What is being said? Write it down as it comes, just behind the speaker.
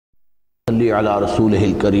صلی علی رسولہ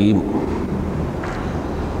الکریم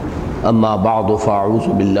اما بعد فاعوذ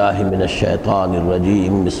باللہ من الشیطان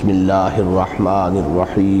الرجیم بسم اللہ الرحمن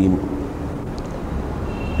الرحیم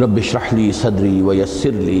رب اشرح لی صدری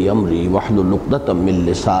ویسر لی امری واحلل عقدۃ من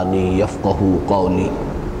لسانی یفقہوا قولی۔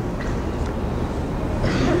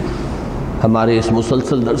 ہمارے اس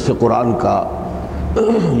مسلسل درس قرآن کا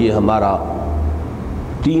یہ ہمارا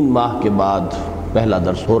 3 ماہ کے بعد پہلا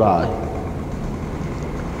درس ہو رہا ہے،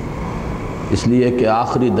 اس لیے کہ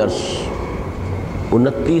آخری درس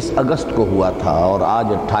 29 اگست کو ہوا تھا اور آج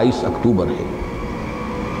 28 اکتوبر ہے۔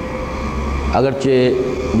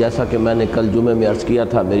 اگرچہ جیسا کہ میں نے کل جمعے میں عرض کیا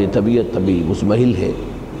تھا میری طبیعت ابھی مزمحل ہے،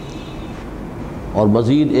 اور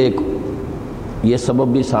مزید ایک یہ سبب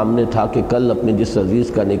بھی سامنے تھا کہ کل اپنے جس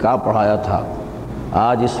عزیز کا نکاح پڑھایا تھا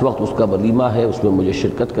آج اس وقت اس کا ولیمہ ہے، اس میں مجھے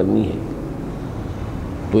شرکت کرنی ہے،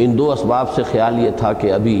 تو ان 2 اسباب سے خیال یہ تھا کہ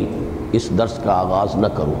ابھی اس درس کا آغاز نہ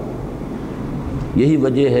کروں۔ یہی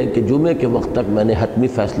وجہ ہے کہ جمعے کے وقت تک میں نے حتمی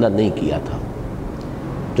فیصلہ نہیں کیا تھا،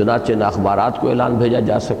 چنانچہ نہ اخبارات کو اعلان بھیجا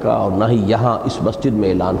جا سکا اور نہ ہی یہاں اس مسجد میں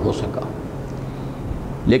اعلان ہو سکا۔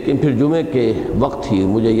 لیکن پھر جمعے کے وقت ہی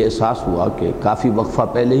مجھے یہ احساس ہوا کہ کافی وقفہ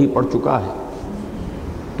پہلے ہی پڑ چکا ہے،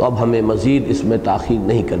 تو اب ہمیں مزید اس میں تاخیر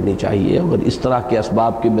نہیں کرنی چاہیے۔ اگر اس طرح کے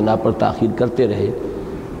اسباب کی بنا پر تاخیر کرتے رہے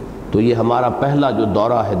تو یہ ہمارا پہلا جو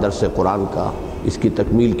دورہ ہے درس قرآن کا، اس کی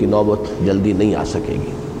تکمیل کی نوبت جلدی نہیں آ سکے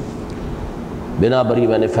گی۔ بنا بری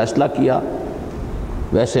میں نے فیصلہ کیا۔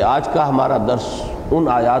 ویسے آج کا ہمارا درس ان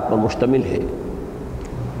آیات پر مشتمل ہے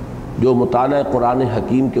جو مطالعہ قرآن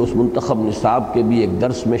حکیم کے اس منتخب نصاب کے بھی ایک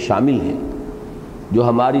درس میں شامل ہے، جو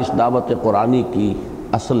ہماری اس دعوت قرآنی کی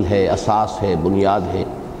اصل ہے، اساس ہے، بنیاد ہے۔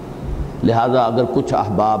 لہذا اگر کچھ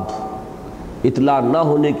احباب اطلاع نہ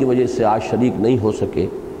ہونے کی وجہ سے آج شریک نہیں ہو سکے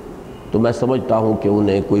تو میں سمجھتا ہوں کہ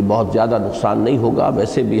انہیں کوئی بہت زیادہ نقصان نہیں ہوگا۔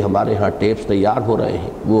 ویسے بھی ہمارے ہاں ٹیپس تیار ہو رہے ہیں،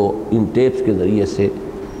 وہ ان ٹیپس کے ذریعے سے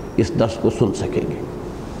اس درس کو سن سکیں گے۔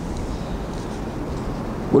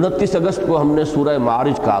 29 اگست کو ہم نے سورہ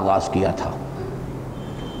معارج کا آغاز کیا تھا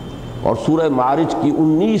اور سورہ معارج کی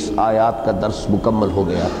 19 آیات کا درس مکمل ہو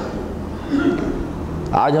گیا تھا۔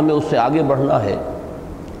 آج ہمیں اس سے آگے بڑھنا ہے،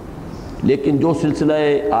 لیکن جو سلسلہ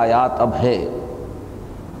آیات اب ہیں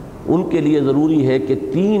ان کے لیے ضروری ہے کہ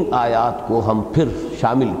 3 آیات کو ہم پھر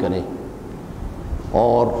شامل کریں،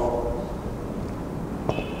 اور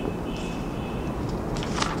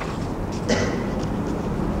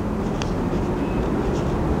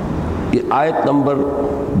یہ آیت نمبر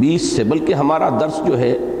 20 سے، بلکہ ہمارا درس جو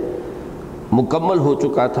ہے مکمل ہو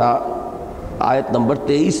چکا تھا آیت نمبر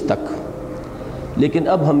 23 تک، لیکن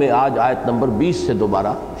اب ہمیں آج آیت نمبر 20 سے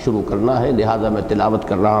دوبارہ شروع کرنا ہے، لہذا میں تلاوت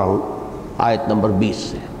کر رہا ہوں آیت نمبر 20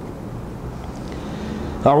 سے۔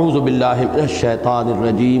 اعوذ باللہ من الشیطان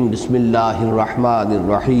الرجیم بسم اللہ الرحمن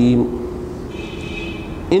الرحیم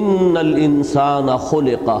ان الانسان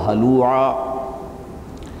خلق ہلوعا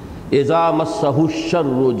اذا مسہ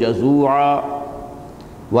الشر جزوعا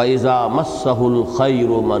واذا مسہ الخیر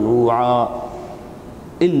منوعا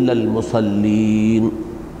الا المصلین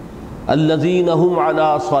الذین هم علی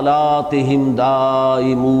صلاتهم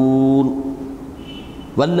دائمون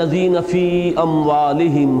والذین فی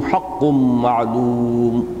اموالہم حق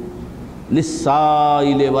معلوم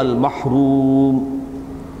للسائل والمحروم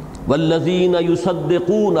والذین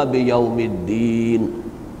یصدقون بیوم الدین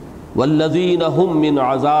والذین هم من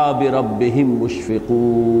عذاب ربهم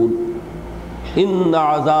مشفقون ان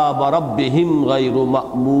عذاب ربهم غیر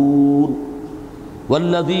مأمون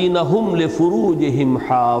والذین هم لفروجهم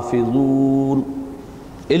حافظون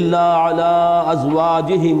الا على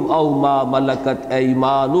ازواجهم او ما ملكت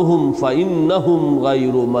ايمانهم فانهم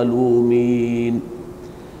غير ملومين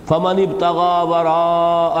فمن ابتغى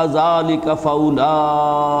وراء ذلك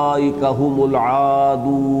فاولئك هم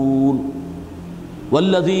العادون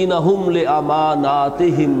والذين هم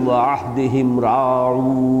لاماناتهم وعهدهم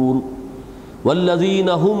راعون والذين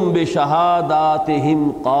هم بشهاداتهم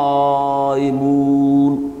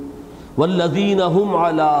قائمون والذین هم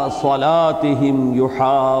علی صلاتهم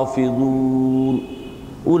یحافظون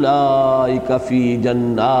اولئک فی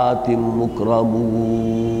جنات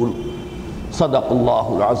مکرمون۔ صدق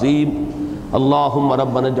اللہ العظیم۔ اللہم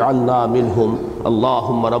ربنا اجعلنا منہم،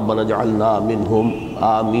 اللہم ربنا اجعلنا منہم،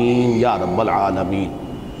 آمین یا رب العالمین۔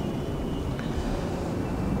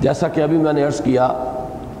 جیسا کہ ابھی میں نے عرض کیا،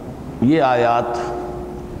 یہ آیات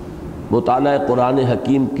مطالعہ قرآن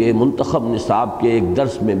حکیم کے منتخب نصاب کے ایک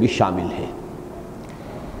درس میں بھی شامل ہے،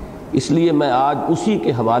 اس لیے میں آج اسی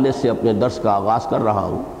کے حوالے سے اپنے درس کا آغاز کر رہا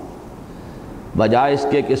ہوں، بجائے اس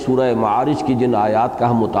کے کہ سورہ معارج کی جن آیات کا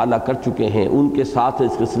ہم مطالعہ کر چکے ہیں ان کے ساتھ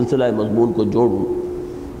اس کے سلسلہ مضمون کو جوڑوں۔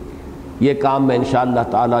 یہ کام میں انشاءاللہ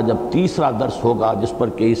تعالی جب تیسرا درس ہوگا جس پر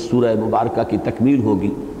کہ اس سورہ مبارکہ کی تکمیل ہوگی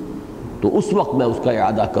تو اس وقت میں اس کا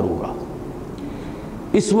اعادہ کروں گا۔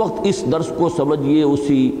 اس وقت اس درس کو سمجھیے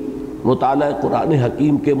اسی مطالعہ قرآن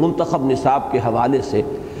حکیم کے منتخب نصاب کے حوالے سے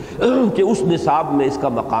کہ اس نصاب میں اس کا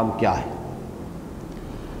مقام کیا ہے۔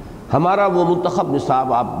 ہمارا وہ منتخب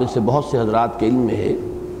نصاب آپ میں سے بہت سے حضرات کے علم میں ہے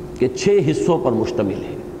کہ 6 حصوں پر مشتمل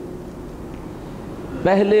ہے۔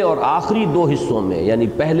 پہلے اور آخری 2 حصوں میں یعنی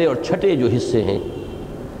پہلے اور چھٹے جو حصے ہیں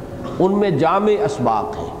ان میں جامع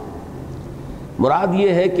اسباق ہیں۔ مراد یہ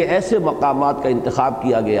ہے کہ ایسے مقامات کا انتخاب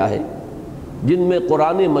کیا گیا ہے جن میں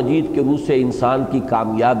قرآن مجید کے روح سے انسان کی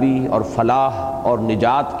کامیابی اور فلاح اور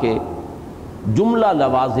نجات کے جملہ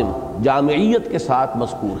لوازم جامعیت کے ساتھ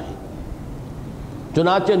مذکور ہیں۔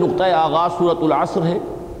 چنانچہ نقطہ آغاز سورۃ العصر ہے،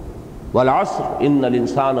 والعصر ان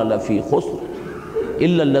الانسان لفی خسر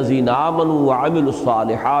الا الذین آمنوا وعملوا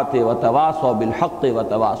الصالحات وتواصوا بالحق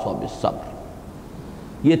وتواصوا بالصبر۔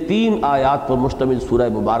 یہ 3 آیات پر مشتمل سورہ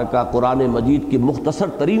مبارکہ قرآن مجید کی مختصر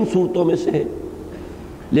ترین صورتوں میں سے ہے،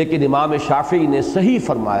 لیکن امام شافعی نے صحیح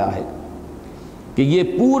فرمایا ہے کہ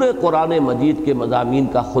یہ پورے قرآن مجید کے مضامین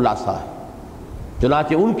کا خلاصہ ہے۔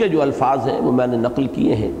 چنانچہ ان کے جو الفاظ ہیں وہ میں نے نقل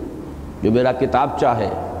کیے ہیں، جو میرا کتابچہ ہے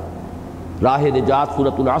راہ نجات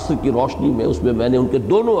سورۃ العصر کی روشنی میں، اس میں نے ان کے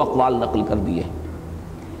دونوں اقوال نقل کر دیے ہیں۔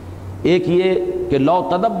 ایک یہ کہ لو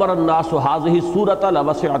تدبر الناس هذه السورۃ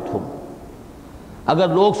لوسعتهم، اگر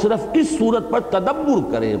لوگ صرف اس صورت پر تدبر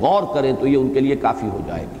کریں، غور کریں تو یہ ان کے لیے کافی ہو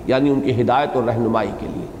جائے گی، یعنی ان کی ہدایت اور رہنمائی کے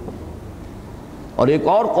لیے۔ اور ایک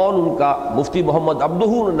اور قول ان کا مفتی محمد عبدہ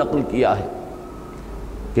نے نقل کیا ہے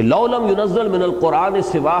کہ لو لم ينزل من القرآن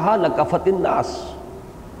سواها لکفت الناس،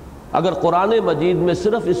 اگر قرآن مجید میں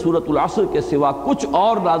صرف اس سورۃ العصر کے سوا کچھ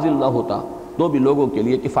اور نازل نہ ہوتا تو بھی لوگوں کے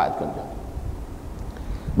لیے کفایت کر جاتا۔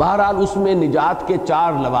 بہرحال اس میں نجات کے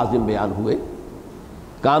 4 لوازم بیان ہوئے،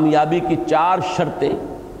 کامیابی کی 4 شرطیں،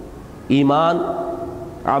 ایمان،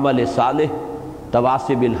 عمل صالح،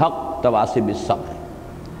 تواصی بالحق، تواصی بالصبر۔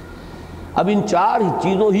 اب ان 4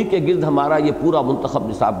 چیزوں ہی کے گرد ہمارا یہ پورا منتخب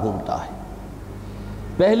نصاب گھومتا ہے۔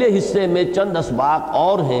 پہلے حصے میں چند اسباق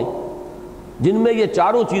اور ہیں جن میں یہ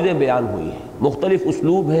 4 چیزیں بیان ہوئی ہیں، مختلف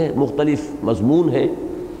اسلوب ہے، مختلف مضمون ہے،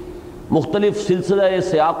 مختلف سلسلہ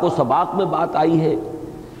سیاق و سباق میں بات آئی ہے،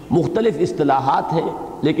 مختلف اصطلاحات ہیں،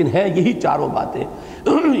 لیکن ہیں یہی 4 باتیں،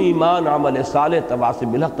 ایمان، عمل صالح، تواصی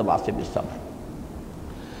بالحق، تواصی بالصبر۔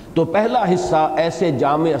 تو پہلا حصہ ایسے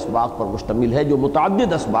جامع اسباق پر مشتمل ہے جو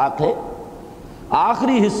متعدد اسباق ہیں۔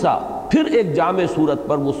 آخری حصہ پھر ایک جامع صورت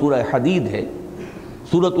پر، وہ سورہ حدید ہے۔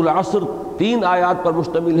 سورۃ العصر 3 آیات پر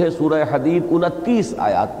مشتمل ہے، سورہ حدید 29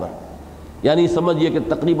 آیات پر، یعنی سمجھیے کہ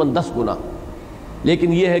تقریباً 10 گنا۔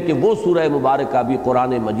 لیکن یہ ہے کہ وہ سورہ مبارکہ بھی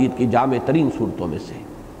قرآن مجید کی جامع ترین صورتوں میں سے۔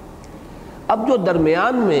 اب جو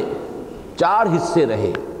درمیان میں 4 حصے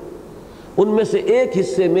رہے ان میں سے ایک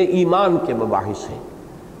حصے میں ایمان کے مباحث ہیں۔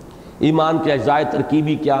 ایمان کے اجزاء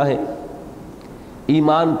ترکیبی کیا ہے،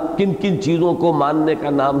 ایمان کن کن چیزوں کو ماننے کا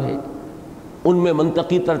نام ہے، ان میں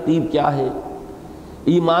منطقی ترتیب کیا ہے،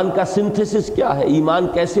 ایمان کا سنتھسس کیا ہے، ایمان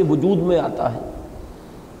کیسے وجود میں آتا ہے،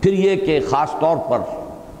 پھر یہ کہ خاص طور پر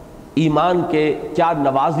ایمان کے کیا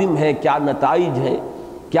نوازم ہیں، کیا نتائج ہیں،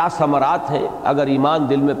 کیا ثمرات ہیں، اگر ایمان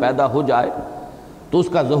دل میں پیدا ہو جائے تو اس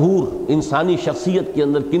کا ظہور انسانی شخصیت کے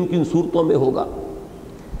اندر کن کن صورتوں میں ہوگا،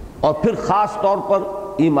 اور پھر خاص طور پر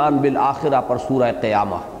ایمان بالآخرہ پر سورہ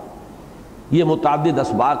قیامہ۔ یہ متعدد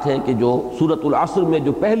اسباق ہیں کہ جو سورۃ العصر میں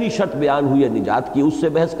جو پہلی شرط بیان ہوئی ہے نجات کی، اس سے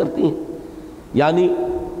بحث کرتی ہیں، یعنی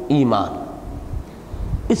ایمان۔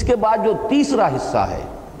 اس کے بعد جو تیسرا حصہ ہے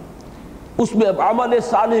اس میں اب عمل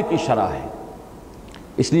صالح کی شرح ہے،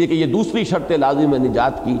 اس لیے کہ یہ دوسری شرط لازم ہے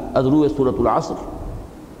نجات کی، ازرو سورۃ العصر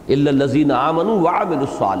الا الذین آمنوا وعملوا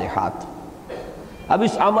الصالحات۔ اب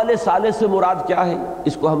اس عمل صالح سے مراد کیا ہے،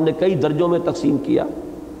 اس کو ہم نے کئی درجوں میں تقسیم کیا۔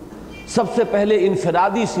 سب سے پہلے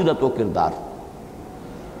انفرادی سیرت و کردار،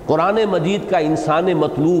 قرآن مجید کا انسان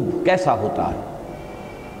مطلوب کیسا ہوتا ہے،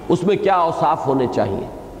 اس میں کیا اوصاف ہونے چاہیے،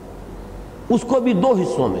 اس کو بھی 2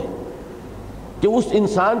 حصوں میں، کہ اس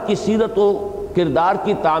انسان کی سیرت و کردار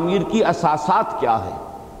کی تعمیر کی اساسات کیا ہے،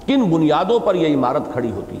 کن بنیادوں پر یہ عمارت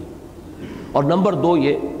کھڑی ہوتی ہے، اور نمبر 2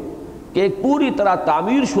 یہ کہ ایک پوری طرح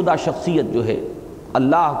تعمیر شدہ شخصیت جو ہے،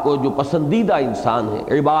 اللہ کو جو پسندیدہ انسان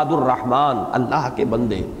ہے، عباد الرحمن، اللہ کے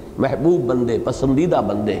بندے، محبوب بندے، پسندیدہ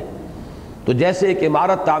بندے، تو جیسے ایک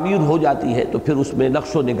عمارت تعمیر ہو جاتی ہے تو پھر اس میں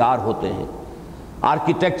نقش و نگار ہوتے ہیں،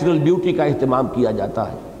 آرکیٹیکچرل بیوٹی کا اہتمام کیا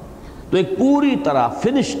جاتا ہے، تو ایک پوری طرح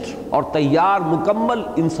فنشڈ اور تیار مکمل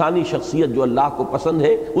انسانی شخصیت جو اللہ کو پسند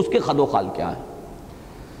ہے، اس کے خد و خال کیا ہے۔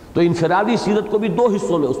 تو انفرادی سیرت کو بھی 2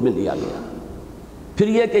 حصوں میں اس میں لیا گیا۔ پھر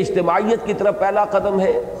یہ کہ اجتماعیت کی طرف پہلا قدم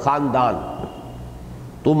ہے خاندان،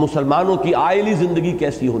 تو مسلمانوں کی عائلی زندگی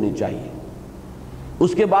کیسی ہونی چاہیے،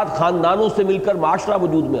 اس کے بعد خاندانوں سے مل کر معاشرہ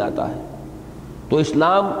وجود میں آتا ہے، تو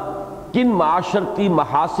اسلام کن معاشرتی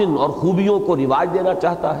محاسن اور خوبیوں کو رواج دینا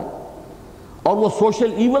چاہتا ہے، اور وہ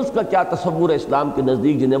سوشل ایونز کا کیا تصور ہے اسلام کے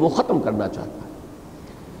نزدیک جنہیں وہ ختم کرنا چاہتا ہے۔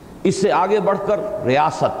 اس سے آگے بڑھ کر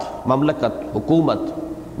ریاست، مملکت، حکومت،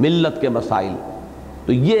 ملت کے مسائل،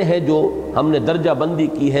 تو یہ ہے جو ہم نے درجہ بندی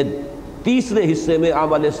کی ہے تیسرے حصے میں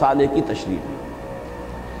عمل صالح کی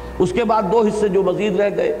تشریح۔ اس کے بعد 2 حصے جو مزید رہ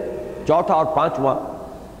گئے، چوتھا اور پانچواں،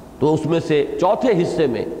 تو اس میں سے چوتھے حصے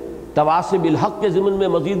میں تواصی بالحق کے ضمن میں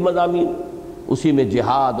مزید مضامین، اسی میں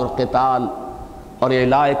جہاد اور قتال اور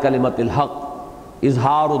اعلاء کلمت الحق،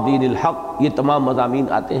 اظہار دین الحق، یہ تمام مضامین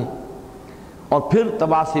آتے ہیں۔ اور پھر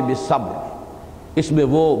تواصی بالصبر، اس میں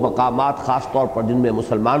وہ مقامات خاص طور پر جن میں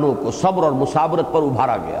مسلمانوں کو صبر اور مصابرت پر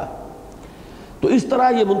ابھارا گیا ہے۔ تو اس طرح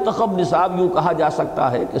یہ منتخب نصاب یوں کہا جا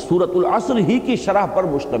سکتا ہے کہ سورۃ العصر ہی کی شرح پر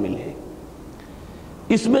مشتمل ہے۔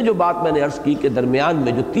 اس میں جو بات میں نے عرض کی کہ درمیان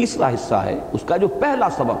میں جو تیسرا حصہ ہے، اس کا جو پہلا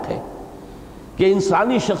سبق ہے کہ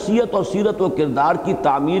انسانی شخصیت اور سیرت و کردار کی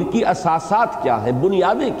تعمیر کی اساسات کیا ہیں،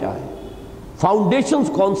 بنیادیں کیا ہیں، فاؤنڈیشنز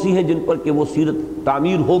کون سی ہیں جن پر کہ وہ سیرت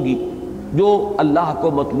تعمیر ہوگی جو اللہ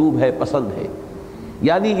کو مطلوب ہے، پسند ہے،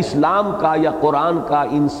 یعنی اسلام کا یا قرآن کا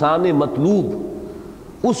انسان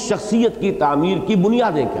مطلوب اس شخصیت کی تعمیر کی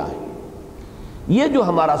بنیادیں کیا ہیں۔ یہ جو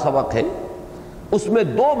ہمارا سبق ہے اس میں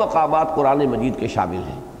 2 مقامات قرآن مجید کے شامل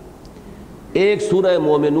ہیں۔ ایک سورہ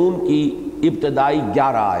مومنون کی ابتدائی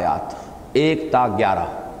 11 آیات، 1 تا 11،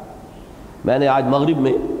 میں نے آج مغرب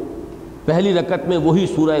میں پہلی رکعت میں وہی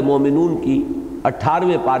سورہ مومنون کی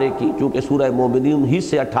 18ویں پارے کی، چونکہ سورہ مومنون ہی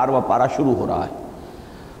سے 18واں پارہ شروع ہو رہا ہے،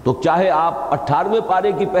 تو چاہے آپ 18ویں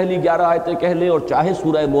پارے کی پہلی 11 آیتیں کہہ لیں اور چاہے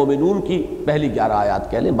سورہ مومنون کی پہلی 11 آیات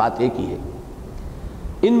کہہ لیں، بات ایک ہی ہے۔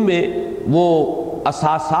 ان میں وہ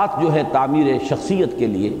اساسات جو ہے تعمیر شخصیت کے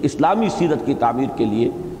لیے، اسلامی سیرت کی تعمیر کے لیے،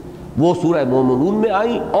 وہ سورہ مومنون میں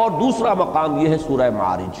آئیں، اور دوسرا مقام یہ ہے سورہ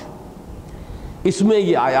معارج۔ اس میں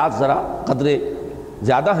یہ آیات ذرا قدرے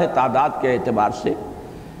زیادہ ہیں تعداد کے اعتبار سے،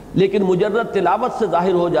 لیکن مجرد تلاوت سے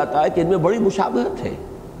ظاہر ہو جاتا ہے کہ ان میں بڑی مشابہت ہے،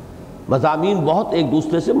 مضامین بہت ایک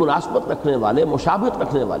دوسرے سے مناسبت رکھنے والے، مشابہت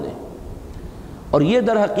رکھنے والے ہیں۔ اور یہ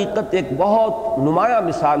در حقیقت ایک بہت نمایاں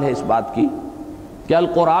مثال ہے اس بات کی کہ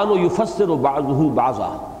القرآن یفسر بعضہ بعضا،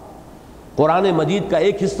 قرآن مجید کا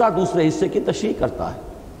ایک حصہ دوسرے حصے کی تشریح کرتا ہے۔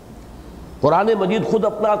 قرآن مجید خود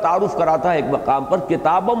اپنا تعارف کراتا ہے ایک مقام پر،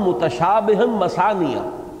 کتابا متشابہا مثانیہ،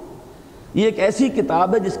 یہ ایک ایسی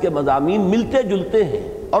کتاب ہے جس کے مضامین ملتے جلتے ہیں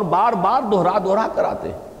اور بار بار دہرا کر آتے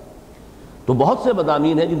ہیں۔ تو بہت سے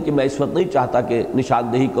مضامین ہیں جن کی میں اس وقت نہیں چاہتا کہ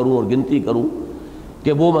نشاندہی کروں اور گنتی کروں،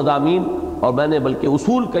 کہ وہ مضامین، اور میں نے بلکہ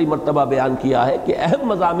اصول کئی مرتبہ بیان کیا ہے کہ اہم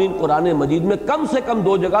مضامین قرآن مجید میں کم سے کم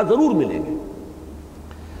 2 جگہ ضرور ملیں گے،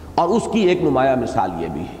 اور اس کی ایک نمایاں مثال یہ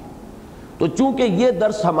بھی ہے۔ تو چونکہ یہ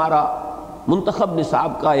درس ہمارا منتخب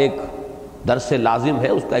نصاب کا ایک درس لازم ہے،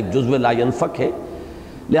 اس کا ایک جزو لا ینفک ہے،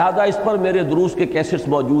 لہذا اس پر میرے دروس کے کیسٹس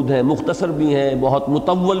موجود ہیں، مختصر بھی ہیں، بہت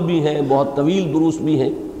مطول بھی ہیں، بہت طویل دروس بھی ہیں،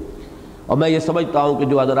 اور میں یہ سمجھتا ہوں کہ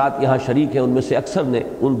جو حضرات یہاں شریک ہیں ان میں سے اکثر نے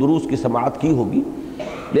ان دروس کی سماعت کی ہوگی،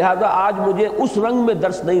 لہذا آج مجھے اس رنگ میں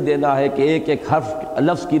درس نہیں دینا ہے کہ ایک ایک حرف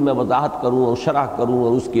لفظ کی میں وضاحت کروں اور شرح کروں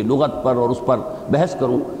اور اس کی لغت پر اور اس پر بحث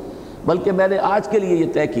کروں، بلکہ میں نے آج کے لیے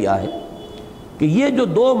یہ طے کیا ہے کہ یہ جو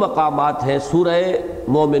 2 مقامات ہیں، سورہ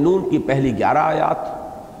مومنون کی پہلی 11 آیات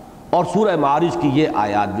اور سورہ معارج کی یہ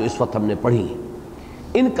آیات جو اس وقت ہم نے پڑھی ہیں،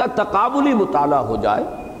 ان کا تقابلی مطالعہ ہو جائے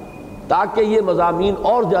تاکہ یہ مضامین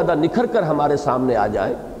اور زیادہ نکھر کر ہمارے سامنے آ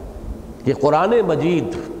جائے کہ قرآن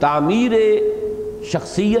مجید تعمیر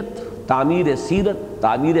شخصیت، تعمیر سیرت،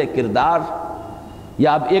 تعمیر کردار،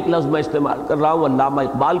 یا اب ایک لفظ میں استعمال کر رہا ہوں علامہ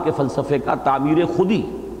اقبال کے فلسفے کا، تعمیر خودی،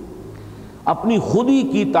 اپنی خودی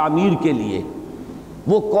کی تعمیر کے لیے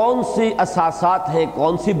وہ کون سے اساسات ہیں،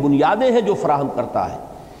 کون سی بنیادیں ہیں جو فراہم کرتا ہے۔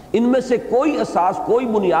 ان میں سے کوئی اساس، کوئی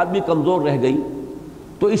بنیاد بھی کمزور رہ گئی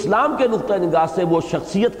تو اسلام کے نقطہ نگاہ سے وہ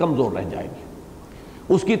شخصیت کمزور رہ جائے گی،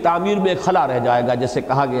 اس کی تعمیر میں ایک خلا رہ جائے گا۔ جیسے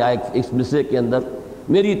کہا گیا ہے اس مصرعے کے اندر،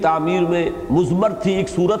 میری تعمیر میں مضمر تھی ایک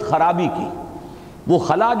صورت خرابی کی، وہ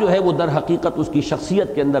خلا جو ہے وہ در حقیقت اس کی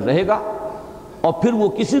شخصیت کے اندر رہے گا، اور پھر وہ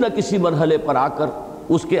کسی نہ کسی مرحلے پر آ کر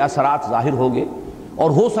اس کے اثرات ظاہر ہوں گے،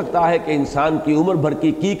 اور ہو سکتا ہے کہ انسان کی عمر بھر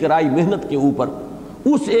کی کرائی محنت کے اوپر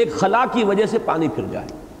اس ایک خلا کی وجہ سے پانی پھر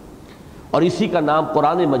جائے، اور اسی کا نام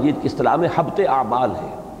قرآن مجید کی اصطلاح میں حبط اعمال ہے۔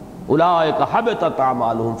 اولئک حبطت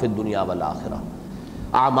اعمالہم فی الدنیا والآخرہ،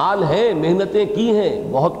 اعمال ہیں، محنتیں کی ہیں،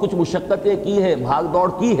 بہت کچھ مشقتیں کی ہیں، بھاگ دوڑ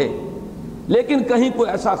کی ہے، لیکن کہیں کوئی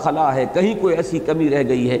ایسا خلا ہے، کہیں کوئی ایسی کمی رہ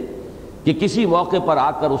گئی ہے کہ کسی موقع پر آ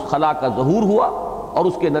کر اس خلا کا ظہور ہوا، اور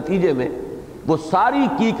اس کے نتیجے میں وہ ساری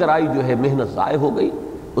کی کرائی جو ہے محنت ضائع ہو گئی،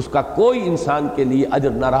 اس کا کوئی انسان کے لیے اجر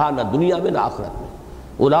نہ رہا، نہ دنیا میں نہ آخرت میں۔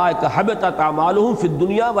 اولئک حبطت اعمالہم فی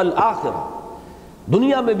الدنیا والآخرہ،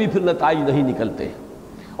 دنیا میں بھی پھر نتائج نہیں نکلتے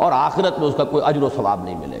اور آخرت میں اس کا کوئی اجر و ثواب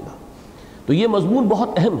نہیں ملے گا۔ تو یہ مضمون بہت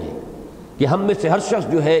اہم ہے کہ ہم میں سے ہر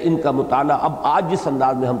شخص جو ہے ان کا مطالعہ اب آج جس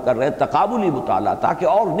انداز میں ہم کر رہے ہیں تقابلی مطالعہ، تاکہ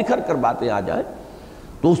اور نکھر کر باتیں آ جائیں،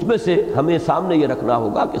 تو اس میں سے ہمیں سامنے یہ رکھنا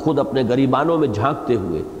ہوگا کہ خود اپنے گریبانوں میں جھانکتے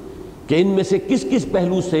ہوئے کہ ان میں سے کس کس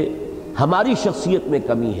پہلو سے ہماری شخصیت میں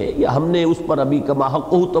کمی ہے یا ہم نے اس پر ابھی کما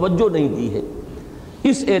حقہ توجہ نہیں دی ہے،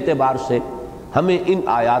 اس اعتبار سے ہمیں ان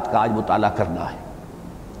آیات کا آج مطالعہ کرنا ہے۔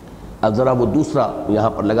 اب ذرا وہ دوسرا یہاں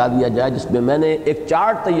پر لگا دیا جائے جس میں میں نے ایک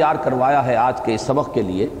چارٹ تیار کروایا ہے آج کے اس سبق کے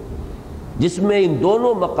لیے، جس میں ان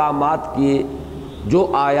دونوں مقامات کی جو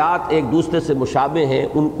آیات ایک دوسرے سے مشابہ ہیں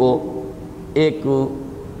ان کو ایک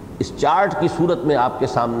اس چارٹ کی صورت میں آپ کے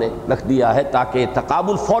سامنے رکھ دیا ہے تاکہ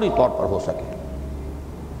تقابل فوری طور پر ہو سکے۔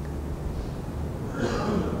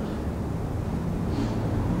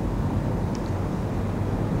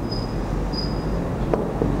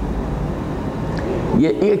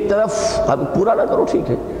 یہ ایک طرف اب پورا نہ کرو، ٹھیک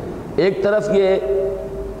ہے، ایک طرف یہ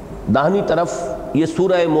داہنی طرف یہ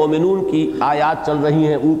سورہ مومنون کی آیات چل رہی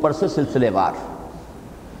ہیں اوپر سے سلسلے وار،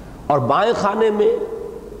 اور بائیں خانے میں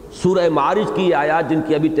سورہ معارج کی آیات جن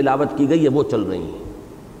کی ابھی تلاوت کی گئی ہے وہ چل رہی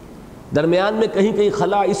ہیں۔ درمیان میں کہیں کہیں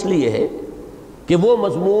خلا اس لیے ہے کہ وہ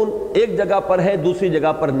مضمون ایک جگہ پر ہے دوسری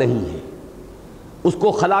جگہ پر نہیں ہے، اس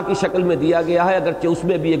کو خلا کی شکل میں دیا گیا ہے، اگرچہ اس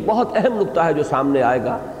میں بھی ایک بہت اہم نقطہ ہے جو سامنے آئے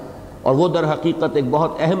گا، اور وہ در حقیقت ایک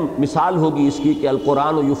بہت اہم مثال ہوگی اس کی کہ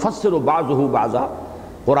القرآن یفسر بعضہ بعضا،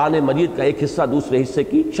 قرآن مجید کا ایک حصہ دوسرے حصے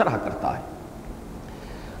کی شرح کرتا ہے۔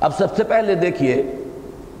 اب سب سے پہلے دیکھیے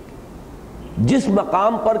جس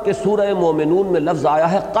مقام پر کہ سورہ مومنون میں لفظ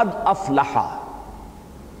آیا ہے قد افلح،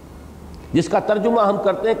 جس کا ترجمہ ہم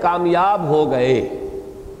کرتے ہیں کامیاب ہو گئے،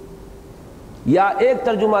 یا ایک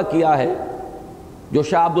ترجمہ کیا ہے جو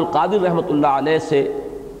شاہ عبد القادر رحمۃ اللہ علیہ سے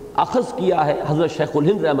اخذ کیا ہے حضرت شیخ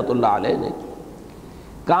الہند رحمۃ اللہ علیہ نے،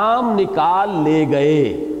 کام نکال لے گئے،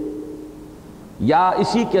 یا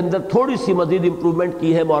اسی کے اندر تھوڑی سی مزید امپرومنٹ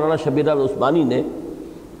کی ہے مولانا شبیر العثمانی نے،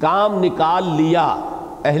 کام نکال لیا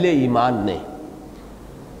اہل ایمان نے۔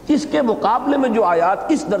 اس کے مقابلے میں جو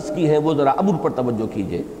آیات اس درس کی ہیں وہ ذرا اب ان پر توجہ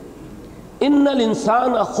کیجئے۔ ان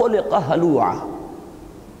الانسان خلق ہلوعا،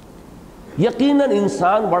 یقیناً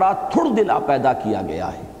انسان بڑا تھڑ دلا پیدا کیا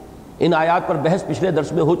گیا ہے۔ ان آیات پر بحث پچھلے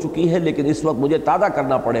درس میں ہو چکی ہے، لیکن اس وقت مجھے تازہ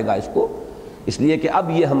کرنا پڑے گا اس کو، اس لیے کہ اب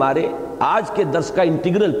یہ ہمارے آج کے درس کا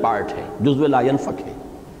انٹیگرل پارٹ ہے، جزو لا ینفک ہے۔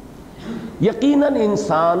 یقیناً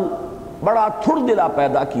انسان بڑا تھڑ دلا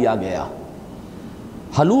پیدا کیا گیا۔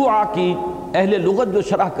 ہلوعا کی اہل لغت جو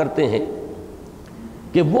شرح کرتے ہیں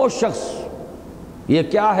کہ وہ شخص، یہ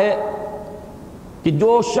کیا ہے کہ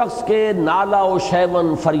جو شخص کے نالا و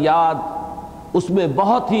شیون فریاد اس میں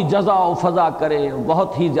بہت ہی جزع و فضا کرے،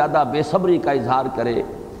 بہت ہی زیادہ بے صبری کا اظہار کرے،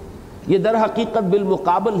 یہ در حقیقت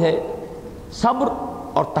بالمقابل ہے صبر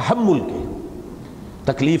اور تحمل کے۔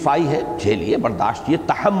 تکلیف آئی ہے جھیلیے، برداشت، یہ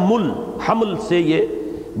تحمل، حمل سے یہ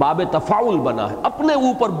باب تفاعل بنا ہے، اپنے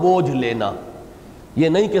اوپر بوجھ لینا، یہ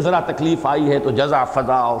نہیں کہ ذرا تکلیف آئی ہے تو جزع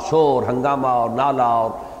فضا اور شور ہنگامہ اور نالا اور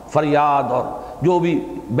فریاد اور جو بھی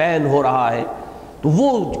بین ہو رہا ہے، تو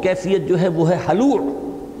وہ کیفیت جو ہے وہ ہے ہلوع،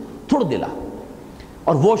 تھڑ دلا۔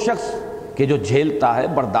 اور وہ شخص کہ جو جھیلتا ہے،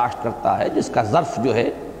 برداشت کرتا ہے، جس کا ظرف جو ہے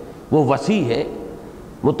وہ وسیع ہے،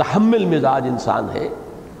 متحمل مزاج انسان ہے،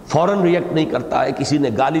 فوراً ریئیکٹ نہیں کرتا ہے، کسی نے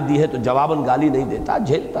گالی دی ہے تو جواباً گالی نہیں دیتا،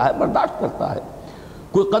 جھیلتا ہے، برداشت کرتا ہے،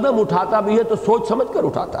 کوئی قدم اٹھاتا بھی ہے تو سوچ سمجھ کر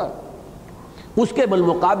اٹھاتا ہے۔ اس کے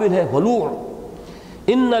بالمقابل ہے ہلوع۔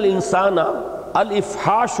 ان الانسان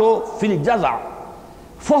الافحاش فی الجزع،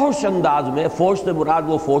 فحش انداز میں، فحش سے مراد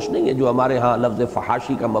وہ فحش نہیں ہے جو ہمارے ہاں لفظ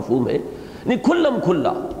فحاشی کا مفہوم ہے، نہیں، کھلم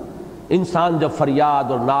کھلا انسان جب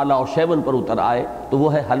فریاد اور نالا اور شیون پر اتر آئے تو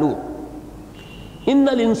وہ ہے ہلوع۔ ان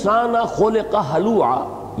الانسان خلق ہلوعا،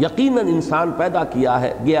 یقیناً انسان پیدا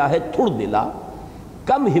گیا ہے تھڑ دلا،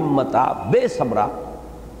 کم ہمتا، بے صبرا۔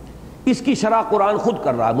 اس کی شرح قرآن خود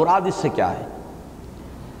کر رہا ہے، مراد اس سے کیا ہے؟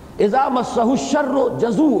 اذا مسہ الشر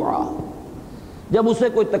جزوعا، جب اسے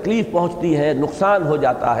کوئی تکلیف پہنچتی ہے، نقصان ہو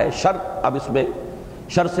جاتا ہے، شر، اب اس میں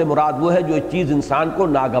شر سے مراد وہ ہے جو چیز انسان کو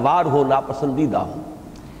ناگوار ہو، ناپسندیدہ ہو۔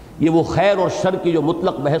 یہ وہ خیر اور شر کی جو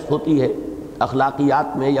مطلق بحث ہوتی ہے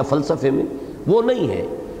اخلاقیات میں یا فلسفے میں، وہ نہیں ہے،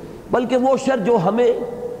 بلکہ وہ شر جو ہمیں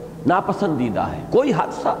ناپسندیدہ ہے، کوئی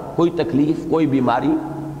حادثہ، کوئی تکلیف، کوئی بیماری،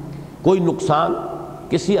 کوئی نقصان،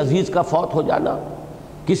 کسی عزیز کا فوت ہو جانا،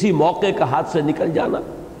 کسی موقع کا ہاتھ سے نکل جانا،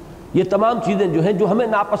 یہ تمام چیزیں جو ہیں جو ہمیں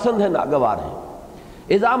ناپسند ہیں، ناگوار ہیں۔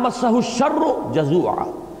 اذا مسہ الشر جزوعا،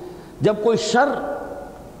 جب کوئی شر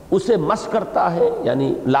اسے مس کرتا ہے،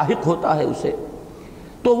 یعنی لاحق ہوتا ہے اسے،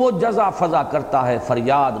 تو وہ جزا فضا کرتا ہے،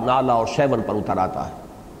 فریاد نالہ اور شیون پر اتر آتا ہے۔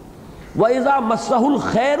 وَإِذَا مَسَّهُ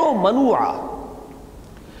الْخَيْرُ مَنُوعًا،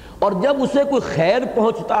 اور جب اسے کوئی خیر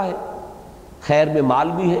پہنچتا ہے، خیر میں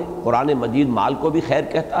مال بھی ہے، قرآن مجید مال کو بھی خیر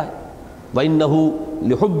کہتا ہے، وَإِنَّهُ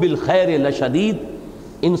لِحُبِّ الْخَيْرِ لَشَدِيدٌ،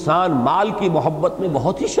 انسان مال کی محبت میں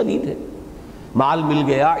بہت ہی شدید ہے۔ مال مل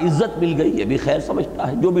گیا، عزت مل گئی، یہ بھی خیر سمجھتا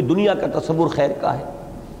ہے، جو بھی دنیا کا تصور خیر کا ہے۔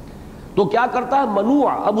 تو کیا کرتا ہے؟ منوع،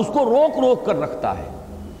 اب اس کو روک روک کر رکھتا ہے،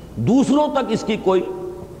 دوسروں تک اس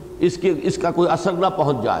کا کوئی اثر نہ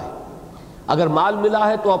پہنچ جائے۔ اگر مال ملا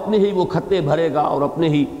ہے تو اپنے ہی وہ کھتے بھرے گا اور اپنے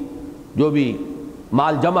ہی جو بھی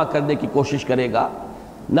مال جمع کرنے کی کوشش کرے گا،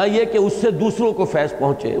 نہ یہ کہ اس سے دوسروں کو فیض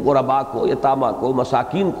پہنچے، غرباء کو، یتامہ کو،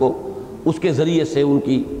 مساکین کو اس کے ذریعے سے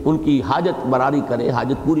ان کی حاجت براری کرے،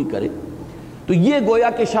 حاجت پوری کرے۔ تو یہ گویا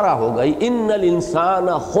کہ شرح ہو گئی، ان الانسان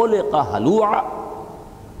خلق ہلوعا،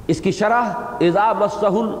 اس کی شرح اذا مسہ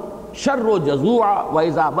الشر جزوعا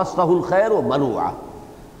واذا مسہ الخیر منوعا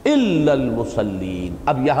الا المصلین۔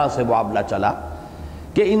 اب یہاں سے معاملہ چلا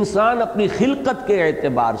کہ انسان اپنی خلقت کے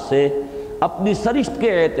اعتبار سے، اپنی سرشت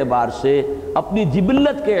کے اعتبار سے، اپنی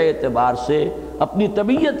جبلت کے اعتبار سے، اپنی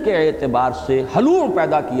طبیعت کے اعتبار سے ہلوع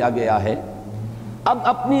پیدا کیا گیا ہے۔ اب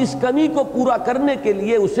اپنی اس کمی کو پورا کرنے کے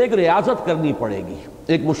لیے اسے ایک ریاضت کرنی پڑے گی،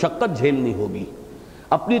 ایک مشقت جھیلنی ہوگی،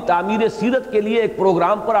 اپنی تعمیر سیرت کے لیے ایک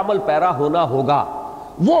پروگرام پر عمل پیرا ہونا ہوگا۔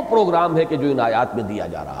 وہ پروگرام ہے کہ جو ان آیات میں دیا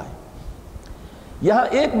جا رہا ہے۔ یہاں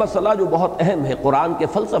ایک مسئلہ جو بہت اہم ہے قرآن کے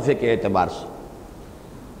فلسفے کے اعتبار سے،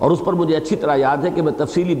 اور اس پر مجھے اچھی طرح یاد ہے کہ میں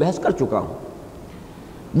تفصیلی بحث کر چکا ہوں،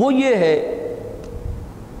 وہ یہ ہے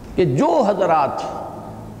کہ جو حضرات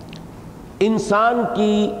انسان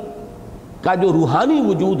کا جو روحانی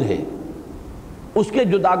وجود ہے اس کے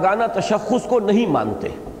جداگانہ تشخص کو نہیں مانتے،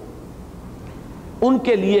 ان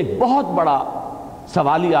کے لیے ایک بہت بڑا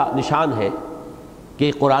سوالیہ نشان ہے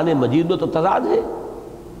کہ قرآن مجید میں تو تضاد ہے۔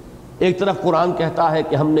 ایک طرف قرآن کہتا ہے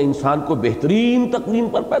کہ ہم نے انسان کو بہترین تقویم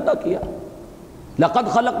پر پیدا کیا، لقد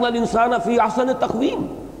خلقنا الانسان فی احسن تقویم،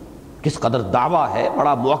 کس قدر دعویٰ ہے،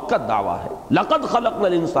 بڑا مؤکد دعویٰ ہے، لقد خلقنا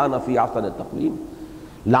الانسان فی احسن تقویم،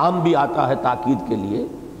 لام بھی آتا ہے تاکید کے لیے،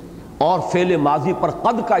 اور فعل ماضی پر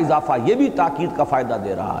قد کا اضافہ یہ بھی تاکید کا فائدہ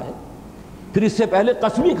دے رہا ہے۔ پھر اس سے پہلے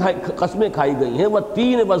قسمیں کھائی گئی ہیں،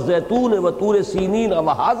 والتین والزیتون وطور سینین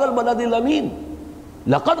وہذا البلد الامین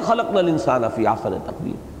لقد خلقنا الانسان فی احسن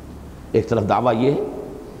تقویم۔ ایک طرف دعویٰ یہ ہے،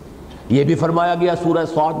 یہ بھی فرمایا گیا سورہ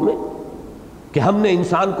صاد میں کہ ہم نے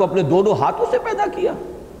انسان کو اپنے دونوں ہاتھوں سے پیدا کیا،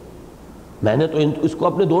 میں نے تو اس کو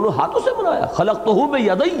اپنے دونوں ہاتھوں سے بنایا، خلقتہ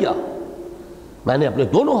بیدی، میں نے اپنے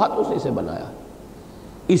دونوں ہاتھوں سے اسے بنایا۔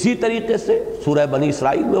 اسی طریقے سے سورہ بنی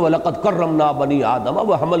اسرائیل میں وَلَقَدْ كَرَّمْنَا بَنِي آدَمَ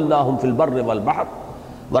وَحَمَلْنَاهُمْ فِي الْبَرِّ وَالْبَحْرِ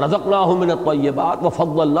وَرَزَقْنَاهُمْ مِنَ الطَّيِّبَاتِ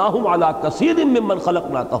وَفَضَّلْنَاهُمْ عَلَى كَثِيرٍ مِّمَّنْ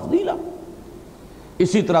خَلَقْنَا تَفْضِيلًا۔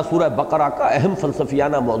 اسی طرح سورہ بقرہ کا اہم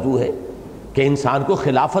فلسفیانہ موضوع ہے کہ انسان کو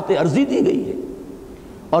خلافت ارضی دی گئی ہے،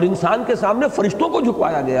 اور انسان کے سامنے فرشتوں کو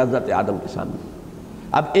جھکوایا گیا، حضرت آدم کے سامنے۔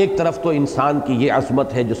 اب ایک طرف تو انسان کی یہ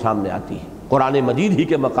عظمت ہے جو سامنے آتی ہے، قرآن مجید ہی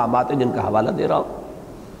کے مقامات ہیں جن کا حوالہ دے رہا ہوں،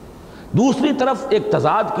 دوسری طرف ایک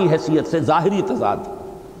تضاد کی حیثیت سے، ظاہری تضاد،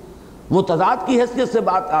 وہ تضاد کی حیثیت سے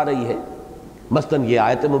بات آ رہی ہے۔ مثلاً یہ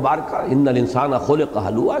آیت مبارکہ ان الانسان خلق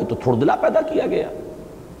ہلوعا، تو تھردلا پیدا کیا گیا۔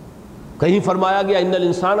 کہیں فرمایا گیا ان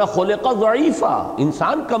الانسان خلق ضعیفا،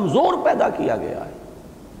 انسان کمزور پیدا کیا گیا ہے۔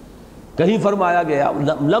 کہیں فرمایا گیا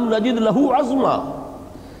لم نجد لہ عزما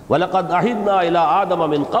وَلَقَدْ عَهِدْنَا إِلَىٰ آدَمَ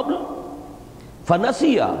مِن قَبْلُ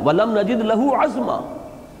فَنَسِيَ وَلَمْ نَجِدْ لَهُ عَزْمًا،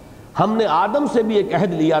 ہم نے آدم سے بھی ایک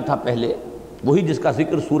عہد لیا تھا پہلے، وہی جس کا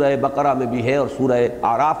ذکر سورہ بقرہ میں بھی ہے اور سورہ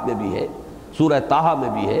اعراف میں بھی ہے، سورہ طٰہٰ میں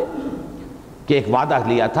بھی ہے، کہ ایک وعدہ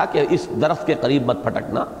لیا تھا کہ اس درخت کے قریب مت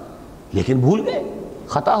پھٹکنا، لیکن بھول گئے،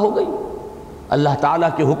 خطا ہو گئی، اللہ تعالیٰ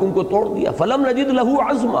کے حکم کو توڑ دیا۔ فَلَمْ نَجِدْ لَهُ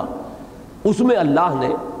عَزْمًا، اس میں اللہ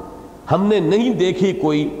نے، ہم نے نہیں دیکھی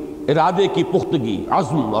کوئی ارادے کی پختگی،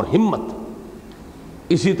 عزم اور ہمت۔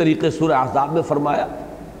 اسی طریقے سورہ احزاب میں فرمایا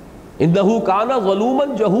انہو کان ظلوما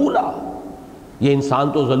جہولا، یہ انسان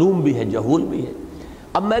تو ظلوم بھی ہے، جہول بھی ہے۔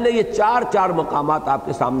 اب میں نے یہ چار مقامات آپ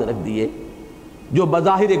کے سامنے رکھ دیے جو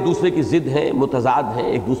بظاہر ایک دوسرے کی ضد ہیں، متضاد ہیں،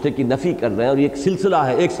 ایک دوسرے کی نفی کر رہے ہیں، اور یہ ایک سلسلہ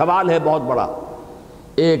ہے، ایک سوال ہے بہت بڑا،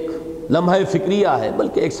 ایک لمحہ فکریہ ہے،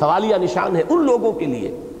 بلکہ ایک سوالیہ نشان ہے ان لوگوں کے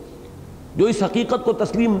لیے جو اس حقیقت کو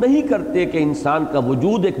تسلیم نہیں کرتے کہ انسان کا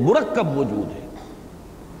وجود ایک مرکب وجود ہے۔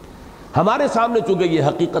 ہمارے سامنے چونکہ یہ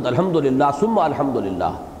حقیقت الحمدللہ ثم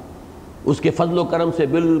الحمدللہ اس کے فضل و کرم سے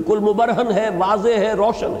بالکل مبرہن ہے، واضح ہے،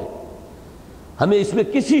 روشن ہے، ہمیں اس میں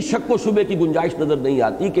کسی شک و شبے کی گنجائش نظر نہیں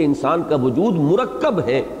آتی کہ انسان کا وجود مرکب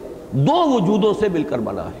ہے، دو وجودوں سے مل کر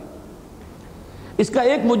بنا ہے۔ اس کا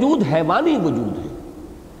ایک وجود حیوانی وجود ہے،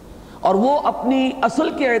 اور وہ اپنی اصل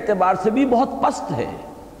کے اعتبار سے بھی بہت پست ہے،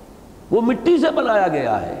 وہ مٹی سے بنایا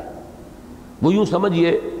گیا ہے۔ وہ یوں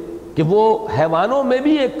سمجھیے کہ وہ حیوانوں میں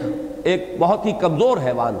بھی ایک بہت ہی کمزور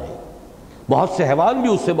حیوان ہے، بہت سے حیوان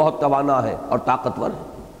بھی اس سے بہت توانا ہے اور طاقتور ہے۔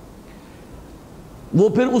 وہ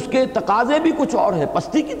پھر اس کے تقاضے بھی کچھ اور ہیں،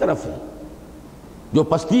 پستی کی طرف ہے۔ جو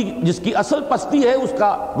پستی، جس کی اصل پستی ہے، اس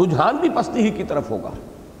کا رجحان بھی پستی ہی کی طرف ہوگا۔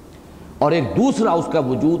 اور ایک دوسرا اس کا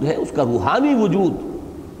وجود ہے، اس کا روحانی وجود،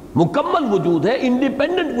 مکمل وجود ہے،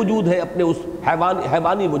 انڈیپینڈنٹ وجود ہے اپنے اس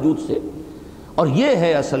حیوانی وجود سے۔ اور یہ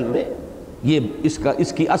ہے اصل میں، یہ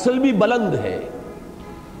اس کی اصل بھی بلند ہے۔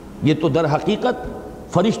 یہ تو در حقیقت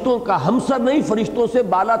فرشتوں کا ہمسر نہیں، فرشتوں سے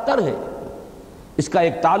بالا تر ہے۔ اس کا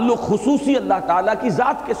ایک تعلق خصوصی اللہ تعالیٰ کی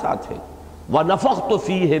ذات کے ساتھ ہے۔ وَنَفَخْتُ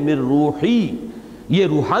فِيهِ مِن رُوحِي، یہ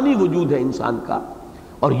روحانی وجود ہے انسان کا،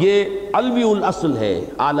 اور یہ علوی الاصل ہے،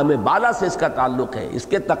 عالم بالا سے اس کا تعلق ہے۔ اس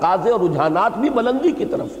کے تقاضے اور رجحانات بھی بلندی کی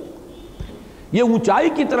طرف ہے، یہ اونچائی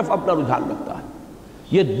کی طرف اپنا رجحان رکھتا ہے۔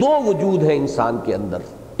 یہ دو وجود ہیں انسان کے اندر،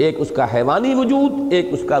 ایک اس کا حیوانی وجود، ایک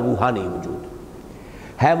اس کا روحانی وجود۔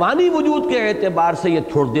 حیوانی وجود کے اعتبار سے یہ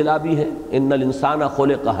تھوڑ دلا بھی ہے، ان الانسان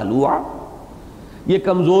خلق ہلوعا، یہ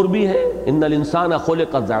کمزور بھی ہے، ان الانسان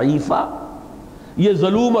خلق ضعیفا، یہ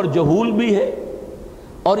ظلوم اور جہول بھی ہے،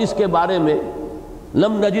 اور اس کے بارے میں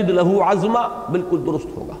لم نجد لہ عزما بالکل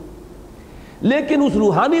درست ہوگا۔ لیکن اس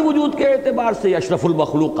روحانی وجود کے اعتبار سے اشرف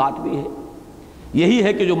المخلوقات بھی ہے، یہی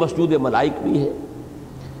ہے کہ جو مسجود ملائک بھی ہے،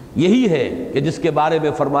 یہی ہے کہ جس کے بارے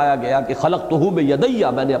میں فرمایا گیا کہ خلقتہ بیدی،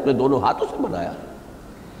 میں نے اپنے دونوں ہاتھوں سے بنایا۔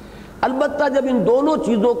 البتہ جب ان دونوں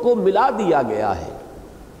چیزوں کو ملا دیا گیا ہے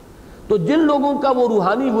تو جن لوگوں کا وہ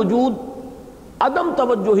روحانی وجود عدم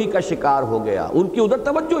توجہی کا شکار ہو گیا، ان کی ادھر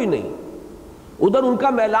توجہ ہی نہیں، ادھر ان کا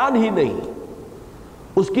میلان ہی نہیں،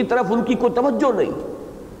 اس کی طرف ان کی کوئی توجہ نہیں،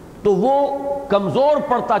 تو وہ کمزور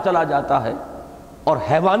پڑتا چلا جاتا ہے اور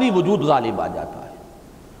حیوانی وجود غالب آ جاتا ہے،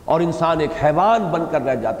 اور انسان ایک حیوان بن کر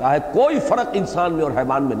رہ جاتا ہے۔ کوئی فرق انسان میں اور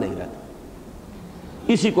حیوان میں نہیں رہتا۔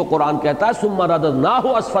 اسی کو قرآن کہتا ہے ثم رددناہ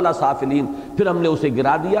اسفل سافلین، پھر ہم نے اسے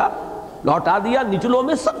گرا دیا، لوٹا دیا نچلوں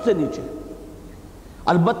میں سب سے نیچے۔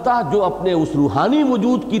 البتہ جو اپنے اس روحانی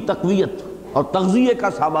وجود کی تقویت اور تغذیے کا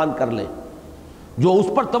سامان کر لیں، جو اس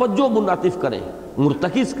پر توجہ منعطف کریں،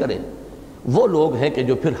 مرتکز کریں، وہ لوگ ہیں کہ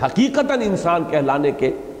جو پھر حقیقتاً انسان کہلانے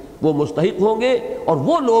کے وہ مستحق ہوں گے، اور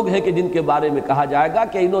وہ لوگ ہیں کہ جن کے بارے میں کہا جائے گا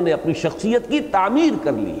کہ انہوں نے اپنی شخصیت کی تعمیر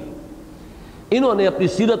کر لی ہے، انہوں نے اپنی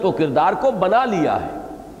سیرت و کردار کو بنا لیا ہے۔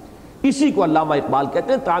 اسی کو علامہ اقبال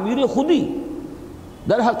کہتے ہیں تعمیر خودی۔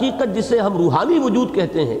 در حقیقت جسے ہم روحانی وجود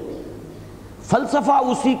کہتے ہیں، فلسفہ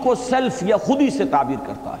اسی کو سیلف یا خودی سے تعبیر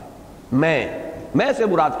کرتا ہے۔ میں سے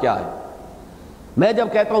مراد کیا ہے؟ میں جب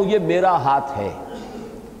کہتا ہوں یہ میرا ہاتھ ہے،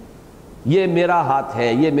 یہ میرا ہاتھ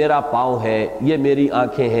ہے، یہ میرا پاؤں ہے، یہ میری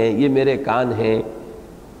آنکھیں ہیں، یہ میرے کان ہیں،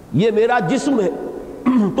 یہ میرا جسم ہے،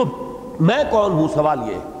 تو میں کون ہوں؟ سوال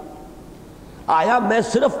یہ ہے، آیا میں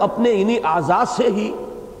صرف اپنے انہی اعضاء سے ہی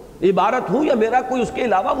عبارت ہوں یا میرا کوئی اس کے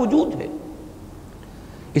علاوہ وجود ہے؟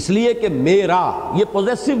 اس لیے کہ میرا یہ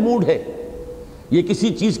پوزیسو موڈ ہے، یہ کسی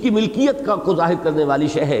چیز کی ملکیت کو ظاہر کرنے والی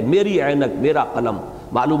شے ہے۔ میری عینک، میرا قلم،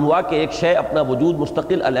 معلوم ہوا کہ ایک شے اپنا وجود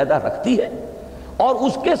مستقل علیحدہ رکھتی ہے، اور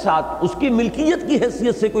اس کے ساتھ اس کی ملکیت کی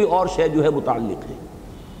حیثیت سے کوئی اور شے جو ہے متعلق ہے۔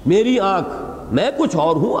 میری آنکھ، میں کچھ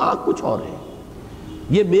اور ہوں، آنکھ کچھ اور ہے۔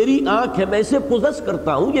 یہ میری آنکھ ہے، میں اسے پوزیس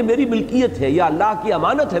کرتا ہوں، یہ میری ملکیت ہے، یہ اللہ کی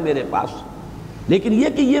امانت ہے میرے پاس، لیکن یہ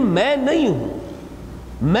کہ یہ میں نہیں ہوں،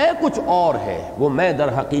 میں کچھ اور ہے۔ وہ میں در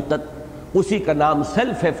حقیقت اسی کا نام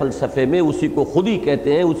سیلف ہے فلسفے میں، اسی کو خودی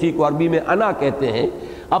کہتے ہیں، اسی کو عربی میں انا کہتے ہیں۔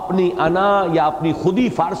 اپنی انا یا اپنی خودی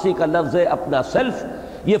فارسی کا لفظ ہے، اپنا سیلف،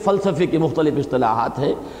 یہ فلسفے کی مختلف اصطلاحات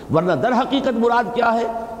ہیں، ورنہ در حقیقت مراد کیا ہے؟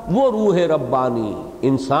 وہ روح ربانی۔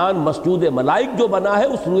 انسان مسجود ملائک جو بنا ہے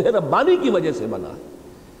اس روح ربانی کی وجہ سے بنا ہے۔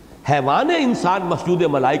 حیوان انسان مسجود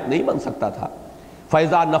ملائک نہیں بن سکتا تھا۔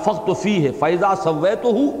 فَإِذَا نَفَخْتُ فِيهِ فَإِذَا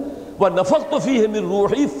سَوَّيْتُهُ وَنَفَخْتُ فِيهِ مِن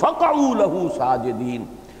رُوحِي فَقَعُوا لَهُ سَاجِدِينَ،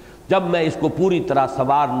 جب میں اس کو پوری طرح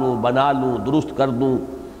سنوار لوں، بنا لوں، درست کر دوں،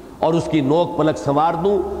 اور اس کی نوک پلک سنوار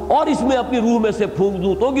دوں، اور اس میں اپنی روح میں سے پھونک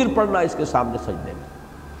دوں، تو گر پڑنا اس کے سامنے سجدے میں۔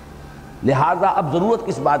 لہٰذا اب ضرورت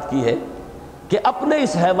کس بات کی ہے کہ اپنے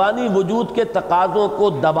اس حیوانی وجود کے تقاضوں کو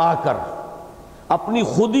دبا کر اپنی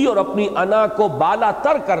خودی اور اپنی انا کو بالا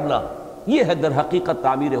تر کرنا، یہ ہے در حقیقت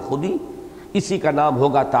تعمیر خودی۔ اسی کا نام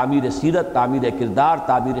ہوگا تعمیر سیرت، تعمیر کردار،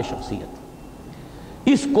 تعمیر شخصیت۔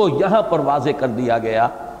 اس کو یہاں پر واضح کر دیا گیا،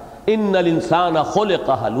 ان الانسان خلق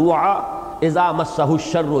ہلوعا اذا مسہ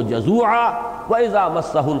الشر جزوعا واذا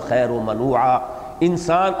مسہ الخیر منوعا۔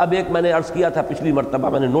 انسان، اب ایک میں نے عرض کیا تھا پچھلی مرتبہ،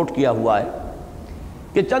 میں نے نوٹ کیا ہوا ہے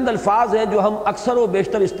کہ چند الفاظ ہیں جو ہم اکثر و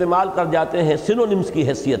بیشتر استعمال کر جاتے ہیں سینونیمز کی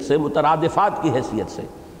حیثیت سے، مترادفات کی حیثیت سے،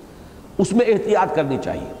 اس میں احتیاط کرنی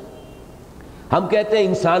چاہیے۔ ہم کہتے ہیں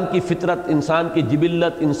انسان کی فطرت، انسان کی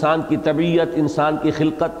جبلت، انسان کی طبیعت، انسان کی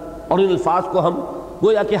خلقت، اور ان الفاظ کو ہم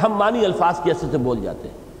گویا کہ ہم معنی الفاظ کی حیثیت سے بول جاتے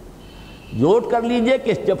ہیں۔ نوٹ کر لیجئے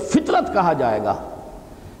کہ جب فطرت کہا جائے گا،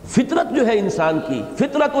 فطرت جو ہے انسان کی،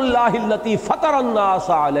 فطرت اللہ التی فطر الناس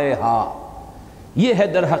علیہا، یہ ہے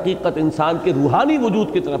در حقیقت انسان کے روحانی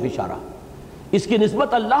وجود کی طرف اشارہ۔ اس کی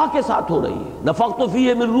نسبت اللہ کے ساتھ ہو رہی ہے، نفخت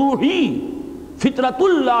فیہ من روحی فطرت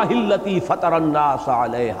اللہ التی فطر الناس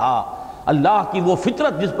علیہا، اللہ کی وہ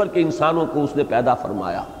فطرت جس پر کہ انسانوں کو اس نے پیدا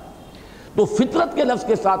فرمایا۔ تو فطرت کے لفظ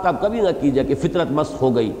کے ساتھ آپ کبھی نہ کیجئے کہ فطرت مسخ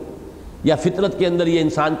ہو گئی یا فطرت کے اندر یہ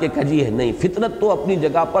انسان کے کجی ہے، نہیں، فطرت تو اپنی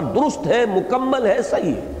جگہ پر درست ہے، مکمل ہے،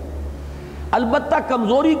 صحیح ہے۔ البتہ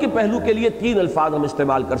کمزوری کے پہلو کے لیے 3 الفاظ ہم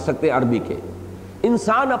استعمال کر سکتے ہیں عربی کے۔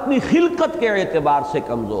 انسان اپنی خلقت کے اعتبار سے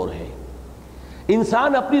کمزور ہے،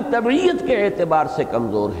 انسان اپنی طبیعت کے اعتبار سے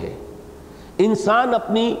کمزور ہے، انسان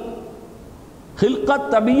اپنی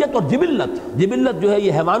خلقت، طبیعت اور جبلت، جبلت جو ہے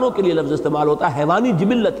یہ حیوانوں کے لیے لفظ استعمال ہوتا ہے، حیوانی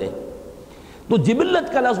جبلت ہے، تو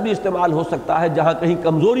جبلت کا لفظ بھی استعمال ہو سکتا ہے جہاں کہیں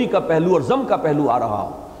کمزوری کا پہلو اور ضم کا پہلو آ رہا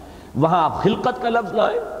ہو، وہاں آپ خلقت کا لفظ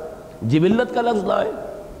لائیں، جبلت کا لفظ لائیں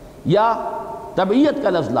یا طبیعت کا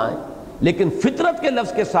لفظ لائیں، لیکن فطرت کے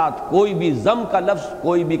لفظ کے ساتھ کوئی بھی ضم کا لفظ،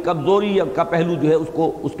 کوئی بھی کمزوری کا پہلو جو ہے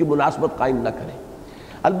اس کی مناسبت قائم نہ کریں۔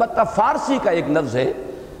 البتہ فارسی کا ایک لفظ ہے،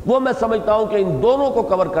 وہ میں سمجھتا ہوں کہ ان دونوں کو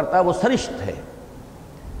کور کرتا ہے، وہ سرشت ہے۔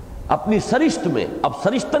 اپنی سرشت میں، اب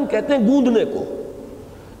سرشتن کہتے ہیں گوندنے کو،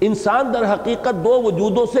 انسان در حقیقت 2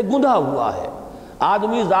 وجودوں سے گندھا ہوا ہے۔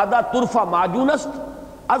 آدمی زادہ طرفہ معجونست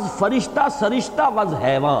از فرشتہ سرشتہ وز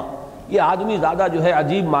حیوان، یہ آدمی زادہ جو ہے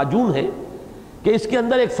عجیب معجون ہے کہ اس کے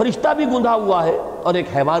اندر ایک فرشتہ بھی گندھا ہوا ہے اور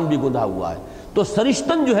ایک حیوان بھی گندھا ہوا ہے۔ تو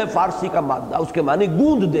سرشتن جو ہے فارسی کا مادہ، اس کے معنی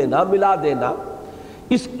گوندھ دینا، ملا دینا،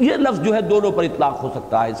 یہ لفظ جو ہے دونوں پر اطلاق ہو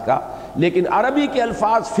سکتا ہے اس کا، لیکن عربی کے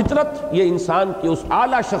الفاظ فطرت یہ انسان کی اس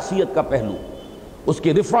اعلیٰ شخصیت کا پہلو، اس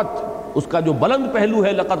کی رفعت، اس کا جو بلند پہلو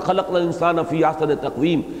ہے، لقد خلقنا الانسان فی احسن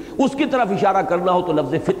تقویم، اس کی طرف اشارہ کرنا ہو تو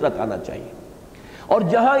لفظ فطرت آنا چاہیے۔ اور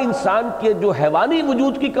جہاں انسان کے جو حیوانی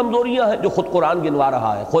وجود کی کمزوریاں ہیں جو خود قرآن گنوا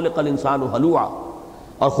رہا ہے، خلق الانسان ہلوعا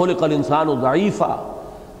اور خلق الانسان ضعیفا،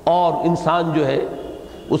 اور انسان جو ہے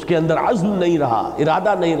اس کے اندر عزم نہیں رہا،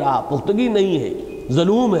 ارادہ نہیں رہا، پختگی نہیں ہے،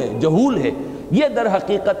 ظلوم ہے، جہول ہے، یہ در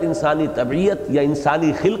حقیقت انسانی طبیعت یا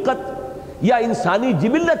انسانی خلقت یا انسانی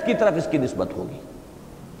جبلت کی طرف اس کی نسبت ہوگی۔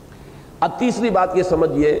 اب تیسری بات یہ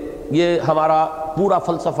سمجھیے، یہ ہمارا پورا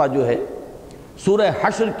فلسفہ جو ہے سورہ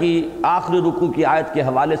حشر کی آخری رکوع کی آیت کے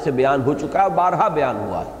حوالے سے بیان ہو چکا ہے اور بارہا بیان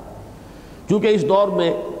ہوا ہے۔ چونکہ اس دور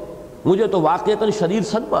میں مجھے تو واقعتاً شدید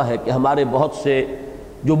صدمہ ہے کہ ہمارے بہت سے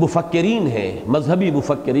جو مفکرین ہیں، مذہبی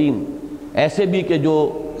مفکرین، ایسے بھی کہ جو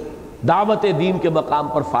دعوت دین کے مقام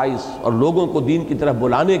پر فائز اور لوگوں کو دین کی طرف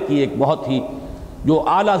بلانے کی ایک بہت ہی جو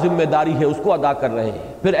اعلیٰ ذمہ داری ہے اس کو ادا کر رہے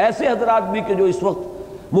ہیں، پھر ایسے حضرات بھی کہ جو اس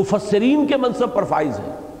وقت مفسرین کے منصب پر فائز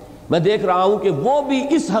ہیں، میں دیکھ رہا ہوں کہ وہ بھی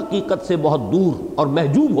اس حقیقت سے بہت دور اور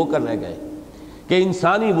محجوب ہو کر رہ گئے کہ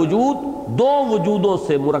انسانی وجود 2 وجودوں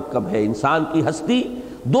سے مرکب ہے، انسان کی ہستی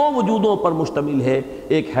 2 وجودوں پر مشتمل ہے،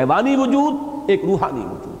 ایک حیوانی وجود، ایک روحانی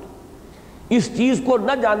وجود۔ اس چیز کو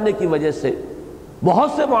نہ جاننے کی وجہ سے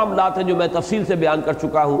بہت سے معاملات ہیں جو میں تفصیل سے بیان کر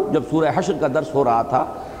چکا ہوں جب سورہ حشر کا درس ہو رہا تھا،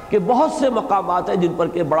 کہ بہت سے مقامات ہیں جن پر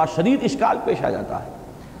کہ بڑا شدید اشکال پیش آ جاتا ہے،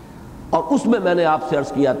 اور اس میں نے آپ سے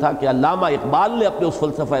عرض کیا تھا کہ علامہ اقبال نے اپنے اس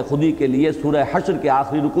فلسفہ خودی کے لیے سورہ حشر کے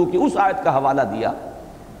آخری رکوع کی اس آیت کا حوالہ دیا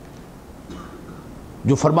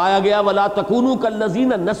جو فرمایا گیا وَلَا تَكُونُوا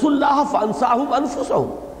كَالَّذِينَ نَسُوا اللَّهَ فَأَنسَاهُمْ أَنفُسَهُمْ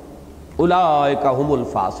أُولَٰئِكَ هُمُ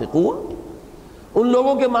الْفَاسِقُونَ، ان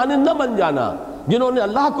لوگوں کے مانند نہ بن جانا جنہوں نے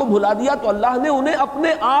اللہ کو بھلا دیا تو اللہ نے انہیں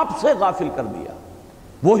اپنے آپ سے غافل کر دیا،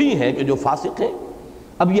 وہی ہیں کہ جو فاسق ہیں۔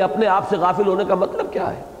 اب یہ اپنے آپ سے غافل ہونے کا مطلب کیا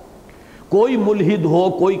ہے؟ کوئی ملحد ہو،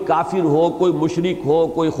 کوئی کافر ہو، کوئی مشرک ہو،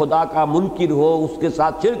 کوئی خدا کا منکر ہو، اس کے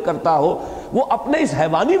ساتھ شرک کرتا ہو، وہ اپنے اس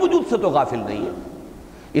حیوانی وجود سے تو غافل نہیں ہے،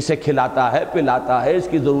 اسے کھلاتا ہے، پلاتا ہے، اس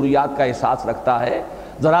کی ضروریات کا احساس رکھتا ہے،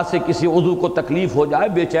 ذرا سے کسی عضو کو تکلیف ہو جائے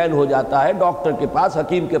بے چین ہو جاتا ہے، ڈاکٹر کے پاس،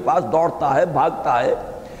 حکیم کے پاس دوڑتا ہے، بھاگتا ہے،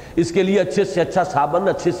 اس کے لیے اچھے سے اچھا صابن،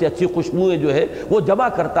 اچھے سے اچھی خوشبوئیں جو ہے وہ جمع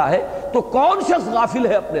کرتا ہے۔ تو کون شخص غافل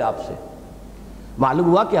ہے اپنے آپ سے؟ معلوم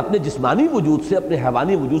ہوا کہ اپنے جسمانی وجود سے، اپنے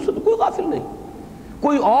حیوانی وجود سے تو کوئی غافل نہیں،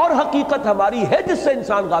 کوئی اور حقیقت ہماری ہے جس سے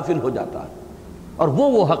انسان غافل ہو جاتا ہے، اور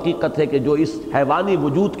وہ حقیقت ہے کہ جو اس حیوانی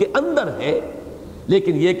وجود کے اندر ہے،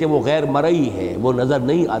 لیکن یہ کہ وہ غیر مرئی ہے، وہ نظر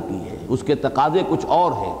نہیں آتی ہے، اس کے تقاضے کچھ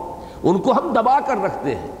اور ہیں، ان کو ہم دبا کر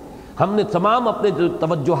رکھتے ہیں، ہم نے تمام اپنے جو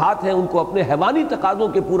توجہات ہیں ان کو اپنے حیوانی تقاضوں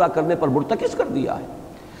کے پورا کرنے پر مرتکز کر دیا ہے۔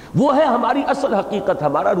 وہ ہے ہماری اصل حقیقت،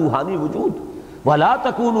 ہمارا روحانی وجود۔ وَلَا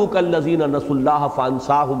تَكُونُوا كَالَّذِينَ نَسُوا اللَّهَ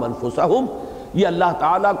فَأَنسَاهُمْ أَنفُسَهُمْ، یہ اللہ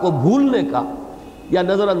تعالیٰ کو بھولنے کا یا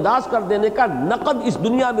نظر انداز کر دینے کا نقد اس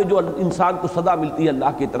دنیا میں جو انسان کو سزا ملتی ہے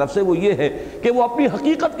اللہ کی طرف سے وہ یہ ہے کہ وہ اپنی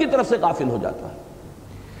حقیقت کی طرف سے غافل ہو جاتا ہے۔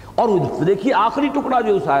 اور دیکھیے آخری ٹکڑا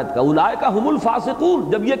جو اس آیت کا، اولئک ھم الفاسقون،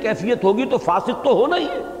 جب یہ کیفیت ہوگی تو فاسق تو ہونا ہی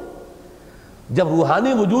ہے۔ جب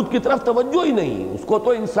روحانی وجود کی طرف توجہ ہی نہیں، اس کو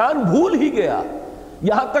تو انسان بھول ہی گیا،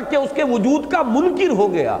 یہاں تک کہ اس کے وجود کا منکر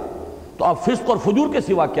ہو گیا، تو اب فسق اور فجور کے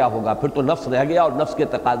سوا کیا ہوگا؟ پھر تو نفس رہ گیا اور نفس کے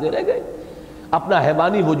تقاضے رہ گئے، اپنا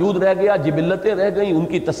حیوانی وجود رہ گیا، جبلتیں رہ گئیں، ان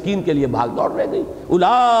کی تسکین کے لیے بھاگ دوڑ رہ گئی۔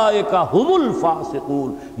 اولئک ھم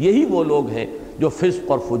الفاسقون، یہی وہ لوگ ہیں جو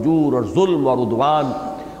فسق اور فجور اور ظلم اور عدوان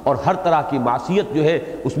اور ہر طرح کی معصیت جو ہے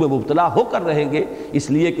اس میں مبتلا ہو کر رہیں گے، اس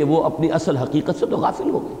لیے کہ وہ اپنی اصل حقیقت سے تو غافل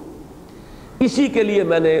ہو گئے۔ اسی کے لیے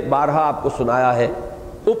میں نے بارہا آپ کو سنایا ہے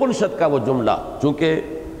اپنشد کا وہ جملہ، چونکہ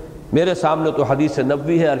میرے سامنے تو حدیث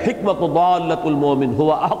نبوی ہے، الحکمت ضالۃ المومن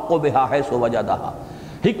هو احق بها حیث وجدها،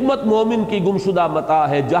 حکمت مومن کی گمشدہ متاع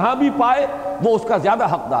ہے، جہاں بھی پائے وہ اس کا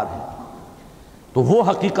زیادہ حقدار ہے۔ تو وہ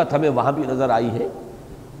حقیقت ہمیں وہاں بھی نظر آئی ہے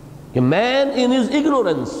کہ man in his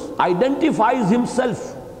ignorance identifies himself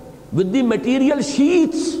with the material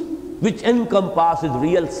sheets which encompass his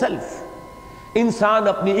real self۔ انسان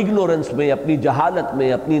اپنی اگنورنس میں، اپنی جہالت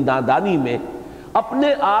میں، اپنی نادانی میں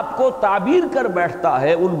اپنے آپ کو تعبیر کر بیٹھتا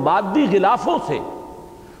ہے ان مادی غلافوں سے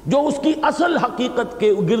جو اس کی اصل حقیقت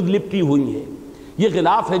کے گرد لپٹی ہوئی ہیں۔ یہ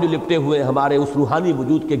غلاف ہے جو لپٹے ہوئے ہمارے اس روحانی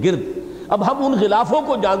وجود کے گرد۔ اب ہم ان غلافوں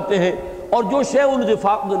کو جانتے ہیں، اور جو شے ان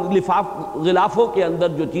غلافوں کے اندر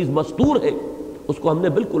جو چیز مستور ہے اس کو ہم نے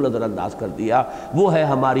بالکل نظر انداز کر دیا۔ وہ ہے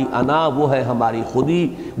ہماری انا، وہ ہے ہماری خودی،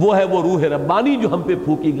 وہ ہے وہ روح ربانی جو ہم پہ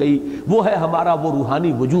پھونکی گئی، وہ ہے ہمارا وہ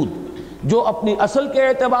روحانی وجود جو اپنی اصل کے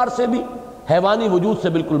اعتبار سے بھی حیوانی وجود سے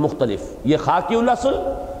بالکل مختلف، یہ خاکی الاصل،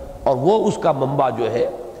 اور وہ اس کا منبع جو ہے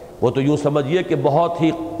وہ تو یوں سمجھیے کہ بہت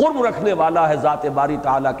ہی قرب رکھنے والا ہے ذات باری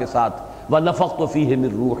تعالیٰ کے ساتھ، وَنَفَخْتُ فِيهِ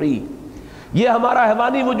مِن رُوحِي۔ یہ ہمارا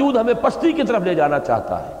حیوانی وجود ہمیں پستی کی طرف لے جانا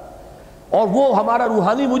چاہتا ہے، اور وہ ہمارا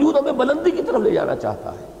روحانی وجود ہمیں بلندی کی طرف لے جانا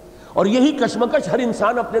چاہتا ہے۔ اور یہی کشمکش ہر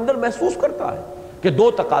انسان اپنے اندر محسوس کرتا ہے کہ دو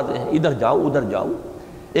تقاضے ہیں، ادھر جاؤں ادھر جاؤں۔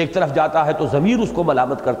 ایک طرف جاتا ہے تو ضمیر اس کو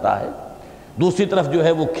ملامت کرتا ہے، دوسری طرف جو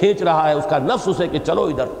ہے وہ کھینچ رہا ہے اس کا نفس اسے کہ چلو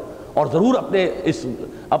ادھر، اور ضرور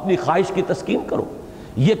اپنی خواہش کی تسکین کرو۔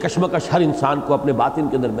 یہ کشمکش ہر انسان کو اپنے باطن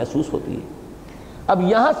کے اندر محسوس ہوتی ہے۔ اب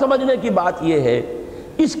یہاں سمجھنے کی بات یہ ہے،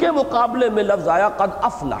 اس کے مقابلے میں لفظ آیا قد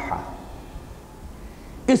افلح۔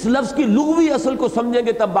 اس لفظ کی لغوی اصل کو سمجھیں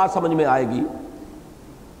گے تب بات سمجھ میں آئے گی۔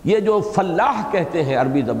 یہ جو فلاح کہتے ہیں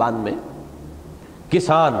عربی زبان میں،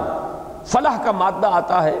 کسان، فلاح کا مادہ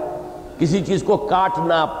آتا ہے کسی چیز کو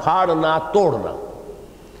کاٹنا، پھاڑنا، توڑنا۔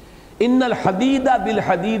 ان الحدید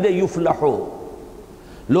بالحدید یفلح،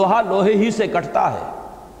 لوہا لوہے ہی سے کٹتا ہے۔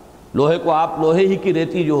 لوہے کو آپ لوہے ہی کی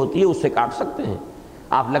ریتی جو ہوتی ہے اس سے کاٹ سکتے ہیں،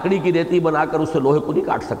 آپ لکڑی کی ریتی بنا کر اس سے لوہے کو نہیں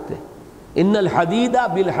کاٹ سکتے۔ ان الحدید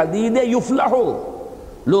بالحدید یفلح،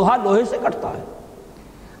 لوہا لوہے سے کٹتا ہے۔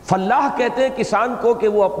 فلاح کہتے ہیں کسان کو کہ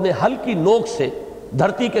وہ اپنے ہل کی نوک سے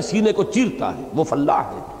دھرتی کے سینے کو چیرتا ہے، وہ فلاح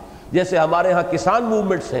ہے۔ جیسے ہمارے ہاں کسان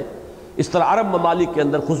موومنٹس ہیں، اس طرح عرب ممالک کے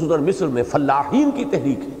اندر خصوصاً مصر میں فلاحین کی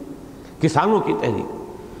تحریک ہے، کسانوں کی تحریک۔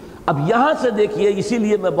 اب یہاں سے دیکھیے، اسی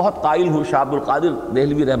لیے میں بہت قائل ہوں شاہ عبد القادر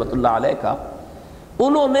دہلوی رحمۃ اللہ علیہ کا،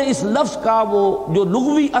 انہوں نے اس لفظ کا وہ جو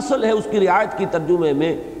لغوی اصل ہے اس کی رعایت کی ترجمے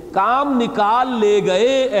میں کام نکال لے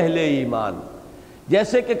گئے اہل ایمان،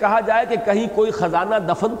 جیسے کہ کہا جائے کہ کہیں کوئی خزانہ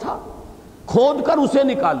دفن تھا، کھود کر اسے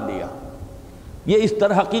نکال لیا۔ یہ اس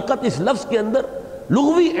طرح حقیقت اس لفظ کے اندر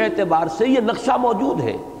لغوی اعتبار سے یہ نقشہ موجود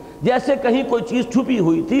ہے، جیسے کہیں کوئی چیز چھپی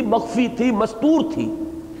ہوئی تھی، مخفی تھی، مستور تھی،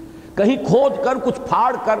 کہیں کھود کر کچھ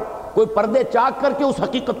پھاڑ کر کوئی پردے چاک کر کے اس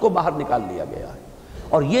حقیقت کو باہر نکال لیا گیا ہے۔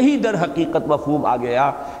 اور یہی در حقیقت مفہوم آ گیا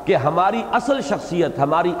کہ ہماری اصل شخصیت،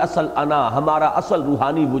 ہماری اصل انا، ہمارا اصل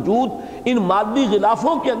روحانی وجود ان مادی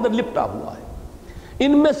غلافوں کے اندر لپٹا ہوا ہے،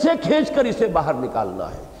 ان میں سے کھینچ کر اسے باہر نکالنا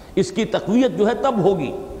ہے۔ اس کی تقویت جو ہے تب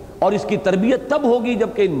ہوگی اور اس کی تربیت تب ہوگی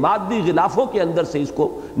جبکہ ان مادی غلافوں کے اندر سے اس کو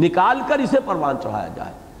نکال کر اسے پروان چڑھایا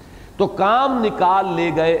جائے۔ تو کام نکال لے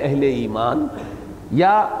گئے اہل ایمان،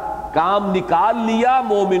 یا کام نکال لیا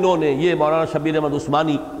مومنوں نے۔ یہ مولانا شبیر احمد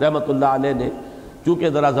عثمانی رحمۃ اللہ علیہ نے، چونکہ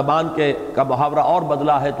ذرا زبان کا محاورہ اور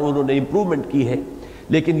بدلا ہے تو انہوں نے امپرومنٹ کی ہے،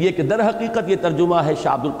 لیکن یہ کہ در حقیقت یہ ترجمہ ہے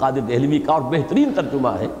شاہ عبد القادر دہلوی کا، اور بہترین ترجمہ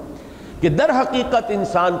ہے کہ در حقیقت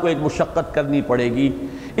انسان کو ایک مشقت کرنی پڑے گی،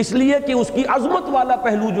 اس لیے کہ اس کی عظمت والا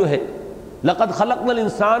پہلو جو ہے، لقد خلقنا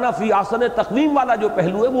الانسان فی احسن تقویم والا جو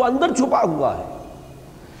پہلو ہے وہ اندر چھپا ہوا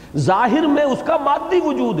ہے۔ ظاہر میں اس کا مادی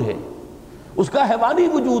وجود ہے، اس کا حیوانی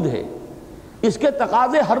وجود ہے، اس کے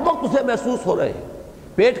تقاضے ہر وقت اسے محسوس ہو رہے ہیں،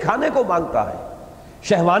 پیٹ کھانے کو مانگتا ہے۔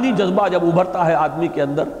 شہوانی جذبہ جب ابھرتا ہے آدمی کے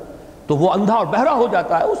اندر تو وہ اندھا اور بہرا ہو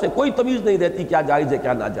جاتا ہے، اسے کوئی تمیز نہیں رہتی کیا جائز ہے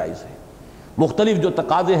کیا ناجائز ہے۔ مختلف جو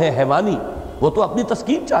تقاضے ہیں حیوانی، وہ تو اپنی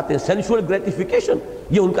تسکین چاہتے ہیں، سینشول گریٹیفیکیشن،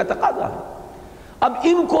 یہ ان کا تقاضا ہے۔ اب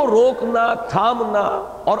ان کو روکنا، تھامنا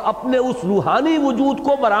اور اپنے اس روحانی وجود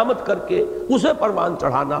کو برآمد کر کے اسے پروان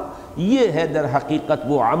چڑھانا، یہ ہے در حقیقت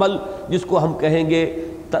وہ عمل جس کو ہم کہیں گے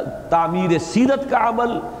تعمیر سیرت کا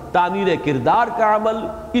عمل، تعمیر کردار کا عمل،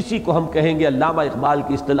 اسی کو ہم کہیں گے علامہ اقبال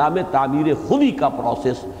کی اصطلاح میں تعمیر خودی کا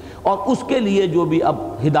پروسیس۔ اور اس کے لیے جو بھی اب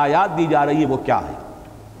ہدایات دی جا رہی ہے وہ کیا ہے؟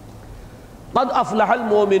 قد افلح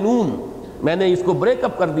المومنون، میں نے اس کو بریک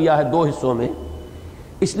اپ کر دیا ہے دو حصوں میں،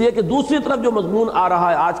 اس لیے کہ دوسری طرف جو مضمون آ رہا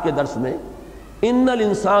ہے آج کے درس میں، ان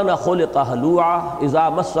الانسان خلق ہلوعا اذا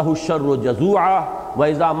مسہ الشر جزوعا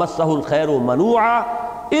واذا مسہ الخیر منوعا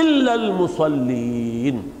الا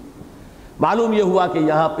المصلین۔ معلوم یہ ہوا کہ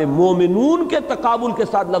یہاں پہ مومنون کے تقابل کے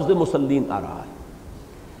ساتھ لفظ مسلین آ رہا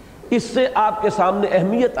ہے۔ اس سے آپ کے سامنے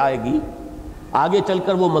اہمیت آئے گی، آگے چل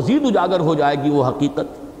کر وہ مزید اجاگر ہو جائے گی وہ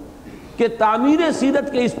حقیقت کہ تعمیر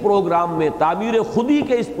سیرت کے اس پروگرام میں، تعمیر خودی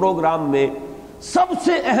کے اس پروگرام میں سب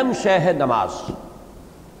سے اہم شے ہے نماز۔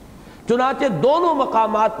 چنانچہ دونوں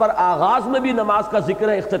مقامات پر آغاز میں بھی نماز کا ذکر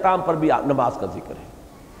ہے، اختتام پر بھی نماز کا ذکر ہے۔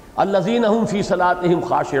 الذین ہم فی صلاتہم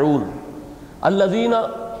خاشعون، الذین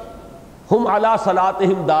ہم علی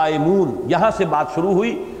صلاتہم دائمون، یہاں سے بات شروع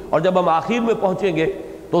ہوئی، اور جب ہم آخر میں پہنچیں گے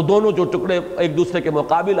تو دونوں جو ٹکڑے ایک دوسرے کے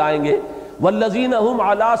مقابل آئیں گے۔ والذین ہم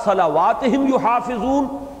علی صلواتہم یحافظون،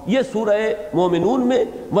 یہ سورہ مومنون میں،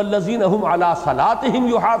 والذین ہم علی صلاتہم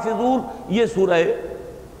یحافظون یہ سورہ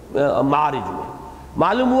معارج میں۔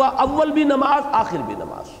 معلوم ہوا اول بھی نماز، آخر بھی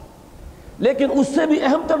نماز۔ لیکن اس سے بھی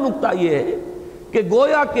اہم تر نقطہ یہ ہے کہ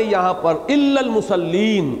گویا کہ یہاں پر الا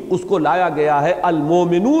المصلین اس کو لایا گیا ہے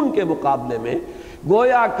المومنون کے مقابلے میں،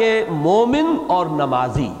 گویا کہ مومن اور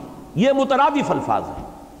نمازی یہ مترادف الفاظ ہیں۔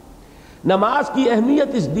 نماز کی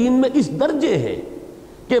اہمیت اس دین میں اس درجے ہے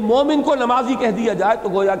کہ مومن کو نمازی کہہ دیا جائے تو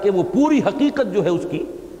گویا کہ وہ پوری حقیقت جو ہے اس کی،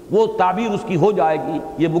 وہ تعبیر اس کی ہو جائے گی،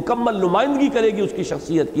 یہ مکمل نمائندگی کرے گی اس کی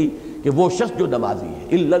شخصیت کی کہ وہ شخص جو نمازی ہے۔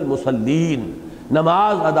 الا المصلین،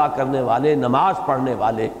 نماز ادا کرنے والے، نماز پڑھنے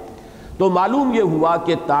والے۔ تو معلوم یہ ہوا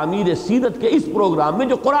کہ تعمیر سیرت کے اس پروگرام میں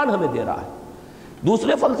جو قرآن ہمیں دے رہا ہے،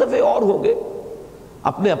 دوسرے فلسفے اور ہوں گے،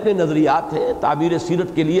 اپنے اپنے نظریات ہیں، تعبیر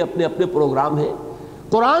سیرت کے لیے اپنے اپنے پروگرام ہیں۔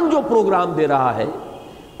 قرآن جو پروگرام دے رہا ہے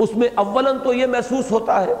اس میں اولاً تو یہ محسوس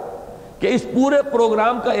ہوتا ہے کہ اس پورے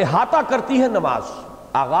پروگرام کا احاطہ کرتی ہے نماز،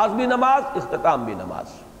 آغاز بھی نماز، اختتام بھی نماز۔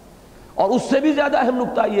 اور اس سے بھی زیادہ اہم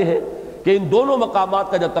نقطہ یہ ہے کہ ان دونوں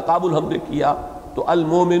مقامات کا جب تقابل ہم نے کیا تو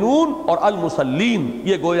المومنون اور المصلین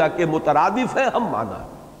یہ گویا کہ مترادف ہے، ہم معنی۔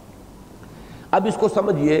 اب اس کو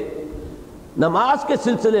سمجھیے، نماز کے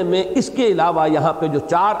سلسلے میں اس کے علاوہ یہاں پہ جو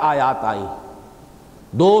 4 آیات آئیں،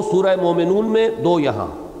 2 سورہ مومنون میں، 2 یہاں۔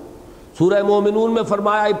 سورہ مومنون میں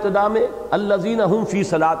فرمایا ابتدا میں الذین ہم فی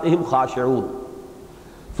صلاتہم خاشعون،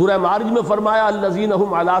 سورہ معارج میں فرمایا الذین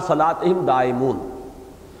ہم علی صلاتہم دائمون،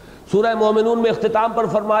 سورہ مومنون میں اختتام پر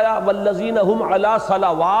فرمایا والذین ہم علی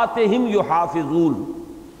صلواتہم یحافظون،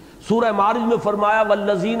 سورہ معارج میں فرمایا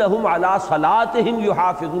والذین ہم علی صلاتہم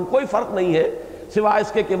یحافظون۔ کوئی فرق نہیں ہے سوائے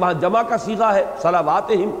اس کے کہ وہاں جمع کا صیغہ ہے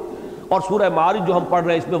صلواتہم، اور سورہ معارج جو ہم پڑھ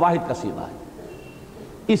رہے ہیں اس میں واحد کا صیغہ ہے۔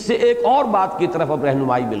 اس سے ایک اور بات کی طرف اب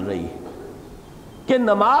رہنمائی مل رہی ہے کہ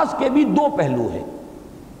نماز کے بھی 2 پہلو ہیں،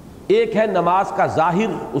 ایک ہے نماز کا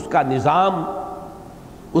ظاہر، اس کا نظام،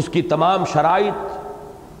 اس کی تمام شرائط،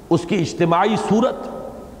 اس کی اجتماعی صورت،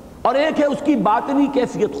 اور ایک ہے اس کی باطنی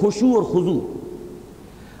کیفیت، خشوع اور خضوع۔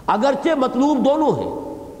 اگرچہ مطلوب دونوں ہیں،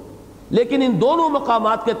 لیکن ان دونوں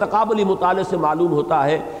مقامات کے تقابلی مطالعے سے معلوم ہوتا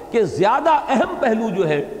ہے کہ زیادہ اہم پہلو جو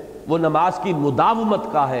ہے وہ نماز کی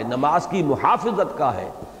مداومت کا ہے، نماز کی محافظت کا ہے،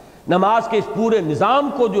 نماز کے اس پورے نظام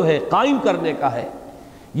کو جو ہے قائم کرنے کا ہے۔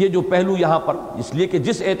 یہ جو پہلو یہاں پر، اس لیے کہ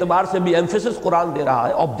جس اعتبار سے بھی ایمفیسس قرآن دے رہا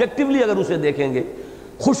ہے، آبجیکٹیولی اگر اسے دیکھیں گے،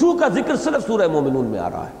 خشوع کا ذکر صرف سورہ مومنون میں آ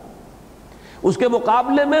رہا ہے۔ اس کے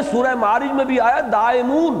مقابلے میں سورہ معارج میں بھی آیا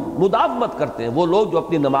دائمون، مداومت کرتے ہیں، وہ لوگ جو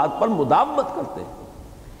اپنی نماز پر مداومت کرتے ہیں۔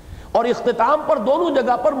 اور اختتام پر دونوں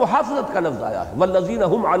جگہ پر محافظت کا لفظ آیا ہے، والذین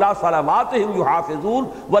ہم علی صلواتہم یحافظون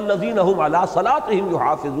والذین ہم علی صلاتہم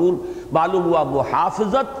یحافظون۔ معلوم ہوا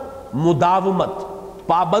محافظت، مداومت،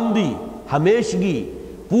 پابندی، ہمیشگی،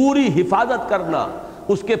 پوری حفاظت کرنا،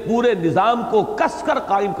 اس کے پورے نظام کو کس کر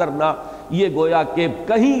قائم کرنا، یہ گویا کہ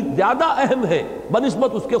کہیں زیادہ اہم ہے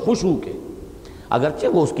بنسبت اس کے خشوع کے۔ اگرچہ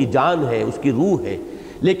وہ اس کی جان ہے، اس کی روح ہے،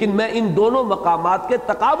 لیکن میں ان دونوں مقامات کے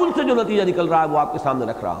تقابل سے جو نتیجہ نکل رہا ہے وہ آپ کے سامنے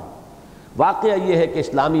رکھ رہا ہوں۔ واقعہ یہ ہے کہ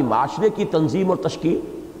اسلامی معاشرے کی تنظیم اور تشکیل،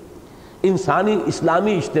 انسانی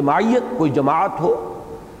اسلامی اجتماعیت، کوئی جماعت ہو،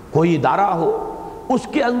 کوئی ادارہ ہو، اس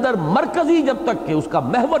کے اندر مرکزی جب تک کہ اس کا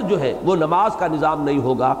محور جو ہے وہ نماز کا نظام نہیں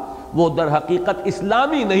ہوگا، وہ در حقیقت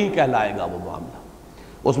اسلامی نہیں کہلائے گا وہ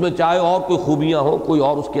معاملہ۔ اس میں چاہے اور کوئی خوبیاں ہوں، کوئی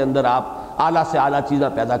اور اس کے اندر آپ اعلیٰ سے اعلیٰ چیزیں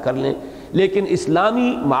پیدا کر لیں، لیکن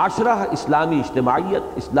اسلامی معاشرہ، اسلامی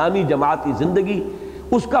اجتماعیت، اسلامی جماعتی زندگی،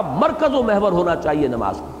 اس کا مرکز و محور ہونا چاہیے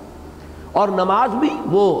نماز کا۔ اور نماز بھی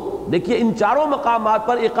وہ دیکھیے ان چاروں مقامات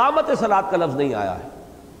پر اقامت صلاۃ کا لفظ نہیں آیا ہے،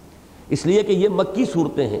 اس لیے کہ یہ مکی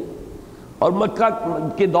صورتیں ہیں اور مکہ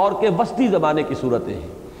کے دور کے وسطی زمانے کی صورتیں ہیں۔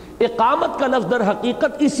 اقامت کا لفظ در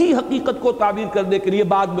حقیقت اسی حقیقت کو تعبیر کرنے کے لیے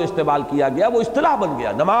بعد میں استعمال کیا گیا، وہ اصطلاح بن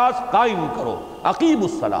گیا، نماز قائم کرو، اقیم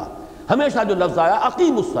الصلاۃ۔ ہمیشہ جو لفظ آیا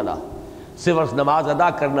اقیم الصلاۃ، صرف نماز ادا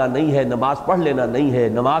کرنا نہیں ہے، نماز پڑھ لینا نہیں ہے،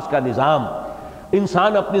 نماز کا نظام،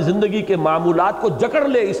 انسان اپنی زندگی کے معمولات کو جکڑ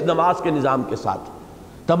لے اس نماز کے نظام کے ساتھ،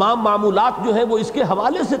 تمام معمولات جو ہیں وہ اس کے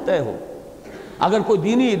حوالے سے طے ہو۔ اگر کوئی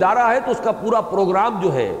دینی ادارہ ہے تو اس کا پورا پروگرام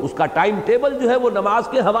جو ہے، اس کا ٹائم ٹیبل جو ہے وہ نماز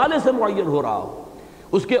کے حوالے سے معین ہو رہا ہو،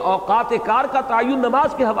 اس کے اوقات کار کا تعین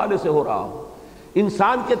نماز کے حوالے سے ہو رہا ہو،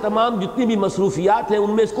 انسان کے تمام جتنی بھی مصروفیات ہیں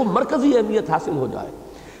ان میں اس کو مرکزی اہمیت حاصل ہو جائے،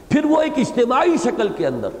 پھر وہ ایک اجتماعی شکل کے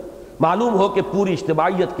اندر معلوم ہو کہ پوری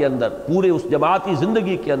اجتماعیت کے اندر، پورے اس جماعتی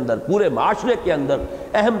زندگی کے اندر، پورے معاشرے کے اندر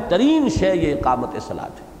اہم ترین شے یہ اقامت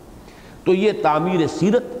صلاۃ ہے۔ تو یہ تعمیر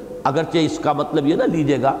سیرت، اگرچہ اس کا مطلب یہ نہ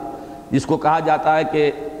لیجیے گا جس کو کہا جاتا ہے کہ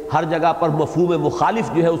ہر جگہ پر مفہوم مخالف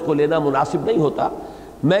جو ہے اس کو لینا مناسب نہیں ہوتا،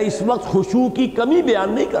 میں اس وقت خشوع کی کمی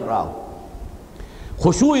بیان نہیں کر رہا ہوں،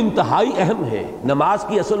 خشوع انتہائی اہم ہے، نماز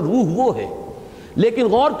کی اصل روح وہ ہے، لیکن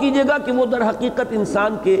غور کیجیے گا کہ وہ در حقیقت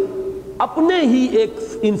انسان کے اپنے ہی ایک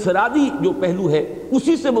انفرادی جو پہلو ہے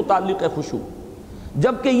اسی سے متعلق ہے خشوع،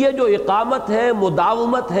 جبکہ یہ جو اقامت ہے،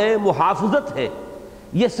 مداومت ہے، محافظت ہے،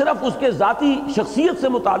 یہ صرف اس کے ذاتی شخصیت سے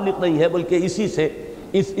متعلق نہیں ہے، بلکہ اسی سے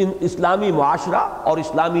اسلامی معاشرہ اور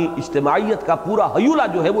اسلامی اجتماعیت کا پورا ہیولہ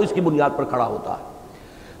جو ہے وہ اس کی بنیاد پر کھڑا ہوتا ہے۔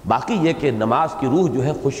 باقی یہ کہ نماز کی روح جو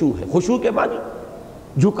ہے خشوع ہے، خشوع کے معنی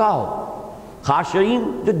جھکاؤ، خاشعین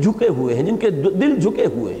جو جھکے ہوئے ہیں، جن کے دل جھکے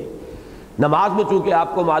ہوئے ہیں۔ نماز میں چونکہ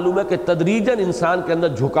آپ کو معلوم ہے کہ تدریجاً انسان کے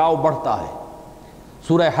اندر جھکاؤ بڑھتا ہے۔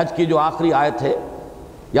 سورہ حج کی جو آخری آیت ہے،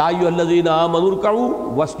 یا ایھا الذین آمنوا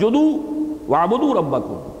ارکعوا واسجدوا واعبدوا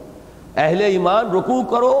ربکم، اہل ایمان رکوع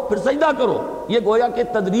کرو پھر سجدہ کرو، یہ گویا کہ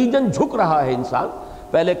تدریجاً جھک رہا ہے انسان،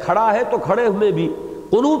 پہلے کھڑا ہے تو کھڑے ہوئے بھی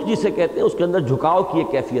قنوت جسے کہتے ہیں اس کے اندر جھکاؤ کی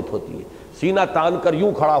ایک کیفیت ہوتی ہے، سینہ تان کر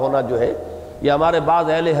یوں کھڑا ہونا جو ہے، یہ ہمارے بعض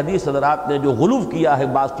اہل حدیث حضرات نے جو غلو کیا ہے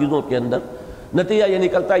بعض چیزوں کے اندر، نتیجہ یہ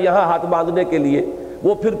نکلتا ہے یہاں ہاتھ باندھنے کے لیے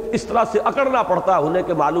وہ پھر اس طرح سے اکڑنا پڑتا ہے، انہیں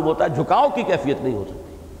کہ معلوم ہوتا ہے جھکاؤ کی کیفیت نہیں ہو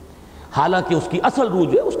سکتی، حالانکہ اس کی اصل روح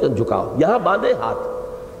جو ہے اس کا جھکاؤ، یہاں باندھے ہاتھ،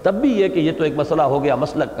 تب بھی یہ کہ یہ تو ایک مسئلہ ہو گیا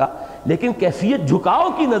مسلک کا، لیکن کیفیت جھکاؤ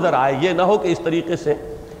کی نظر آئے، یہ نہ ہو کہ اس طریقے سے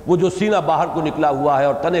وہ جو سینہ باہر کو نکلا ہوا ہے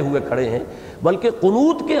اور تنے ہوئے کھڑے ہیں، بلکہ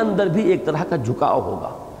قنوت کے اندر بھی ایک طرح کا جھکاؤ ہوگا۔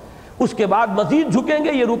 اس کے بعد مزید جھکیں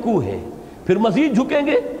گے، یہ رکوع ہے، پھر مزید جھکیں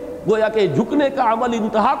گے، گویا کہ جھکنے کا عمل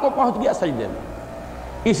انتہا کو پہنچ گیا سجدے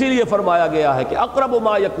میں۔ اسی لیے فرمایا گیا ہے کہ اقرب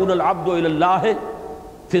ما یکون العبد الی اللہ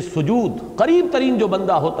فی السجود، قریب ترین جو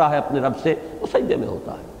بندہ ہوتا ہے اپنے رب سے وہ سجدے میں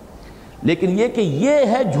ہوتا ہے۔ لیکن یہ کہ یہ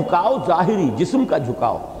ہے جھکاؤ ظاہری، جسم کا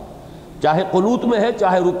جھکاؤ، چاہے قنوت میں ہے،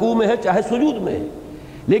 چاہے رکوع میں ہے، چاہے سجود میں ہے،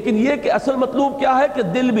 لیکن یہ کہ اصل مطلوب کیا ہے کہ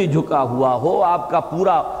دل بھی جھکا ہوا ہو، آپ کا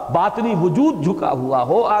پورا باطنی وجود جھکا ہوا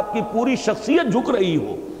ہو، آپ کی پوری شخصیت جھک رہی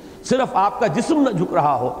ہو، صرف آپ کا جسم نہ جھک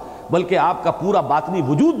رہا ہو بلکہ آپ کا پورا باطنی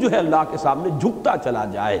وجود جو ہے اللہ کے سامنے جھکتا چلا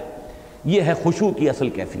جائے، یہ ہے خشوع کی اصل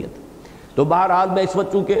کیفیت۔ تو بہرحال میں اس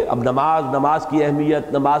وقت چونکہ اب نماز کی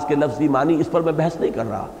اہمیت، نماز کے لفظی معنی، اس پر میں بحث نہیں کر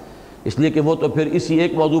رہا، اس لیے کہ وہ تو پھر اسی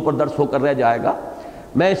ایک موضوع پر درس ہو کر رہ جائے گا۔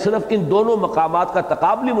 میں صرف ان دونوں مقامات کا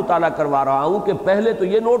تقابلی مطالعہ کروا رہا ہوں کہ پہلے تو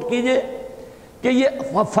یہ نوٹ کیجئے کہ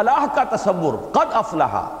یہ فلاح کا تصور، قد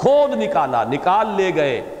افلح، کھود نکالا، نکال لے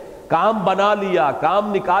گئے، کام بنا لیا،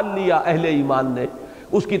 کام نکال لیا اہل ایمان نے،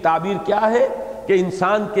 اس کی تعبیر کیا ہے کہ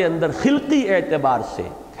انسان کے اندر خلقی اعتبار سے،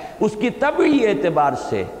 اس کی طبعی اعتبار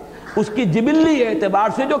سے، اس کی جبلی اعتبار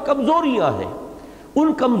سے جو کمزوریاں ہیں،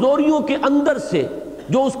 ان کمزوریوں کے اندر سے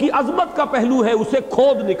جو اس کی عظمت کا پہلو ہے اسے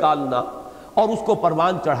کھود نکالنا اور اس کو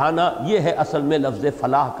پروان چڑھانا، یہ ہے اصل میں لفظ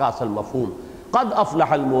فلاح کا اصل مفہوم۔ قد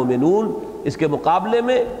افلح المؤمنون، اس کے مقابلے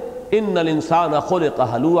میں ان الانسان خلق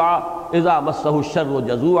ہلوعا اذا مسہ الشر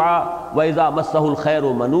جزوعا واذا مسہ الخیر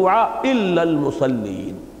منوعا الا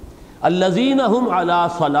المصلین الذین هم علی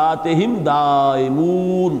صلاتهم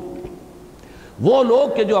دائمون، وہ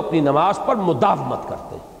لوگ کہ جو اپنی نماز پر مداومت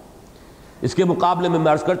کرتے ہیں۔ اس کے مقابلے میں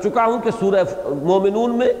عرض کر چکا ہوں کہ سورہ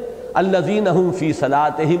مومنون میں الذین هم فی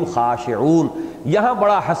صلاتهم خاشعون، یہاں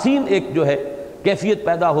بڑا حسین ایک جو ہے کیفیت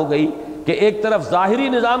پیدا ہو گئی کہ ایک طرف ظاہری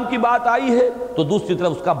نظام کی بات آئی ہے تو دوسری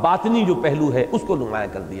طرف اس کا باطنی جو پہلو ہے اس کو نمایاں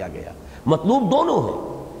کر دیا گیا، مطلوب دونوں ہے۔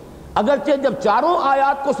 اگرچہ جب چاروں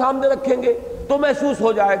آیات کو سامنے رکھیں گے تو محسوس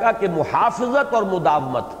ہو جائے گا کہ محافظت اور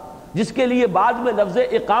مداومت جس کے لیے بعد میں لفظ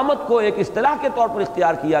اقامت کو ایک اصطلاح کے طور پر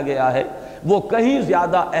اختیار کیا گیا ہے، وہ کہیں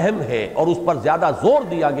زیادہ اہم ہے اور اس پر زیادہ زور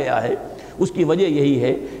دیا گیا ہے۔ اس کی وجہ یہی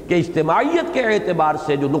ہے کہ اجتماعیت کے اعتبار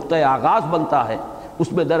سے جو نقطۂ آغاز بنتا ہے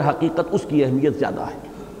اس میں در حقیقت اس کی اہمیت زیادہ ہے۔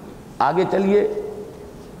 آگے چلیے،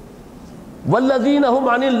 والذین هم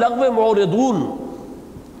عن اللغو معرضون،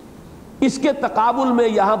 اس کے تقابل میں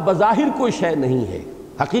یہاں بظاہر کوئی شے نہیں ہے،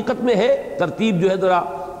 حقیقت میں ہے، ترتیب جو ہے ذرا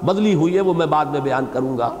بدلی ہوئی ہے، وہ میں بعد میں بیان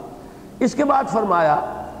کروں گا۔ اس کے بعد فرمایا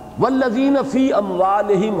والذین فی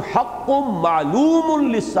اموالہم حق معلوم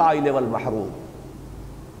للسائل والمحروم۔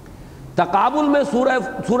 تقابل میں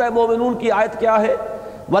سورہ مومنون کی آیت کیا ہے؟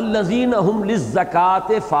 والذین هم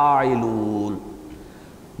للزکاۃ فاعلون،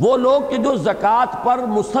 وہ لوگ کہ جو زکوٰۃ پر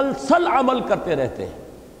مسلسل عمل کرتے رہتے ہیں۔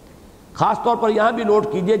 خاص طور پر یہاں بھی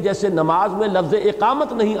نوٹ کیجئے، جیسے نماز میں لفظ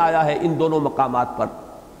اقامت نہیں آیا ہے ان دونوں مقامات پر،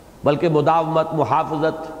 بلکہ مداومت،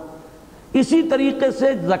 محافظت، اسی طریقے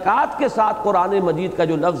سے زکوٰۃ کے ساتھ قرآن مجید کا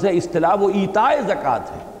جو لفظ ہے اصطلاح وہ ایتاء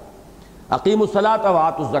زکوٰۃ ہے۔ اقیموا الصلاۃ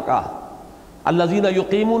وآتوا الزکاۃ الذین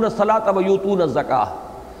یقیمون الصلاۃ ویؤتون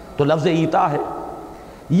الزکاۃ، تو لفظ ایتاء ہے۔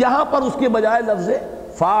 یہاں پر اس کے بجائے لفظ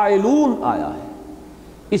فاعلون آیا ہے۔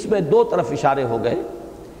 اس میں دو طرف اشارے ہو گئے۔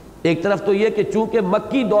 ایک طرف تو یہ کہ چونکہ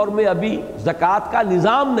مکی دور میں ابھی زکوٰۃ کا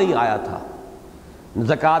نظام نہیں آیا تھا،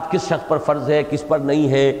 زکوٰۃ کس شخص پر فرض ہے، کس پر نہیں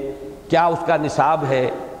ہے، کیا اس کا نصاب ہے،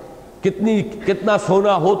 کتنا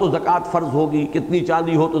سونا ہو تو زکوٰۃ فرض ہوگی، کتنی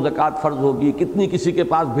چاندی ہو تو زکوٰۃ فرض ہوگی، کتنی کسی کے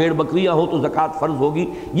پاس بھیڑ بکریاں ہو تو زکوٰۃ فرض ہوگی۔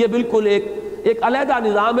 یہ بالکل ایک علیحدہ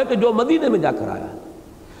نظام ہے کہ جو مدینے میں جا کر آیا ہے،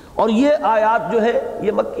 اور یہ آیات جو ہے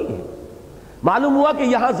یہ مکی ہے۔ معلوم ہوا کہ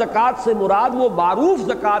یہاں زکوٰۃ سے مراد وہ معروف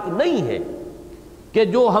زکوٰۃ نہیں ہے کہ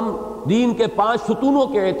جو ہم دین کے 5 ستونوں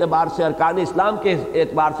کے اعتبار سے، ارکان اسلام کے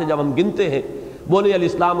اعتبار سے جب ہم گنتے ہیں، بولی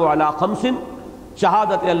الاسلام علی 5،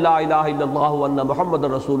 شہادت اللہ الہ الا اللہ وان محمد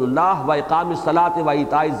رسول اللہ، و اقام الصلاۃ و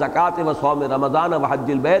ایتاء الزکاۃ و صوم رمضان و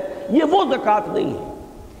حج البیت، یہ وہ زکوٰۃ نہیں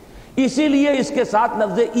ہے۔ اسی لیے اس کے ساتھ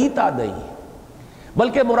لفظ ایتاء نہیں ہے،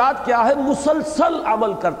 بلکہ مراد کیا ہے؟ مسلسل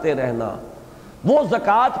عمل کرتے رہنا، وہ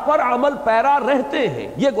زکوٰۃ پر عمل پیرا رہتے ہیں،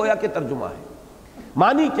 یہ گویا کہ ترجمہ ہے۔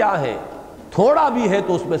 معنی کیا ہے؟ تھوڑا بھی ہے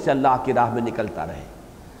تو اس میں سے اللہ کی راہ میں نکلتا رہے،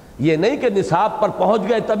 یہ نہیں کہ نصاب پر پہنچ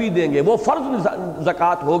گئے تبھی دیں گے، وہ فرض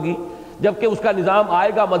زکوٰۃ ہوگی، جبکہ اس کا نظام آئے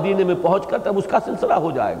گا مدینے میں پہنچ کر تب اس کا سلسلہ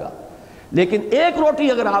ہو جائے گا۔ لیکن ایک روٹی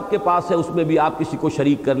اگر آپ کے پاس ہے اس میں بھی آپ کسی کو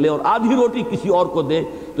شریک کر لیں اور آدھی روٹی کسی اور کو دیں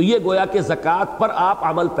تو یہ گویا کہ زکوٰۃ پر آپ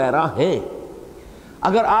عمل پیرا ہیں۔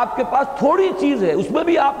 اگر آپ کے پاس تھوڑی چیز ہے اس میں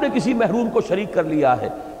بھی آپ نے کسی محروم کو شریک کر لیا ہے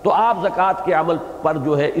تو آپ زکوٰۃ کے عمل پر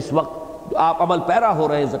جو ہے اس وقت آپ عمل پیرا ہو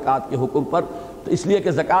رہے ہیں زکوٰۃ کے حکم پر۔ تو اس لیے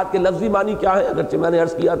کہ زکوٰۃ کے لفظی معنی کیا ہے، اگرچہ میں نے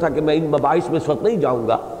عرض کیا تھا کہ میں ان مباحث میں اس وقت نہیں جاؤں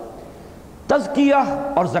گا۔ تزکیہ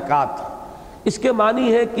اور زکوٰۃ، اس کے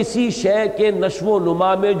معنی ہے کسی شے کے نشو و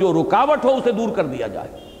نما میں جو رکاوٹ ہو اسے دور کر دیا جائے۔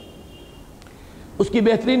 اس کی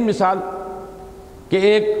بہترین مثال کہ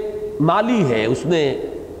ایک مالی ہے، اس نے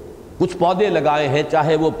کچھ پودے لگائے ہیں،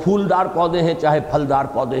 چاہے وہ پھولدار پودے ہیں چاہے پھلدار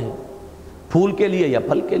پودے ہیں، پھول کے لیے یا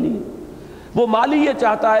پھل کے لیے۔ وہ مالی یہ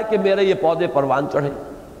چاہتا ہے کہ میرے یہ پودے پروان چڑھیں،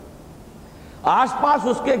 آس پاس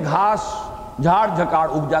اس کے گھاس جھاڑ جھکاڑ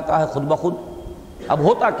اگ جاتا ہے خود بخود۔ اب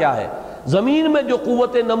ہوتا کیا ہے، زمین میں جو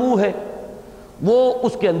قوت نمو ہے وہ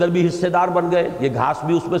اس کے اندر بھی حصے دار بن گئے، یہ گھاس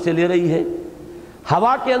بھی اس میں سے لے رہی ہے،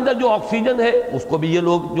 ہوا کے اندر جو آکسیجن ہے اس کو بھی یہ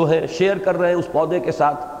لوگ جو ہے شیئر کر رہے ہیں اس پودے کے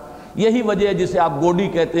ساتھ۔ یہی وجہ ہے جسے آپ گوڈی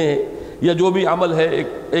کہتے ہیں یا جو بھی عمل ہے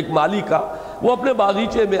ایک مالی کا، وہ اپنے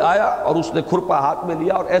باغیچے میں آیا اور اس نے کھرپا ہاتھ میں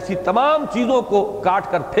لیا اور ایسی تمام چیزوں کو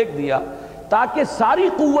کاٹ کر پھینک دیا تاکہ ساری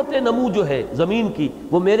قوت نمو جو ہے زمین کی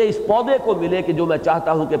وہ میرے اس پودے کو ملے کہ جو میں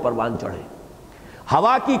چاہتا ہوں کہ پروان چڑھے۔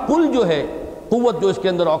 ہوا کی کل جو ہے قوت جو اس کے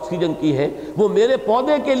اندر آکسیجن کی ہے وہ میرے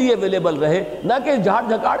پودے کے لیے اویلیبل رہے، نہ کہ جھاڑ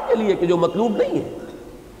جھکاڑ کے لیے کہ جو مطلوب نہیں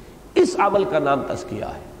ہے۔ اس عمل کا نام تزکیہ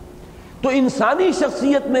ہے۔ تو انسانی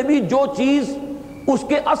شخصیت میں بھی جو چیز اس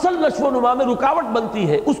کے اصل نشو و نما میں رکاوٹ بنتی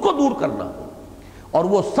ہے اس کو دور کرنا، اور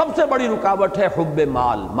وہ سب سے بڑی رکاوٹ ہے حب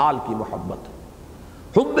مال، مال کی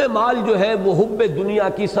محبت۔ حب مال جو ہے وہ حب دنیا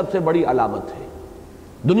کی سب سے بڑی علامت ہے۔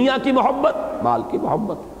 دنیا کی محبت، مال کی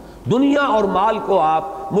محبت۔ دنیا اور مال کو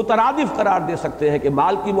آپ مترادف قرار دے سکتے ہیں کہ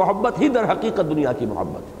مال کی محبت ہی در حقیقت دنیا کی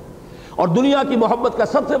محبت ہے، اور دنیا کی محبت کا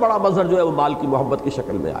سب سے بڑا مظہر جو ہے وہ مال کی محبت کی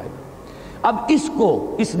شکل میں آئے گا۔ اب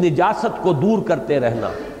اس نجاست کو دور کرتے رہنا،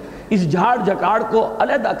 اس جھاڑ جھکاڑ کو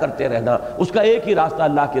علیحدہ کرتے رہنا، اس کا ایک ہی راستہ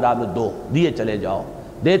اللہ کی راہ میں دیے چلے جاؤ،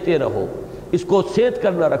 دیتے رہو، اس کو سیت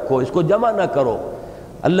کر نہ رکھو، اس کو جمع نہ کرو۔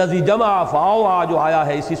 الذی جمع فاوعى جو آیا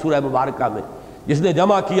ہے اسی سورہ مبارکہ میں، جس نے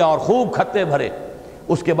جمع کیا اور خوب کھتے بھرے،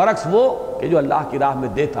 اس کے برعکس وہ کہ جو اللہ کی راہ میں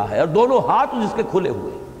دیتا ہے اور دونوں ہاتھ جس کے کھلے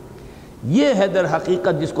ہوئے۔ یہ ہے در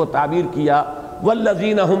حقیقت جس کو تعبیر کیا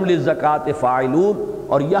والذین هم للزکاۃ فاعلون،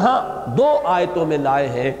 اور یہاں دو آیتوں میں لائے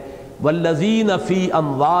ہیں والذین فی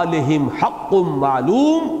اموالہم حق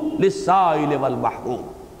معلوم للسائل والمحروم،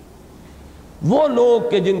 وہ لوگ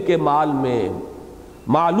کہ جن کے مال میں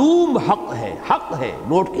معلوم حق ہے،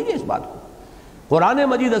 نوٹ کیجئے اس بات کو۔ قرآن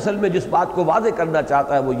مجید اصل میں جس بات کو واضح کرنا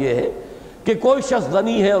چاہتا ہے وہ یہ ہے کہ کوئی شخص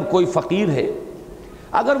غنی ہے اور کوئی فقیر ہے،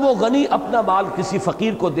 اگر وہ غنی اپنا مال کسی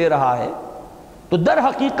فقیر کو دے رہا ہے تو در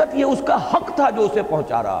حقیقت یہ اس کا حق تھا جو اسے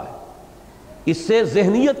پہنچا رہا ہے۔ اس سے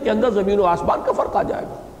ذہنیت کے اندر زمین و آسمان کا فرق آ جائے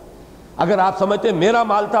گا۔ اگر آپ سمجھتے ہیں میرا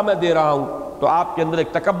مال تھا میں دے رہا ہوں تو آپ کے اندر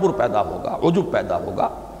ایک تکبر پیدا ہوگا، عجب پیدا ہوگا۔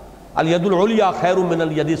 الید العلیٰ خیر من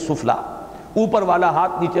الید السفلی، اوپر والا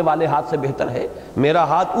ہاتھ نیچے والے ہاتھ سے بہتر ہے، میرا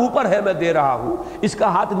ہاتھ اوپر ہے میں دے رہا ہوں، اس کا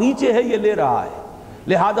ہاتھ نیچے ہے یہ لے رہا ہے۔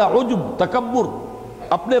 لہذا عجب، تکبر،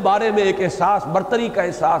 اپنے بارے میں ایک احساس، برتری کا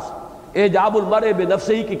احساس، اعجاب المرء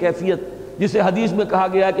بنفسہ کی کیفیت جسے حدیث میں کہا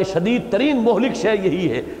گیا کہ شدید ترین مہلک شے یہی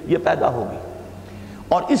ہے، یہ پیدا ہوگی۔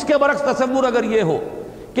 اور اس کے برعکس تصور اگر یہ ہو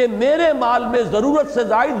کہ میرے مال میں ضرورت سے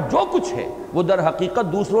زائد جو کچھ ہے وہ در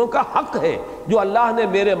حقیقت دوسروں کا حق ہے جو اللہ نے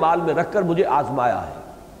میرے مال میں رکھ کر مجھے آزمایا ہے،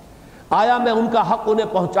 آیا میں ان کا حق انہیں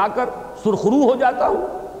پہنچا کر سرخرو ہو جاتا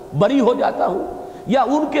ہوں، بری ہو جاتا ہوں، یا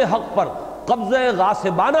ان کے حق پر قبضہ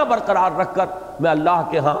غاصبانہ برقرار رکھ کر میں اللہ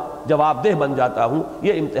کے ہاں جواب دہ بن جاتا ہوں؟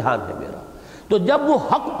 یہ امتحان ہے میرا۔ تو جب وہ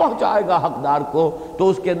حق پہنچائے گا حقدار کو تو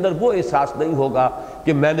اس کے اندر وہ احساس نہیں ہوگا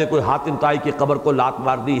کہ میں نے کوئی حاتم طائی کی قبر کو لات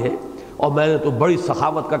مار دی ہے اور میں نے تو بڑی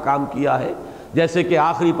سخاوت کا کام کیا ہے، جیسے کہ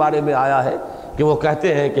آخری پارے میں آیا ہے کہ وہ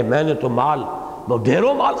کہتے ہیں کہ میں نے تو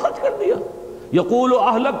ڈھیروں مال خرچ کر دیا۔ یقول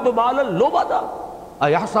اہلکت مالا لبدا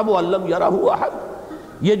ایحسب ان لم یرہ احد،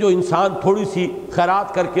 یہ جو انسان تھوڑی سی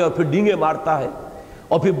خیرات کر کے اور پھر ڈینگے مارتا ہے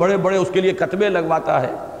اور پھر بڑے بڑے اس کے لیے کتبے لگواتا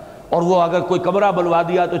ہے، اور وہ اگر کوئی کمرہ بنوا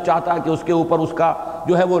دیا تو چاہتا ہے کہ اس کے اوپر اس کا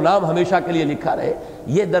جو ہے وہ نام ہمیشہ کے لیے لکھا رہے،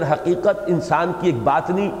 یہ در حقیقت انسان کی ایک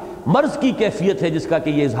باطنی مرض کی کیفیت ہے جس کا کہ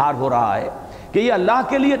یہ اظہار ہو رہا ہے کہ یہ اللہ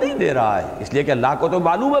کے لیے نہیں دے رہا ہے، اس لیے کہ اللہ کو تو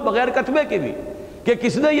معلوم ہے بغیر کتبے کے بھی کہ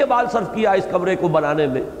کس نے یہ مال صرف کیا اس کمرے کو بنانے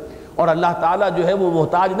میں، اور اللہ تعالیٰ جو ہے وہ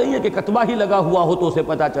محتاج نہیں ہے کہ کتبہ ہی لگا ہوا ہو تو اسے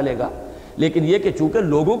پتہ چلے گا، لیکن یہ کہ چونکہ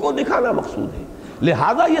لوگوں کو دکھانا مقصود ہے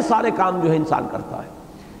لہذا یہ سارے کام جو ہے انسان کرتا ہے۔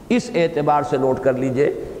 اس اعتبار سے نوٹ کر لیجئے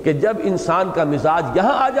کہ جب انسان کا مزاج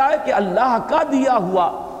یہاں آ جائے کہ اللہ کا دیا ہوا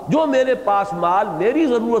جو میرے پاس مال میری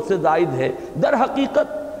ضرورت سے زائد ہے، در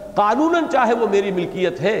حقیقت قانوناً چاہے وہ میری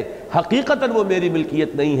ملکیت ہے، حقیقتاً وہ میری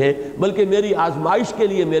ملکیت نہیں ہے بلکہ میری آزمائش کے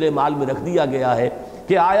لیے میرے مال میں رکھ دیا گیا ہے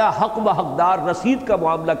کہ آیا حق و حقدار رسید کا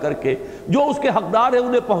معاملہ کر کے جو اس کے حقدار ہیں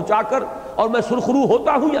انہیں پہنچا کر اور میں سرخرو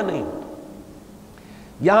ہوتا ہوں یا نہیں ہوتا۔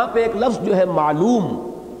 یہاں پہ ایک لفظ جو ہے معلوم،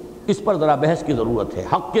 اس پر ذرا بحث کی ضرورت ہے۔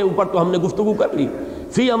 حق کے اوپر تو ہم نے گفتگو کر لی،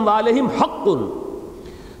 فی اموالہم حق،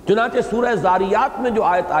 چنانچہ سورہ زاریات میں جو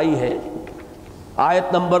آیت آئی ہے،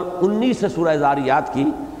 آیت نمبر 19 ہے سورہ زاریات کی،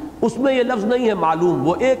 اس میں یہ لفظ نہیں ہے معلوم،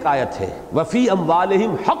 وہ ایک آیت ہے وفی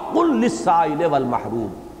اموالہم حق للسائل والمحروم۔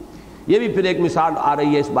 یہ بھی پھر ایک مثال آ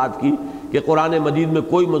رہی ہے اس بات کی کہ قرآن مجید میں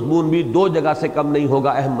کوئی مضمون بھی دو جگہ سے کم نہیں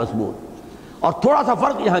ہوگا اہم مضمون، اور تھوڑا سا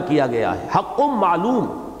فرق یہاں کیا گیا ہے، حق معلوم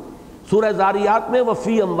سورہ زاریات میں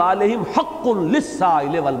وفی اموالہم حق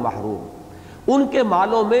للسائل والمحروم، ان کے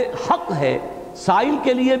مالوں میں حق ہے سائل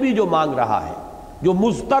کے لیے بھی جو مانگ رہا ہے، جو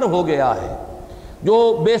مضطر ہو گیا ہے، جو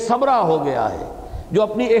بے صبرہ ہو گیا ہے، جو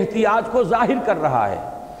اپنی احتیاج کو ظاہر کر رہا ہے،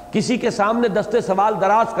 کسی کے سامنے دست سوال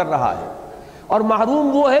دراز کر رہا ہے، اور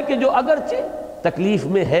محروم وہ ہے کہ جو اگرچہ تکلیف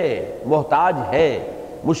میں ہے، محتاج ہے،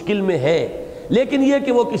 مشکل میں ہے، لیکن یہ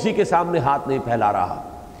کہ وہ کسی کے سامنے ہاتھ نہیں پھیلا رہا۔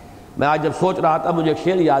 میں آج جب سوچ رہا تھا مجھے ایک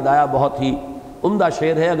شعر یاد آیا، بہت ہی عمدہ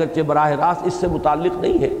شعر ہے، اگرچہ براہ راست اس سے متعلق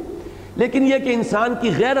نہیں ہے، لیکن یہ کہ انسان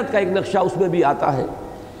کی غیرت کا ایک نقشہ اس میں بھی آتا ہے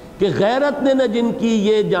کہ غیرت نے نہ جن کی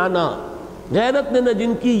یہ جانا، غیرت نے نہ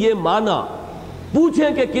جن کی یہ مانا، پوچھیں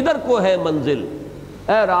کہ کدھر کو ہے منزل،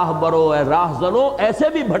 اے راہ برو اے راہ زنو، ایسے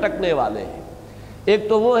بھی بھٹکنے والے ہیں۔ ایک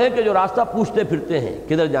تو وہ ہے کہ جو راستہ پوچھتے پھرتے ہیں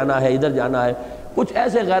کدھر جانا ہے، ادھر جانا ہے، کچھ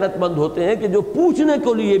ایسے غیرت مند ہوتے ہیں کہ جو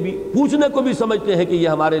پوچھنے کو بھی سمجھتے ہیں کہ یہ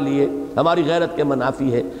ہمارے لیے ہماری غیرت کے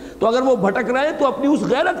منافی ہے، تو اگر وہ بھٹک رہے ہیں تو اپنی اس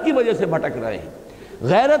غیرت کی وجہ سے بھٹک رہے ہیں۔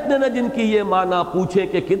 غیرت نے نہ جن کی یہ مانا، پوچھے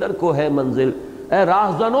کہ کدھر کو ہے منزل، اے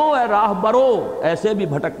راہ زنو اے راہ برو، ایسے بھی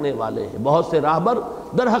بھٹکنے والے ہیں۔ بہت سے راہبر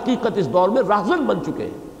در حقیقت اس دور میں راہزن بن چکے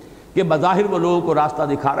ہیں کہ بظاہر وہ لوگوں کو راستہ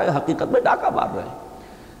دکھا رہے ہیں، حقیقت میں ڈاکہ مار رہے ہیں،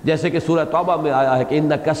 جیسے کہ سورہ توبہ میں آیا ہے کہ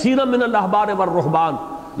ان کثیرا من الاحبار والرہبان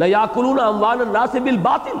لیاکلون اموال الناس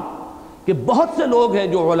بالباطل، کہ بہت سے لوگ ہیں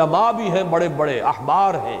جو علماء بھی ہیں، بڑے بڑے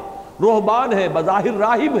احبار ہیں، رہبان ہیں، بظاہر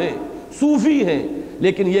راہب ہیں، صوفی ہیں،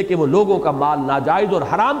 لیکن یہ کہ وہ لوگوں کا مال ناجائز اور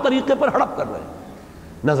حرام طریقے پر ہڑپ کر رہے ہیں۔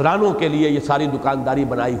 نذرانوں کے لیے یہ ساری دکانداری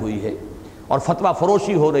بنائی ہوئی ہے اور فتویٰ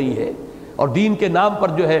فروشی ہو رہی ہے، اور دین کے نام پر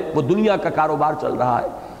جو ہے وہ دنیا کا کاروبار چل رہا ہے۔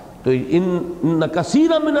 تو ان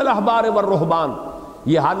کثیر من الاحبار والرہبان،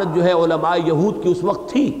 یہ حالت جو ہے علماء یہود کی اس وقت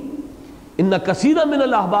تھی، ان کثیر من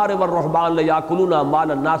الاحبار والرہبان لیاکلون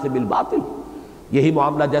اموال الناس بالباطل، یہی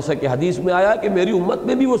معاملہ جیسا کہ حدیث میں آیا کہ میری امت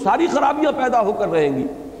میں بھی وہ ساری خرابیاں پیدا ہو کر رہیں گی۔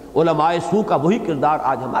 علماء سو کا وہی کردار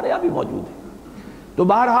آج ہمارے یہاں بھی موجود ہے۔ تو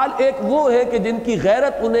بہرحال ایک وہ ہے کہ جن کی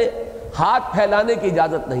غیرت انہیں ہاتھ پھیلانے کی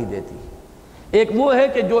اجازت نہیں دیتی، ایک وہ ہے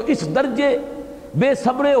کہ جو اس درجے بے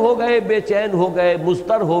صبرے ہو گئے، بے چین ہو گئے،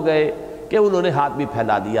 مضطر ہو گئے کہ انہوں نے ہاتھ بھی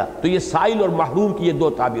پھیلا دیا۔ تو یہ سائل اور محروم کی یہ دو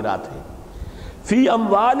تعبیرات ہیں۔ فی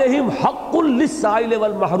اموالہم حق للسائل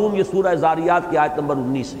والمحروم، یہ سورہ زاریات کی آیت نمبر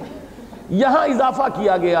 19 ہے۔ یہاں اضافہ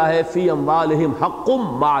کیا گیا ہے فی اموالہم حق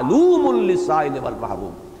معلوم للسائل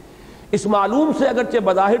والمحروم۔ اس معلوم سے اگرچہ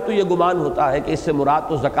بظاہر تو یہ گمان ہوتا ہے کہ اس سے مراد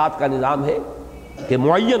تو زکوٰۃ کا نظام ہے کہ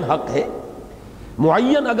معین حق ہے،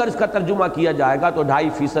 معین اگر اس کا ترجمہ کیا جائے گا تو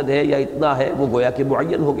 2.5% ہے یا اتنا ہے، وہ گویا کہ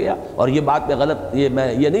معین ہو گیا، اور یہ بات میں غلط،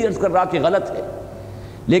 میں یہ نہیں عرض کر رہا کہ غلط ہے،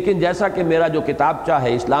 لیکن جیسا کہ میرا جو کتابچہ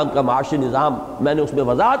ہے اسلام کا معاشی نظام، میں نے اس میں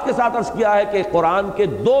وضاحت کے ساتھ عرض کیا ہے کہ قرآن کے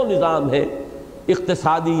 2 نظام ہیں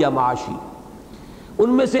اقتصادی یا معاشی،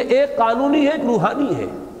 ان میں سے ایک قانونی ہے، ایک روحانی ہے۔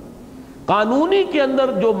 قانونی کے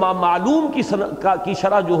اندر جو معلوم کی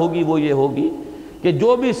شرح جو ہوگی وہ یہ ہوگی کہ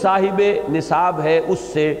جو بھی صاحب نصاب ہے اس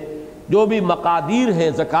سے جو بھی مقادیر ہیں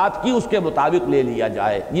زکوٰۃ کی اس کے مطابق لے لیا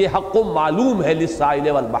جائے، یہ حق معلوم ہے للسائل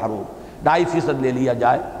والمحروم، 2.5% لے لیا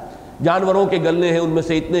جائے۔ جانوروں کے گلنے ہیں، ان میں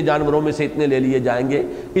سے اتنے جانوروں میں سے اتنے لے لیے جائیں گے،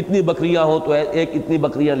 اتنی بکریاں ہوں تو اتنی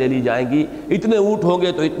بکریاں لے لی جائیں گی، اتنے اونٹ ہوں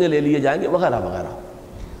گے تو اتنے لے لیے جائیں گے، وغیرہ وغیرہ۔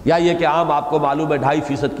 یا یہ کہ عام آپ کو معلوم ہے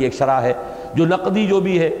 2.5% کی ایک شرح ہے، جو نقدی جو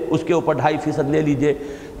بھی ہے اس کے اوپر 2.5% لے لیجئے۔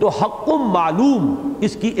 تو حق معلوم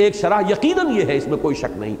اس کی ایک شرح یقیناً یہ ہے، اس میں کوئی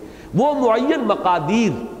شک نہیں، وہ معین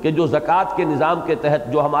مقادیر کہ جو زکوٰۃ کے نظام کے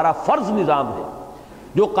تحت جو ہمارا فرض نظام ہے،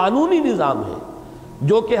 جو قانونی نظام ہے،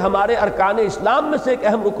 جو کہ ہمارے ارکان اسلام میں سے ایک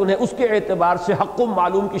اہم رکن ہے، اس کے اعتبار سے حق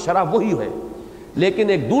معلوم کی شرح وہی ہے۔ لیکن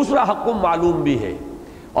ایک دوسرا حق معلوم بھی ہے،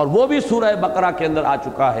 اور وہ بھی سورہ بقرہ کے اندر آ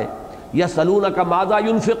چکا ہے، یسألونک ماذا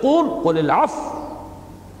ينفقون قل العفو،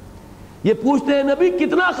 یہ پوچھتے ہیں نبی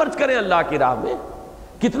کتنا خرچ کریں اللہ کی راہ میں،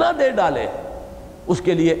 کتنا دے ڈالیں، اس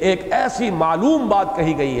کے لیے ایک ایسی معلوم بات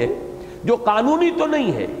کہی گئی ہے جو قانونی تو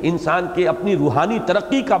نہیں ہے، انسان کے اپنی روحانی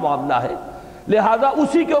ترقی کا معاملہ ہے، لہذا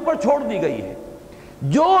اسی کے اوپر چھوڑ دی گئی ہے،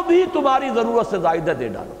 جو بھی تمہاری ضرورت سے زائدہ دے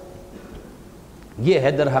ڈالو۔ یہ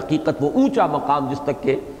ہے در حقیقت وہ اونچا مقام جس تک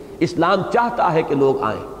کہ اسلام چاہتا ہے کہ لوگ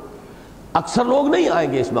آئیں۔ اکثر لوگ نہیں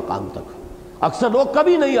آئیں گے اس مقام تک، اکثر لوگ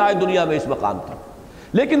کبھی نہیں آئے دنیا میں اس مقام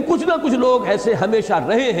تک، لیکن کچھ نہ کچھ لوگ ایسے ہمیشہ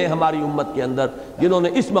رہے ہیں ہماری امت کے اندر جنہوں نے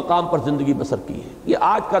اس مقام پر زندگی بسر کی ہے۔ یہ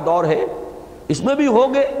آج کا دور ہے، اس میں بھی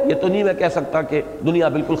ہوں گے، یہ تو نہیں میں کہہ سکتا کہ دنیا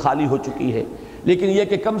بالکل خالی ہو چکی ہے، لیکن یہ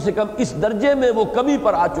کہ کم سے کم اس درجے میں وہ کمی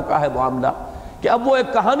پر آ چکا ہے معاملہ کہ اب وہ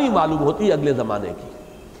ایک کہانی معلوم ہوتی ہے اگلے زمانے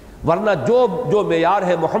کی، ورنہ جو معیار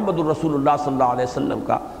ہے محمد الرسول اللہ صلی اللہ علیہ وسلم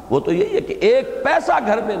کا وہ تو یہی ہے کہ ایک پیسہ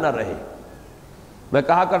گھر میں نہ رہے۔ میں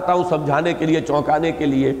کہا کرتا ہوں سمجھانے کے لیے، چونکانے کے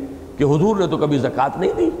لیے کہ حضور نے تو کبھی زکوٰۃ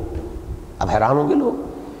نہیں دی۔ اب حیران ہوں گے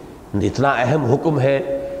لوگ، اتنا اہم حکم ہے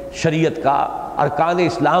شریعت کا، ارکان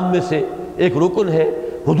اسلام میں سے ایک رکن ہے،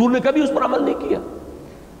 حضور نے کبھی اس پر عمل نہیں کیا۔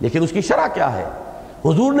 لیکن اس کی شرح کیا ہے؟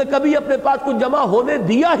 حضور نے کبھی اپنے پاس کچھ جمع ہونے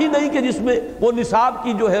دیا ہی نہیں کہ جس میں وہ نصاب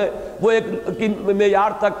کی جو ہے وہ ایک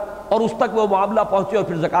معیار تک اور اس تک وہ معاملہ پہنچے اور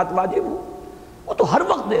پھر زکوٰۃ واجب ہو۔ وہ تو ہر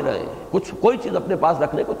وقت دے رہے ہیں، کوئی چیز اپنے پاس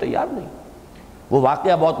رکھنے کو تیار نہیں۔ وہ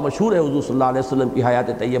واقعہ بہت مشہور ہے حضور صلی اللہ علیہ وسلم کی حیات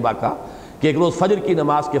طیبہ کا کہ ایک روز فجر کی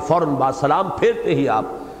نماز کے فوراً بعد سلام پھیرتے ہی آپ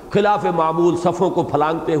خلاف معمول صفوں کو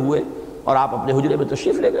پھلانگتے ہوئے اور آپ اپنے حجرے میں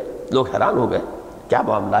تشریف لے گئے۔ لوگ حیران ہو گئے، کیا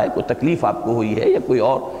معاملہ ہے، کوئی تکلیف آپ کو ہوئی ہے یا کوئی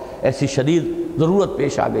اور ایسی شدید ضرورت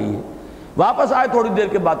پیش آ گئی ہے؟ واپس آئے تھوڑی دیر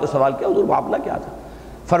کے بعد تو سوال کیا حضور معاملہ کیا تھا؟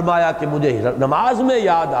 فرمایا کہ مجھے نماز میں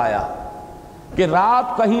یاد آیا کہ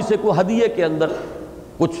رات کہیں سے کوئی ہدیے کے اندر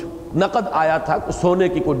کچھ نقد آیا تھا، کچھ سونے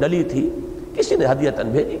کی کوئی ڈلی تھی، کسی نے ہدیتاً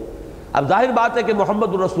بھیجی۔ اب ظاہر بات ہے کہ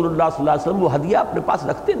محمد رسول اللہ صلی اللہ علیہ وسلم وہ ہدیہ اپنے پاس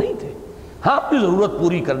رکھتے نہیں تھے، ہاں اپنی ضرورت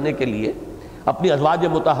پوری کرنے کے لیے اپنی ازواج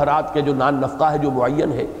مطہرات کے جو نان نفقہ ہے جو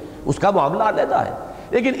معین ہے اس کا معاملہ علیحدہ ہے،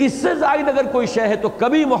 لیکن اس سے زائد اگر کوئی شے ہے تو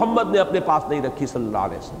کبھی محمد نے اپنے پاس نہیں رکھی صلی اللہ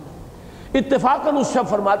علیہ وسلم۔ اتفاقاً اس شب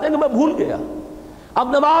فرماتے ہیں کہ میں بھول گیا، اب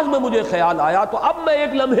نماز میں مجھے خیال آیا تو اب میں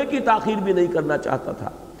ایک لمحے کی تاخیر بھی نہیں کرنا چاہتا تھا،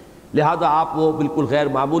 لہذا آپ وہ بالکل غیر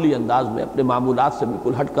معمولی انداز میں اپنے معمولات سے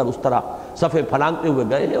بالکل ہٹ کر اس طرح صفے پھلانگتے ہوئے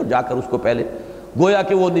گئے ہیں اور جا کر اس کو پہلے گویا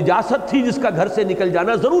کہ وہ نجاست تھی جس کا گھر سے نکل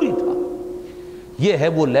جانا ضروری تھا۔ یہ ہے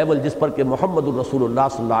وہ لیول جس پر کہ محمد الرسول اللہ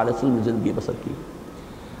صلی اللہ علیہ وسلم نے زندگی بسر کی۔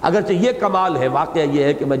 اگرچہ یہ کمال ہے، واقعہ یہ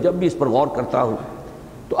ہے کہ میں جب بھی اس پر غور کرتا ہوں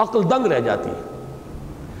تو عقل دنگ رہ جاتی ہے۔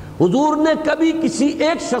 حضور نے کبھی کسی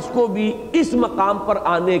ایک شخص کو بھی اس مقام پر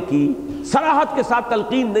آنے کی صراحت کے ساتھ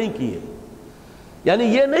تلقین نہیں کی ہے. یعنی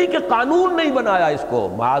یہ نہیں کہ قانون نہیں بنایا اس کو،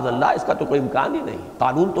 معاذ اللہ، اس کا تو کوئی امکان ہی نہیں.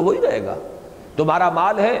 قانون تو وہی رہے گا. تمہارا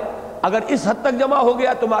مال ہے، اگر اس حد تک جمع ہو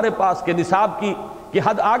گیا تمہارے پاس کہ نصاب کی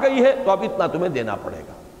حد آ گئی ہے تو اب اتنا تمہیں دینا پڑے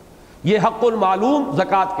گا. یہ حق المعلوم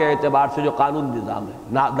زکوٰۃ کے اعتبار سے جو قانون نظام ہے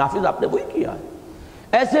نافذ آپ نے وہی کیا ہے.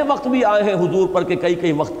 ایسے وقت بھی آئے ہیں حضور پر کہ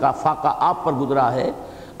کئی وقت کا فاقہ آپ پر گزرا ہے،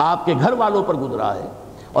 آپ کے گھر والوں پر گزرا ہے.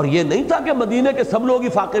 اور یہ نہیں تھا کہ مدینے کے سب لوگ ہی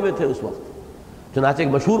فاقے میں تھے اس وقت. چنانچہ ایک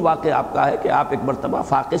مشہور واقعہ آپ کا ہے کہ آپ ایک مرتبہ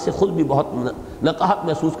فاقے سے خود بھی بہت نقاہت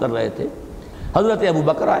محسوس کر رہے تھے. حضرت ابو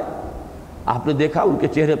بکر آئے، آپ نے دیکھا ان کے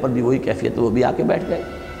چہرے پر بھی وہی کیفیت، وہ بھی آ کے بیٹھ گئے.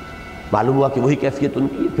 معلوم ہوا کہ وہی کیفیت ان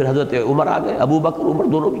کی. پھر حضرت عمر آ گئے، ابو بکر عمر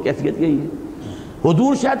دونوں کی کیفیت یہی ہے.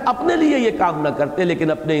 حضور شاید اپنے لیے یہ کام نہ کرتے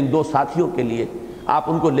لیکن اپنے ان دو ساتھیوں کے لیے آپ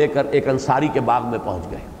ان کو لے کر ایک انصاری کے باغ میں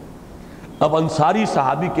پہنچ گئے. اب انصاری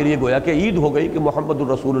صحابی کے لیے گویا کہ عید ہو گئی کہ محمد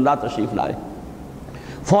الرسول اللہ تشریف لائے.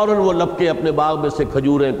 فوراً وہ لپ کے اپنے باغ میں سے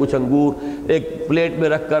کھجوریں، کچھ انگور ایک پلیٹ میں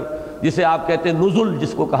رکھ کر، جسے آپ کہتے ہیں نزل،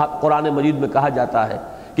 جس کو کہا قرآن مجید میں کہا جاتا ہے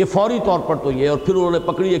کہ فوری طور پر تو یہ، اور پھر انہوں نے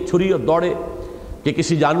پکڑی ایک چھری اور دوڑے کہ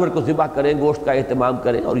کسی جانور کو ذبح کریں، گوشت کا اہتمام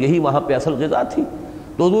کریں، اور یہی وہاں پہ اصل غذا تھی.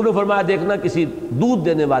 تو حضور نے فرمایا دیکھنا کسی دودھ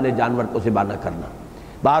دینے والے جانور کو ذبح نہ کرنا.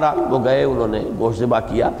 بہرحال وہ گئے، انہوں نے گوشت ذبح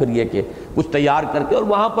کیا. پھر یہ کہ کچھ تیار کر کے، اور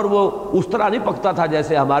وہاں پر وہ اس طرح نہیں پکتا تھا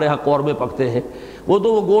جیسے ہمارے ہاں قورمے پکتے ہیں. وہ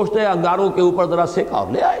تو وہ گوشت انگاروں کے اوپر ذرا سیکا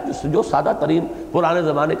اور لے آئے، جو سادہ ترین پرانے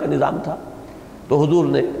زمانے کا نظام تھا. تو حضور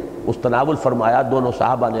نے اس تناول فرمایا، دونوں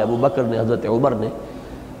صحابہ نے، ابو بکر نے، حضرت عمر نے.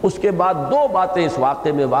 اس کے بعد دو باتیں اس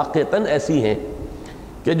واقعے میں واقعتاً ایسی ہیں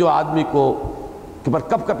کہ جو آدمی کو پر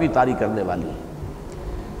کپ کپی طاری کرنے والی ہیں.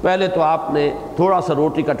 پہلے تو آپ نے تھوڑا سا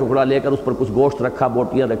روٹی کا ٹکڑا لے کر اس پر کچھ گوشت رکھا،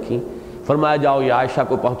 بوٹیاں رکھیں، فرمایا جاؤ یہ عائشہ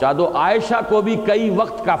کو پہنچا دو. عائشہ کو بھی کئی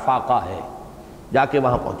وقت کا فاقہ ہے، جا کے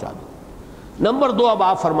وہاں پہنچا دو. نمبر دو، اب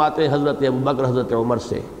آپ فرماتے ہیں حضرت ابو بکر حضرت عمر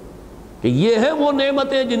سے کہ یہ ہیں وہ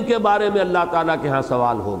نعمتیں جن کے بارے میں اللہ تعالیٰ کے ہاں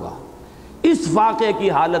سوال ہوگا. اس فاقے کی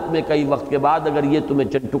حالت میں کئی وقت کے بعد اگر یہ تمہیں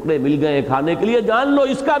چند ٹکڑے مل گئے کھانے کے لیے، جان لو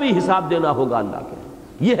اس کا بھی حساب دینا ہوگا اللہ کے.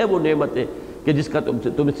 یہ ہے وہ نعمتیں کہ جس کا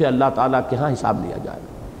تم سے اللہ تعالیٰ کے ہاں حساب لیا جائے گا.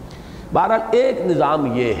 بہرحال ایک نظام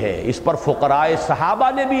یہ ہے، اس پر فقرائے صحابہ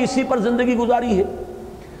نے بھی اسی پر زندگی گزاری ہے.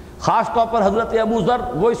 خاص طور پر حضرت ابو ذر،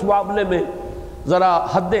 وہ اس معاملے میں ذرا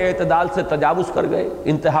حد اعتدال سے تجاوز کر گئے،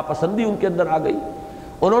 انتہا پسندی ان کے اندر آ گئی.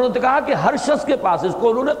 انہوں نے کہا کہ ہر شخص کے پاس، اس کو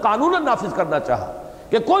انہوں نے قانون نافذ کرنا چاہا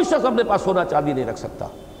کہ کوئی شخص اپنے پاس سونا چاندی نہیں رکھ سکتا،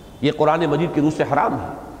 یہ قرآن مجید کی روح سے حرام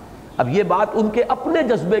ہے. اب یہ بات ان کے اپنے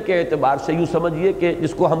جذبے کے اعتبار سے یوں سمجھیے کہ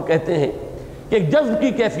جس کو ہم کہتے ہیں کہ ایک جذب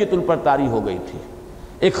کی کیفیت ان پر طاری ہو گئی تھی،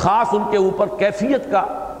 ایک خاص ان کے اوپر کیفیت کا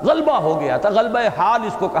غلبہ ہو گیا تھا، غلبہ حال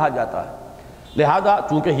اس کو کہا جاتا ہے. لہذا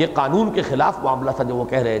چونکہ یہ قانون کے خلاف معاملہ تھا جو وہ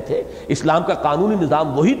کہہ رہے تھے، اسلام کا قانونی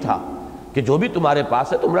نظام وہی تھا کہ جو بھی تمہارے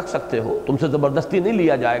پاس ہے تم رکھ سکتے ہو، تم سے زبردستی نہیں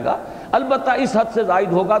لیا جائے گا، البتہ اس حد سے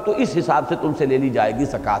زائد ہوگا تو اس حساب سے تم سے لے لی جائے گی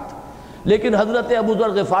زکوٰۃ. لیکن حضرت ابو ذر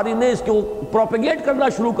غفاری نے اس کو پروپیگیٹ کرنا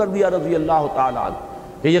شروع کر دیا رضی اللہ تعالیٰ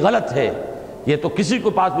عنہ کہ یہ غلط ہے، یہ تو کسی کو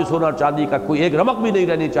پاس بھی سونا چاندی کا کوئی ایک رمق بھی نہیں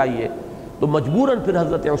رہنی چاہیے. تو مجبوراً پھر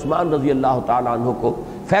حضرت عثمان رضی اللہ تعالیٰ عنہ کو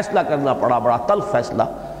فیصلہ کرنا پڑا، بڑا تلخ فیصلہ،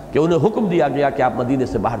 کہ انہیں حکم دیا گیا کہ آپ مدینے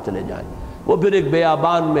سے باہر چلے جائیں. وہ پھر ایک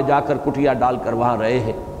بیابان میں جا کر کٹیا ڈال کر وہاں رہے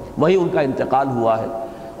ہیں، وہیں ان کا انتقال ہوا ہے.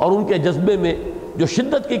 اور ان کے جذبے میں جو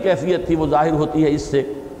شدت کی کیفیت تھی وہ ظاہر ہوتی ہے اس سے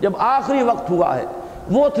جب آخری وقت ہوا ہے،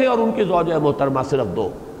 وہ تھے اور ان کی زوجہ محترمہ صرف دو،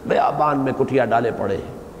 بیابان میں کٹیا ڈالے پڑے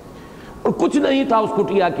ہیں، اور کچھ نہیں تھا اس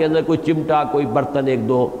کٹیا کے اندر، کوئی چمٹا، کوئی برتن ایک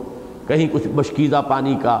دو، کہیں کچھ مشکیزہ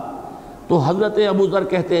پانی کا. تو حضرت ابو ذر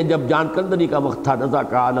کہتے ہیں جب جان کندنی کا وقت تھا، رضا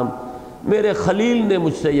کا عالم، میرے خلیل نے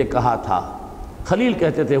مجھ سے یہ کہا تھا. خلیل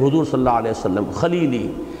کہتے تھے حضور صلی اللہ علیہ وسلم، خلیلی،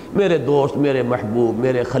 میرے دوست، میرے محبوب،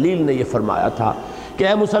 میرے خلیل نے یہ فرمایا تھا کہ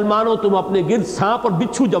اے مسلمانوں تم اپنے گرد سانپ اور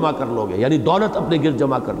بچھو جمع کر لو گے، یعنی دولت اپنے گرد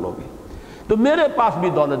جمع کر لو گے. تو میرے پاس بھی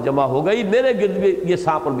دولت جمع ہو گئی، میرے گرد بھی یہ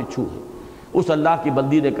سانپ اور بچھو ہے. اس اللہ کی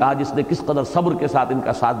بندی نے کہا جس نے کس قدر صبر کے ساتھ ان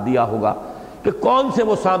کا ساتھ دیا ہوگا کہ کون سے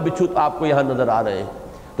وہ سانپ بچھو آپ کو یہاں نظر آ رہے ہیں.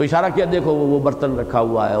 تو اشارہ کیا، دیکھو وہ برتن رکھا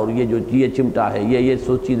ہوا ہے اور یہ جو یہ چمٹا ہے، یہ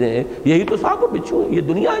سو چیزیں ہیں، یہی تو سانپ اور بچھو ہے، یہ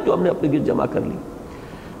دنیا ہے جو ہم نے اپنے گرد جمع کر لی.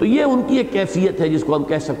 تو یہ ان کی ایک کیفیت ہے جس کو ہم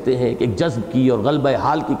کہہ سکتے ہیں کہ ایک جذب کی اور غلبہ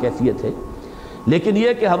حال کی کیفیت ہے. لیکن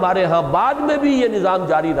یہ کہ ہمارے ہاں بعد میں بھی یہ نظام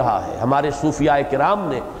جاری رہا ہے. ہمارے صوفیاء کرام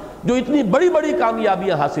نے جو اتنی بڑی بڑی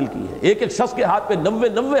کامیابیاں حاصل کی ہیں، ایک ایک شخص کے ہاتھ پہ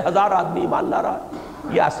 90 ہزار آدمی ایمان لا رہا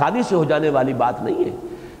ہے، یہ آسانی سے ہو جانے والی بات نہیں ہے.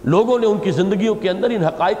 لوگوں نے ان کی زندگیوں کے اندر ان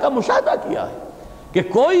حقائق کا مشاہدہ کیا ہے کہ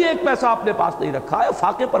کوئی ایک پیسہ اپنے پاس نہیں رکھا ہے.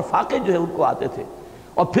 فاقے پر فاقے جو ہے ان کو آتے تھے،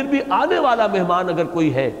 اور پھر بھی آنے والا مہمان اگر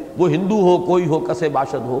کوئی ہے، وہ ہندو ہو، کوئی ہو، کسے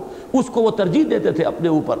باشد ہو، اس کو وہ ترجیح دیتے تھے اپنے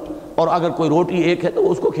اوپر، اور اگر کوئی روٹی ایک ہے تو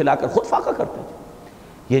وہ اس کو کھلا کر خود فاقہ کرتے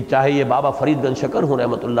تھے۔ یہ چاہے یہ بابا فرید گنج شکر ہوں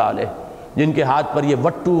رحمۃ اللہ علیہ، جن کے ہاتھ پر یہ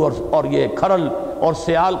وٹو اور یہ کھرل اور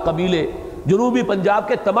سیال قبیلے، جنوبی پنجاب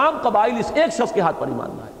کے تمام قبائل اس ایک شخص کے ہاتھ پر ایمان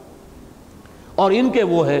لائے، اور ان کے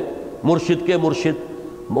وہ ہیں مرشد کے مرشد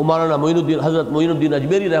مولانا معین الدین، حضرت معین الدین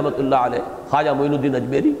اجمیری رحمۃ اللہ علیہ، خواجہ معین الدین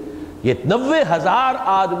اجمیری، یہ 90,000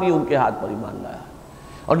 آدمی ان کے ہاتھ پر ایمان لایا،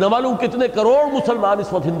 اور نہ معلوم کتنے کروڑ مسلمان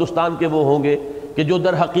اس وقت ہندوستان کے وہ ہوں گے کہ جو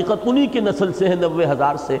در حقیقت انہی کی نسل سے ہیں،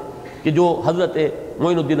 90,000 سے، کہ جو حضرت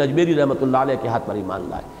معین الدین اجمیری رحمۃ اللہ علیہ کے ہاتھ پر ایمان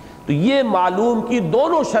لائے۔ تو یہ معلوم کی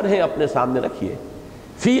دونوں شرحیں اپنے سامنے رکھیے۔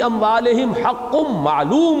 فی اموالہم حق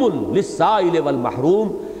معلوم للسائل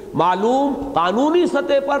والمحروم، معلوم قانونی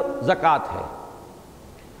سطح پر زکوٰۃ ہے،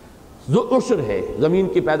 عشر ہے، زمین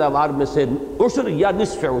کی پیداوار میں سے عشر یا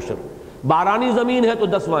نصف عشر، بارانی زمین ہے تو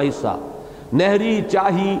 10واں حصہ، نہری،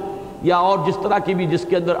 چاہی یا اور جس طرح کی بھی جس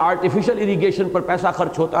کے اندر آرٹیفیشل اریگیشن پر پیسہ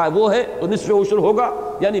خرچ ہوتا ہے وہ ہے تو نصف عشر ہوگا،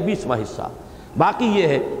 یعنی 20واں حصہ۔ باقی یہ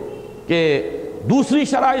ہے کہ دوسری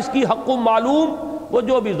شرح اس کی حق معلوم، وہ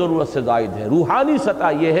جو بھی ضرورت سے زائد ہے۔ روحانی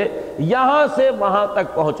سطح یہ ہے یہاں سے وہاں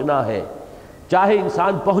تک پہنچنا ہے، چاہے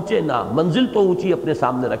انسان پہنچے نہ، منزل تو اونچی اپنے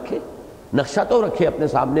سامنے رکھے، نقشہ تو رکھے اپنے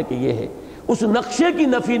سامنے کہ یہ ہے، اس نقشے کی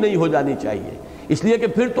نفی نہیں ہو جانی چاہیے، اس لیے کہ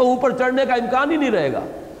پھر تو اوپر چڑھنے کا امکان ہی نہیں رہے گا،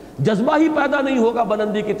 جذبہ ہی پیدا نہیں ہوگا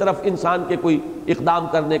بلندی کی طرف انسان کے کوئی اقدام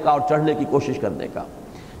کرنے کا اور چڑھنے کی کوشش کرنے کا۔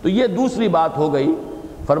 تو یہ دوسری بات ہو گئی۔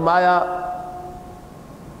 فرمایا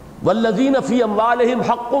والذین فی اموالہم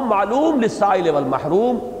حق معلوم للسائل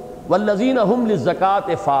والمحروم والذین ہم للزکاۃ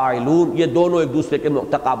فاعلون، یہ دونوں ایک دوسرے کے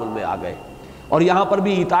تقابل میں آ گئے، اور یہاں پر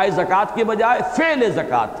بھی ایتاء زکوٰۃ کے بجائے فعل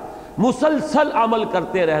زکوٰۃ، مسلسل عمل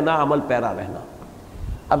کرتے رہنا، عمل پیرا رہنا۔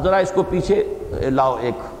 اب ذرا اس کو پیچھے لاؤ،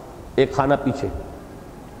 ایک خانہ پیچھے،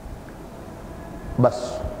 بس۔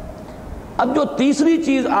 اب جو تیسری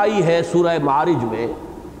چیز آئی ہے سورہ معارج میں،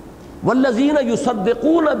 والذین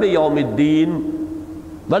یصدقون بیوم الدین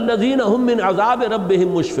والذین ہم من عذاب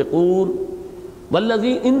ربہم مشفقون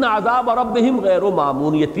والذین ان عذاب ربہم غیر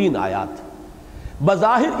مامون، یہ 3 آیات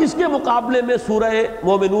بظاہر اس کے مقابلے میں سورہ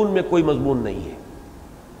مومنون میں کوئی مضمون نہیں ہے۔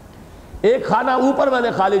 ایک خانہ اوپر میں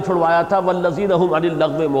نے خالی چھڑوایا تھا، والذین ہم عن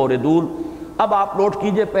اللغو معرضون۔ اب آپ نوٹ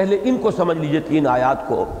کیجئے، پہلے ان کو سمجھ لیجئے 3 آیات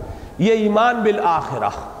کو۔ یہ ایمان بالآخرہ،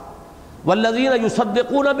 والذین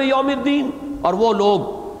یصدقون بیوم الدین، اور وہ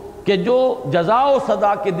لوگ کہ جو جزا و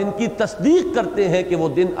سزا کے دن کی تصدیق کرتے ہیں کہ وہ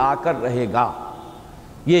دن آ کر رہے گا،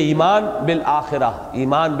 یہ ایمان بالآخرہ،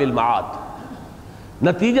 ایمان بالمعاد۔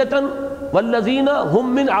 نتیجتاً والذین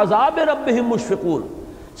ہم من عذاب ربہم مشفقون،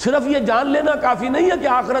 صرف یہ جان لینا کافی نہیں ہے کہ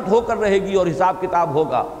آخرت ہو کر رہے گی اور حساب کتاب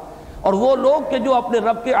ہوگا، اور وہ لوگ کہ جو اپنے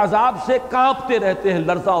رب کے عذاب سے کانپتے رہتے ہیں،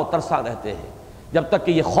 لرزاں و ترساں رہتے ہیں، جب تک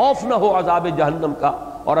کہ یہ خوف نہ ہو عذاب جہنم کا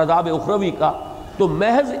اور عذاب اخروی کا، تو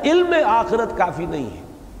محض علم آخرت کافی نہیں ہے۔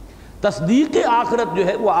 تصدیق آخرت جو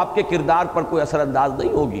ہے وہ آپ کے کردار پر کوئی اثر انداز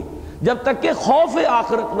نہیں ہوگی جب تک کہ خوف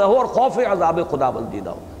آخرت نہ ہو اور خوف عذاب خدا بندی نہ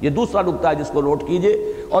ہو۔ یہ دوسرا نکتہ ہے جس کو نوٹ کیجئے،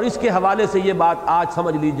 اور اس کے حوالے سے یہ بات آج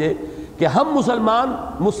سمجھ لیجئے کہ ہم مسلمان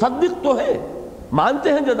مصدق تو ہیں،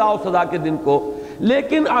 مانتے ہیں جزا و سزا کے دن کو،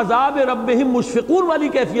 لیکن عذاب ربہم مشفقون والی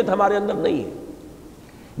کیفیت ہمارے اندر نہیں ہے۔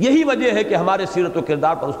 یہی وجہ ہے کہ ہمارے سیرت و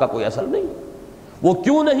کردار پر اس کا کوئی اثر نہیں۔ وہ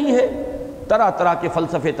کیوں نہیں ہے؟ طرح طرح کے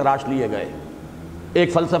فلسفے تراش لیے گئے۔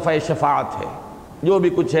 ایک فلسفہ شفاعت ہے، جو بھی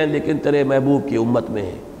کچھ ہے لیکن تیرے محبوب کی امت میں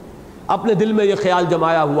ہے۔ اپنے دل میں یہ خیال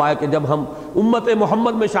جمایا ہوا ہے کہ جب ہم امت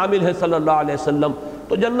محمد میں شامل ہیں صلی اللہ علیہ وسلم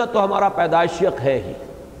تو جنت تو ہمارا پیدائشی حق ہے ہی،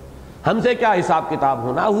 ہم سے کیا حساب کتاب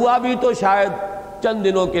ہونا، ہوا بھی تو شاید چند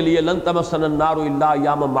دنوں کے لیے، لن تمسنا النار الا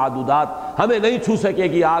ایاما معدودات، ہمیں نہیں چھو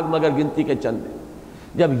سکے گی آگ مگر گنتی کے چند دن۔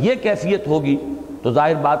 جب یہ کیفیت ہوگی تو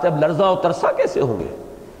ظاہر بات ہے اب لرزاں و ترساں کیسے ہوں گے؟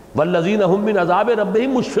 والذین ہم من عذاب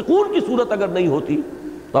ربہم مشفقون کی صورت اگر نہیں ہوتی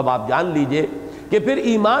تو اب آپ جان لیجئے کہ پھر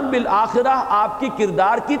ایمان بالآخرہ آپ کی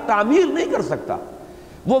کردار کی تعمیر نہیں کر سکتا،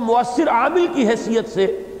 وہ مؤثر عامل کی حیثیت سے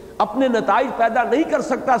اپنے نتائج پیدا نہیں کر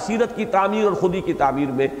سکتا سیرت کی تعمیر اور خودی کی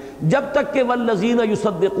تعمیر میں، جب تک کہ والذین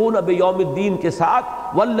یصدقون بیوم الدین کے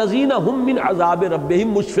ساتھ والذین ہم من عذاب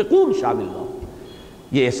ربہم مشفقون شامل نہ ہو۔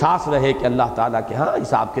 یہ احساس رہے کہ اللہ تعالیٰ کے ہاں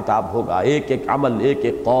حساب کتاب ہوگا، ایک ایک عمل، ایک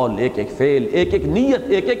ایک قول، ایک ایک فعل، ایک ایک نیت،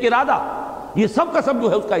 ایک ایک ارادہ، یہ سب کا سب جو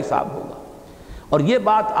ہے اس کا حساب ہوگا۔ اور یہ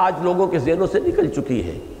بات آج لوگوں کے ذہنوں سے نکل چکی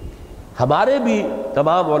ہے۔ ہمارے بھی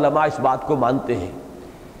تمام علماء اس بات کو مانتے ہیں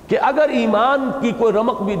کہ اگر ایمان کی کوئی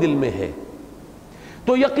رمق بھی دل میں ہے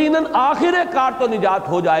تو یقیناً آخر کار تو نجات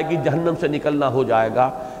ہو جائے گی، جہنم سے نکلنا ہو جائے گا،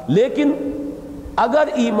 لیکن اگر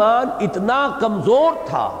ایمان اتنا کمزور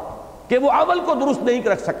تھا کہ وہ عمل کو درست نہیں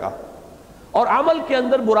رکھ سکا اور عمل کے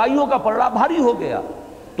اندر برائیوں کا پلڑا بھاری ہو گیا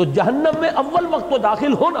تو جہنم میں اول وقت تو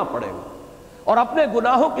داخل ہونا پڑے گا اور اپنے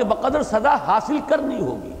گناہوں کے بقدر سزا حاصل کرنی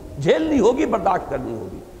ہوگی، جھیلنی ہوگی، برداشت کرنی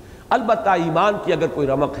ہوگی۔ البتہ ایمان کی اگر کوئی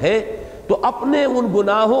رمق ہے تو اپنے ان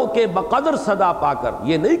گناہوں کے بقدر سزا پا کر،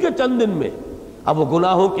 یہ نہیں کہ چند دن میں، اب وہ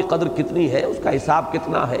گناہوں کی قدر کتنی ہے، اس کا حساب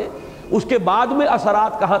کتنا ہے، اس کے بعد میں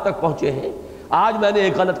اثرات کہاں تک پہنچے ہیں۔ آج میں نے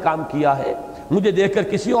ایک غلط کام کیا ہے، مجھے دیکھ کر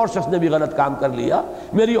کسی اور شخص نے بھی غلط کام کر لیا،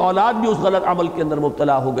 میری اولاد بھی اس غلط عمل کے اندر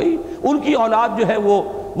مبتلا ہو گئی، ان کی اولاد جو ہے وہ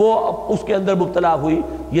اس کے اندر مبتلا ہوئی،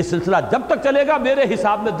 یہ سلسلہ جب تک چلے گا میرے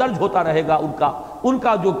حساب میں درج ہوتا رہے گا، ان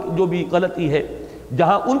کا جو بھی غلطی ہے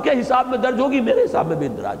جہاں ان کے حساب میں درج ہوگی میرے حساب میں بھی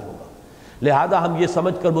اندراج ہوگا۔ لہذا ہم یہ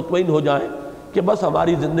سمجھ کر مطمئن ہو جائیں کہ بس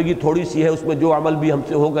ہماری زندگی تھوڑی سی ہے، اس میں جو عمل بھی ہم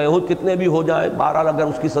سے ہو گئے ہوں، کتنے بھی ہو جائیں، بہرحال اگر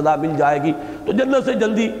اس کی سزا مل جائے گی تو جنت سے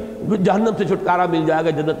جلدی جہنم سے چھٹکارا مل جائے گا،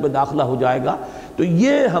 جنت میں داخلہ ہو جائے گا۔ تو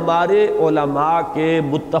یہ ہمارے علماء کے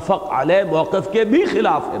متفق علیہ موقف کے بھی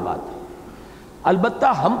خلاف ہے بات۔ البتہ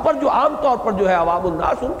ہم پر جو عام طور پر جو ہے عوام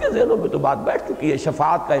الناس، ان کے ذہنوں میں تو بات بیٹھ چکی ہے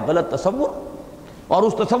شفاعت کا ایک غلط تصور، اور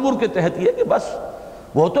اس تصور کے تحت یہ کہ بس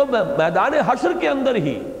وہ تو میدان حشر کے اندر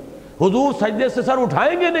ہی حضور سجدے سے سر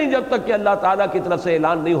اٹھائیں گے نہیں جب تک کہ اللہ تعالیٰ کی طرف سے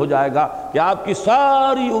اعلان نہیں ہو جائے گا کہ آپ کی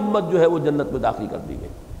ساری امت جو ہے وہ جنت میں داخل کر دی گئی،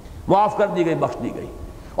 معاف کر دی گئی، بخش دی گئی،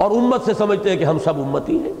 اور امت سے سمجھتے ہیں کہ ہم سب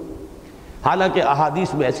امتی ہیں۔ حالانکہ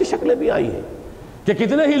احادیث میں ایسی شکلیں بھی آئی ہیں کہ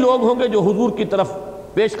کتنے ہی لوگ ہوں گے جو حضور کی طرف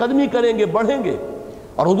پیش قدمی کریں گے، بڑھیں گے،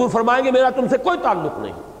 اور حضور فرمائیں گے میرا تم سے کوئی تعلق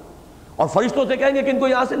نہیں، اور فرشتوں سے کہیں گے کہ ان کو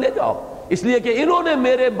یہاں سے لے جاؤ، اس لیے کہ انہوں نے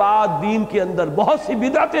میرے بعد دین کے اندر بہت سی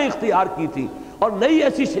بدعتیں اختیار کی تھی اور نئی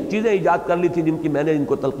ایسی چیزیں ایجاد کر لی تھی جن کی میں نے ان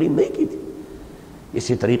کو تلقین نہیں کی تھی۔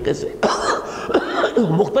 اسی طریقے سے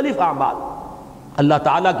مختلف اعمال اللہ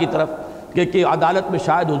تعالیٰ کی طرف کہ عدالت میں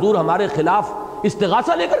شاید حضور ہمارے خلاف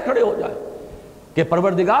استغاثہ لے کر کھڑے ہو جائے کہ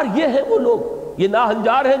پروردگار یہ ہیں وہ لوگ، یہ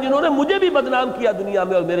ناہنجار ہیں جنہوں نے مجھے بھی بدنام کیا دنیا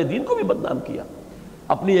میں اور میرے دین کو بھی بدنام کیا،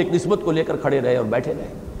 اپنی ایک نسبت کو لے کر کھڑے رہے اور بیٹھے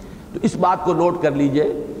رہے۔ تو اس بات کو نوٹ کر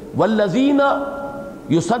لیجئے، والذین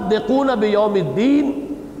یصدقون بیوم الدین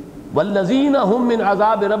والذین هم من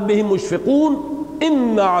عذاب ربهم مشفقون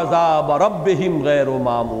ان عذاب ربهم غیر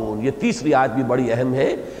مامون۔ یہ تیسری آیت بھی بڑی اہم ہے۔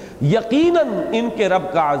 یقیناً ان کے رب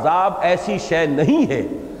کا عذاب ایسی شے نہیں ہے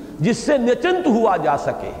جس سے نچنت ہوا جا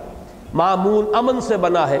سکے، مامون امن سے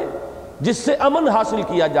بنا ہے، جس سے امن حاصل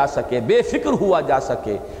کیا جا سکے، بے فکر ہوا جا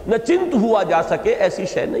سکے، نچنت ہوا جا سکے، ایسی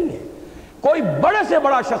شے نہیں ہے۔ کوئی بڑے سے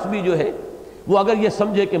بڑا شخص بھی جو ہے وہ اگر یہ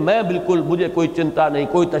سمجھے کہ میں بالکل، مجھے کوئی چنتا نہیں،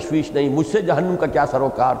 کوئی تشویش نہیں، مجھ سے جہنم کا کیا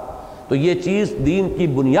سروکار، تو یہ چیز دین کی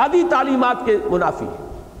بنیادی تعلیمات کے منافی ہے۔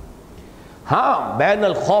 ہاں، بین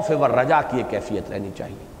الخوف والرجا کی یہ کیفیت رہنی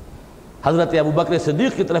چاہیے۔ حضرت ابوبکر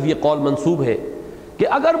صدیق کی طرف یہ قول منسوب ہے کہ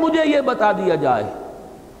اگر مجھے یہ بتا دیا جائے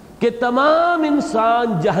کہ تمام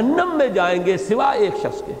انسان جہنم میں جائیں گے سوائے ایک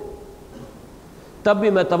شخص کے، تب بھی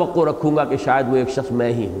میں توقع رکھوں گا کہ شاید وہ ایک شخص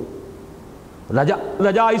میں ہی ہوں۔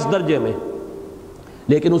 رجا اس درجے میں،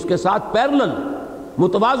 لیکن اس کے ساتھ پیرلل،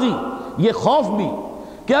 متوازی یہ خوف بھی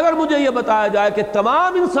کہ اگر مجھے یہ بتایا جائے کہ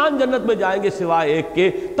تمام انسان جنت میں جائیں گے سوائے ایک کے،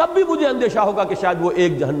 تب بھی مجھے اندیشہ ہوگا کہ شاید وہ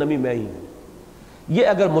ایک جہنمی میں ہی ہوں۔ یہ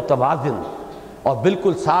اگر متوازن اور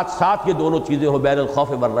بالکل ساتھ ساتھ یہ دونوں چیزیں ہو، بین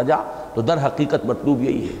الخوف والرجا، تو در حقیقت مطلوب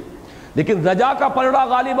یہی ہے۔ لیکن رجا کا پلڑا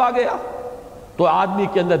غالب آ گیا تو آدمی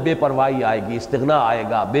کے اندر بے پرواہی آئے گی، استغنا آئے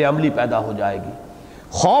گا، بے عملی پیدا ہو جائے گی۔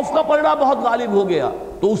 خوف کا پلڑا بہت غالب ہو گیا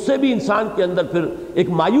تو اس سے بھی انسان کے اندر پھر ایک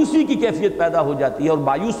مایوسی کی کیفیت پیدا ہو جاتی ہے، اور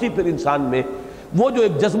مایوسی پھر انسان میں وہ جو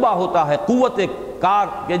ایک جذبہ ہوتا ہے، قوت کار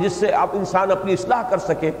کہ جس سے آپ انسان اپنی اصلاح کر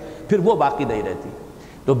سکے، پھر وہ باقی نہیں رہتی۔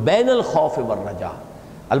 تو بین الخوف والرجا،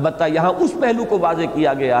 البتہ یہاں اس پہلو کو واضح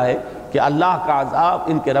کیا گیا ہے کہ اللہ کا عذاب،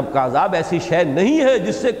 ان کے رب کا عذاب ایسی شے نہیں ہے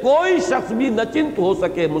جس سے کوئی شخص بھی نچنت ہو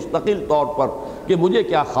سکے مستقل طور پر کہ مجھے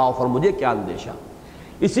کیا خوف اور مجھے کیا اندیشہ۔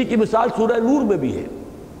 اسی کی مثال سورہ نور میں بھی ہے،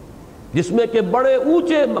 جس میں کہ بڑے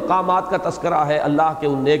اونچے مقامات کا تذکرہ ہے اللہ کے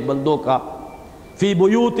ان نیک بندوں کا۔ فی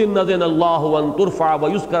بیوت اذن اللہ ان ترفع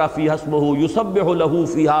ویذکر فیہا اسمہ یسبح لہ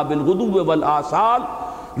فیہا بالغدو والآصال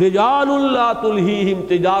رجال لا تلہیہم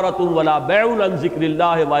تجارۃ ولا بیع عن ذکر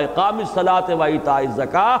اللہ واقام الصلاۃ وایتاء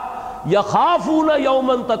الزکاۃ یخافون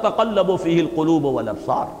یوما تتقلب فیہ القلوب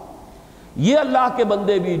والابصار۔ یہ اللہ کے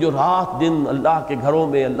بندے بھی جو رات دن اللہ کے گھروں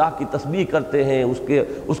میں اللہ کی تسبیح کرتے ہیں،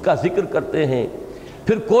 اس کا ذکر کرتے ہیں،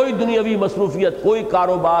 پھر کوئی دنیاوی مصروفیت، کوئی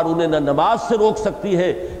کاروبار انہیں نہ نماز سے روک سکتی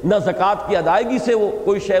ہے، نہ زکوٰۃ کی ادائیگی سے وہ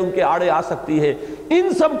کوئی شے ان کے آڑے آ سکتی ہے، ان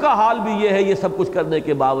سب کا حال بھی یہ ہے، یہ سب کچھ کرنے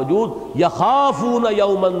کے باوجود یخافون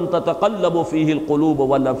یوما تتقلب فیہ القلوب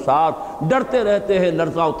والابصار، ڈرتے رہتے ہیں،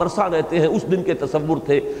 لرزاں و ترساں رہتے ہیں اس دن کے تصور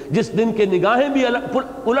تھے جس دن کے نگاہیں بھی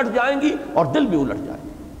الٹ جائیں گی اور دل بھی الٹ جائیں گے۔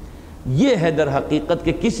 یہ ہے در حقیقت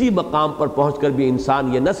کہ کسی مقام پر پہنچ کر بھی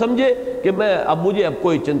انسان یہ نہ سمجھے کہ مجھے اب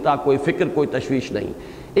کوئی چنتا، کوئی فکر، کوئی تشویش نہیں۔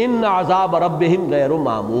 ان عذاب ربہم غیر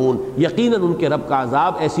معمون، یقیناً ان کے رب کا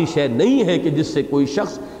عذاب ایسی شے نہیں ہے کہ جس سے کوئی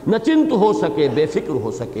شخص نہ چنت ہو سکے، بے فکر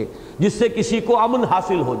ہو سکے، جس سے کسی کو امن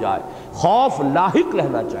حاصل ہو جائے، خوف لاحق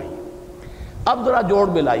رہنا چاہیے۔ اب ذرا جوڑ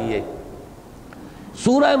ملائیے،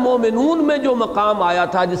 سورہ مومنون میں جو مقام آیا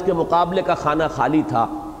تھا جس کے مقابلے کا خانہ خالی تھا،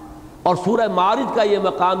 اور سورہ معارج کا یہ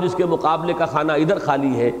مقام جس کے مقابلے کا خانہ ادھر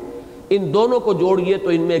خالی ہے، ان دونوں کو جوڑیے تو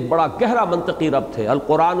ان میں ایک بڑا گہرا منطقی ربط ہے۔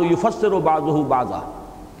 القرآن یفسر بعضہ بعضا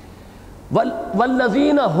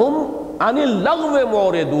والذین ہم عن اللغو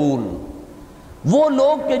معرضون، وہ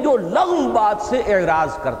لوگ کہ جو لغو بات سے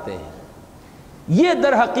اعراض کرتے ہیں۔ یہ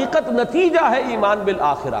در حقیقت نتیجہ ہے ایمان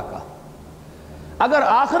بالآخرہ کا۔ اگر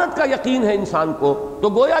آخرت کا یقین ہے انسان کو تو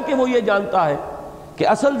گویا کہ وہ یہ جانتا ہے کہ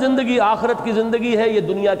اصل زندگی آخرت کی زندگی ہے، یہ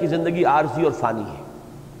دنیا کی زندگی عارضی اور فانی ہے۔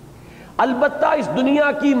 البتہ اس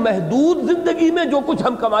دنیا کی محدود زندگی میں جو کچھ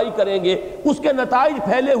ہم کمائی کریں گے اس کے نتائج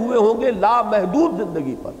پھیلے ہوئے ہوں گے لامحدود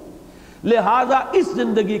زندگی پر، لہذا اس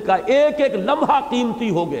زندگی کا ایک ایک لمحہ قیمتی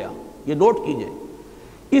ہو گیا۔ یہ نوٹ کیجئے،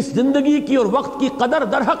 اس زندگی کی اور وقت کی قدر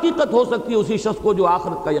در حقیقت ہو سکتی ہے اسی شخص کو جو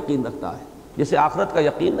آخرت کا یقین رکھتا ہے۔ جسے آخرت کا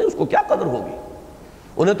یقین نہیں، اس کو کیا قدر ہوگی؟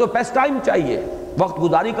 انہیں تو پیس ٹائم چاہیے، وقت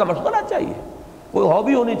گزاری کا مشغلہ چاہیے، کوئی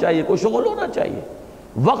ہابی ہونی چاہیے، کوئی شغل ہونا چاہیے۔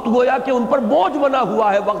 وقت گویا کہ ان پر بوجھ بنا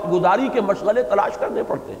ہوا ہے، وقت گزاری کے مشغلے تلاش کرنے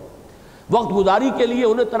پڑتے ہیں، وقت گزاری کے لیے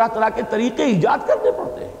انہیں طرح طرح کے طریقے ایجاد کرنے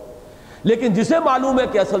پڑتے ہیں۔ لیکن جسے معلوم ہے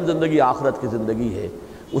کہ اصل زندگی آخرت کی زندگی ہے،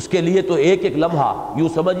 اس کے لیے تو ایک ایک لمحہ یوں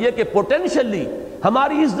سمجھیے کہ پوٹینشلی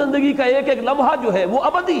ہماری اس زندگی کا ایک ایک لمحہ جو ہے وہ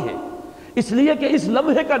ابدی ہے، اس لیے کہ اس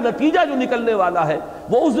لمحے کا نتیجہ جو نکلنے والا ہے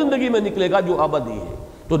وہ اس زندگی میں نکلے گا جو ابدی ہے۔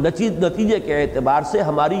 تو نتیجے کے اعتبار سے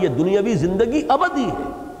ہماری یہ دنیاوی زندگی ابدی ہے،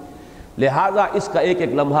 لہذا اس کا ایک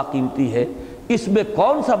ایک لمحہ قیمتی ہے۔ اس میں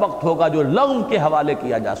کون سا وقت ہوگا جو لغو کے حوالے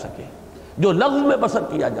کیا جا سکے، جو لغو میں بسر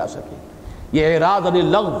کیا جا سکے؟ یہ اعراض عن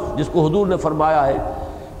اللغو، جس کو حضور نے فرمایا ہے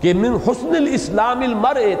کہ من حسن الاسلام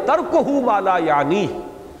المرء ترکہ ما لا یعنیہ،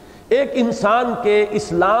 ایک انسان کے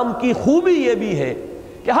اسلام کی خوبی یہ بھی ہے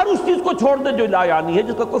کہ ہر اس چیز کو چھوڑ دے جو لا یعنی ہے،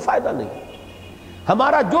 جس کا کوئی فائدہ نہیں۔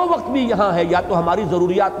 ہمارا جو وقت بھی یہاں ہے یا تو ہماری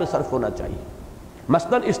ضروریات میں صرف ہونا چاہیے،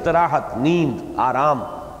 مثلاً استراحت، نیند، آرام،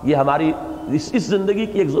 یہ ہماری اس زندگی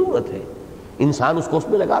کی ایک ضرورت ہے، انسان اس کو اس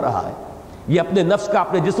میں لگا رہا ہے، یہ اپنے نفس کا،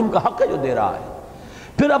 اپنے جسم کا حق ہے جو دے رہا ہے۔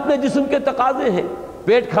 پھر اپنے جسم کے تقاضے ہیں،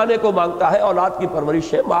 پیٹ کھانے کو مانگتا ہے، اولاد کی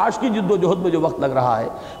پرورش ہے، معاش کی جد و جہد میں جو وقت لگ رہا ہے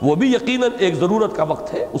وہ بھی یقیناً ایک ضرورت کا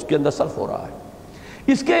وقت ہے، اس کے اندر صرف ہو رہا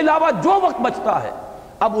ہے۔ اس کے علاوہ جو وقت بچتا ہے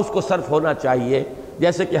اب اس کو صرف ہونا چاہیے،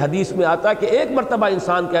 جیسے کہ حدیث میں آتا ہے کہ ایک مرتبہ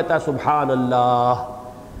انسان کہتا ہے سبحان اللہ،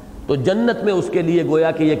 تو جنت میں اس کے لیے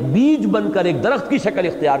گویا کہ ایک بیج بن کر ایک درخت کی شکل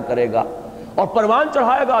اختیار کرے گا اور پروان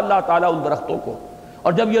چڑھائے گا اللہ تعالیٰ ان درختوں کو۔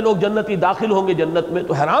 اور جب یہ لوگ جنتی داخل ہوں گے جنت میں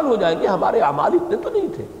تو حیران ہو جائیں گے، ہمارے اعمال اتنے تو نہیں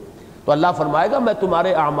تھے۔ تو اللہ فرمائے گا میں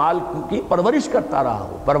تمہارے اعمال کی پرورش کرتا رہا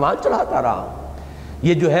ہوں، پروان چڑھاتا رہا ہوں،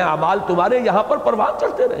 یہ جو ہے اعمال تمہارے یہاں پر پروان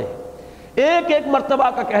چڑھتے رہے۔ ایک ایک مرتبہ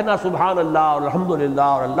کا کہنا سبحان اللہ اور الحمدللہ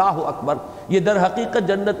اور اللہ اکبر، یہ در حقیقت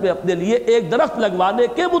جنت میں اپنے لیے ایک درخت لگوانے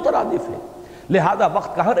کے مترادف ہے۔ لہذا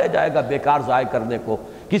وقت کہاں رہ جائے گا بیکار ضائع کرنے کو،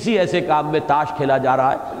 کسی ایسے کام میں تاش کھیلا جا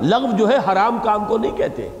رہا ہے۔ لغو جو ہے حرام کام کو نہیں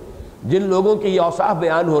کہتے، جن لوگوں کے یہ اوصاف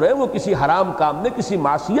بیان ہو رہے ہیں وہ کسی حرام کام میں، کسی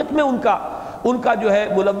معصیت میں ان کا جو ہے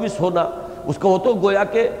ملوث ہونا، اس کو وہ تو گویا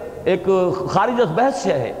کہ ایک خارج از بحث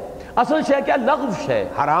شے ہے۔ اصل شے کیا؟ لغو شے،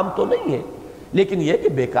 حرام تو نہیں ہے لیکن یہ کہ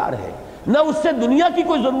بیکار ہے، نہ اس سے دنیا کی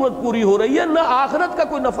کوئی ضرورت پوری ہو رہی ہے، نہ آخرت کا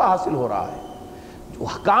کوئی نفع حاصل ہو رہا ہے۔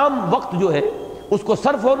 کام وقت جو ہے اس کو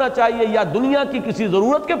صرف ہونا چاہیے یا دنیا کی کسی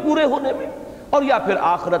ضرورت کے پورے ہونے میں، اور یا پھر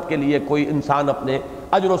آخرت کے لیے کوئی انسان اپنے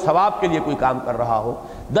اجر و ثواب کے لیے کوئی کام کر رہا ہو۔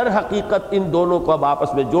 در حقیقت ان دونوں کو اب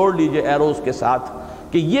آپس میں جوڑ لیجئے ایروز کے ساتھ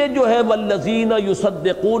کہ یہ جو ہے والذین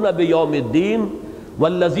یصدقون بیوم الدین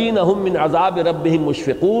والذین هم من عذاب ربهم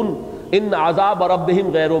مشفقون ان عذاب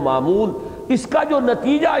ربهم غیر معمول، اس کا جو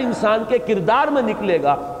نتیجہ انسان کے کردار میں نکلے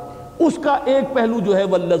گا اس کا ایک پہلو جو ہے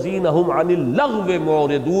والذین هم عن اللغو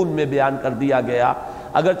معرضون میں بیان کر دیا گیا،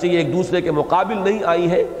 اگرچہ یہ ایک دوسرے کے مقابل نہیں آئی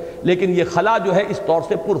ہے لیکن یہ خلا جو ہے اس طور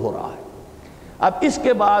سے پر ہو رہا ہے۔ اب اس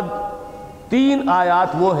کے بعد 3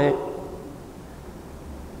 آیات وہ ہیں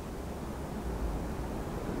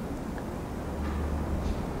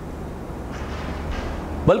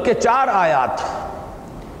بلکہ 4 آیات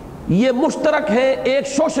یہ مشترک ہیں، ایک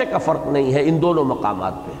شوشے کا فرق نہیں ہے ان دونوں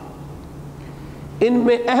مقامات پہ۔ ان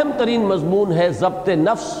میں اہم ترین مضمون ہے ضبط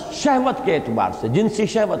نفس شہوت کے اعتبار سے، جنسی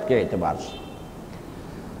شہوت کے اعتبار سے۔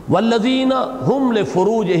 والذین ہم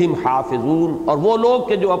لفروجہم حافظون، اور وہ لوگ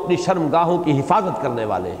کہ جو اپنی شرمگاہوں کی حفاظت کرنے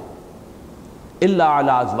والے ہیں، الا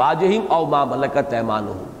علی ازواجہم او ما ملکت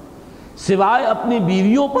ایمانہم، سوائے اپنی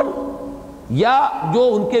بیویوں پر یا جو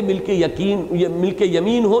ان کے ملک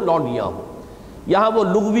یمین ہو، لونڈیاں ہوں۔ یہاں وہ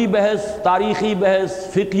لغوی بحث، تاریخی بحث،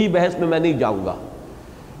 فقہی بحث میں نہیں جاؤں گا۔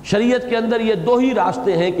 شریعت کے اندر یہ دو ہی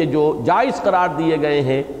راستے ہیں کہ جو جائز قرار دیے گئے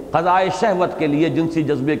ہیں قضائے شہوت کے لیے، جنسی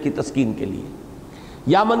جذبے کی تسکین کے لیے،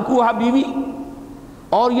 یا منکوحہ بیوی،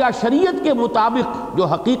 اور یا شریعت کے مطابق جو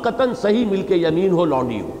حقیقتاً صحیح ملک یمین ہو،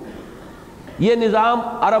 لونڈی ہو۔ یہ نظام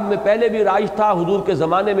عرب میں پہلے بھی رائج تھا، حضور کے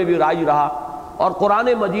زمانے میں بھی رائج رہا، اور قرآن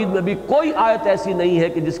مجید میں بھی کوئی آیت ایسی نہیں ہے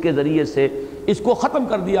کہ جس کے ذریعے سے اس کو ختم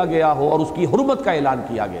کر دیا گیا ہو اور اس کی حرمت کا اعلان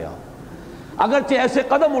کیا گیا ہو۔ اگرچہ ایسے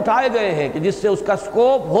قدم اٹھائے گئے ہیں کہ جس سے اس کا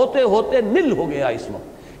سکوپ ہوتے ہوتے نل ہو گیا۔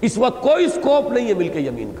 اس وقت کوئی سکوپ نہیں ہے ملک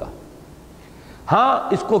یمین کا۔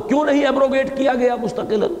 ہاں، اس کو کیوں نہیں ایبروگیٹ کیا گیا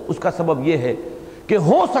مستقل؟ اس کا سبب یہ ہے کہ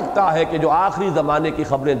ہو سکتا ہے کہ جو آخری زمانے کی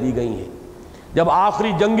خبریں دی گئی ہیں، جب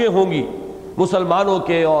آخری جنگیں ہوں گی، مسلمانوں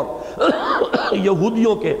کے اور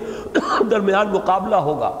یہودیوں کے درمیان مقابلہ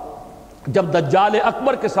ہوگا، جب دجال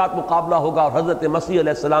اکبر کے ساتھ مقابلہ ہوگا اور حضرت مسیح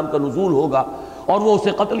علیہ السلام کا نزول ہوگا اور وہ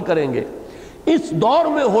اسے قتل کریں گے، اس دور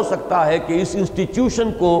میں ہو سکتا ہے کہ اس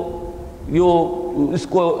انسٹیٹیوشن کو اس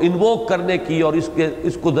کو انووک کرنے کی اور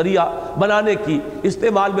اس کو ذریعہ بنانے کی،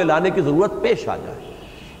 استعمال میں لانے کی ضرورت پیش آ جائے۔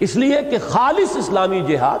 اس لیے کہ خالص اسلامی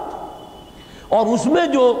جہاد اور اس میں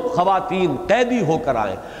جو خواتین قیدی ہو کر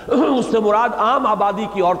آئیں، اس سے مراد عام آبادی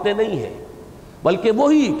کی عورتیں نہیں ہیں، بلکہ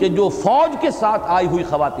وہی کہ جو فوج کے ساتھ آئی ہوئی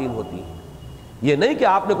خواتین ہوتی ہیں۔ یہ نہیں کہ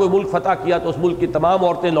آپ نے کوئی ملک فتح کیا تو اس ملک کی تمام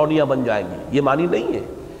عورتیں لونڈیاں بن جائیں گی، یہ معنی نہیں ہے،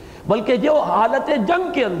 بلکہ جو حالت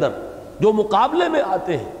جنگ کے اندر جو مقابلے میں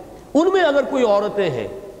آتے ہیں ان میں اگر کوئی عورتیں ہیں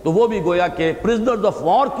تو وہ بھی گویا کہ پرزنرز آف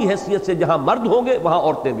وار کی حیثیت سے جہاں مرد ہوں گے وہاں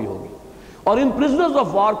عورتیں بھی ہوں گی۔ اور ان پرزنرز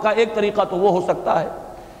آف وار کا ایک طریقہ تو وہ ہو سکتا ہے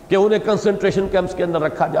کہ انہیں کنسنٹریشن کیمپس کے اندر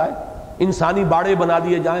رکھا جائے، انسانی باڑے بنا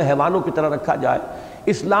دیے جائیں، حیوانوں کی طرح رکھا جائے۔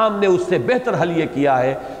 اسلام نے اس سے بہتر حل یہ کیا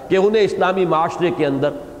ہے کہ انہیں اسلامی معاشرے کے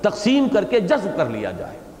اندر تقسیم کر کے جذب کر لیا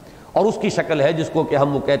جائے، اور اس کی شکل ہے جس کو کہ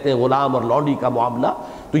ہم وہ کہتے ہیں غلام اور لونڈی کا معاملہ۔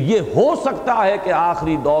 تو یہ ہو سکتا ہے کہ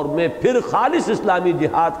آخری دور میں پھر خالص اسلامی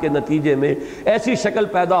جہاد کے نتیجے میں ایسی شکل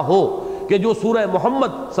پیدا ہو کہ جو سورہ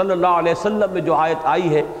محمد صلی اللہ علیہ وسلم میں جو آیت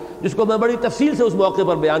آئی ہے، جس کو میں بڑی تفصیل سے اس موقع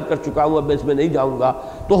پر بیان کر چکا ہوں، اب میں اس میں نہیں جاؤں گا،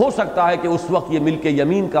 تو ہو سکتا ہے کہ اس وقت یہ ملک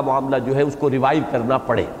یمین کا معاملہ جو ہے اس کو ریوائیو کرنا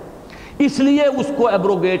پڑے۔ اس لیے اس کو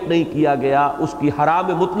ایبروگیٹ نہیں کیا گیا، اس کی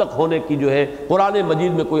حرام مطلق ہونے کی جو ہے قرآن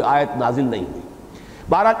مجید میں کوئی آیت نازل نہیں ہوئی۔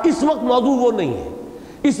 بہرحال اس وقت موضوع وہ نہیں ہے،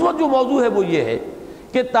 اس وقت جو موضوع ہے وہ یہ ہے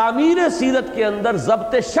کہ تعمیر سیرت کے اندر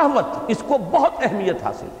ضبط شہوت، اس کو بہت اہمیت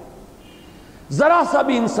حاصل ہے۔ ذرا سا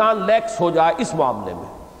بھی انسان لیکس ہو جائے اس معاملے میں،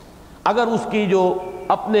 اگر اس کی جو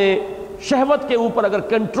اپنے شہوت کے اوپر اگر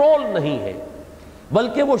کنٹرول نہیں ہے،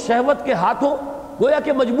 بلکہ وہ شہوت کے ہاتھوں گویا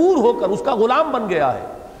کہ مجبور ہو کر اس کا غلام بن گیا ہے،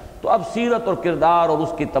 تو اب سیرت اور کردار اور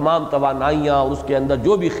اس کی تمام توانائیاں اور اس کے اندر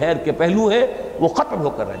جو بھی خیر کے پہلو ہیں وہ ختم ہو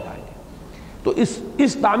کر رہ جائیں گے۔ تو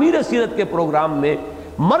اس تعمیر سیرت کے پروگرام میں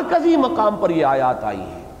مرکزی مقام پر یہ آیات آئی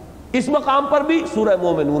ہیں، اس مقام پر بھی سورہ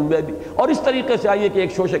مومنون میں بھی، اور اس طریقے سے آئی ہے کہ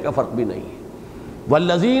ایک شوشے کا فرق بھی نہیں ہے۔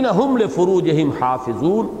 والذین هم لفروجہم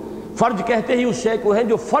حافظون، فرج کہتے ہی اس شے کو ہے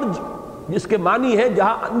جو فرج، جس کے معنی ہے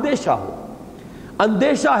جہاں اندیشہ ہو۔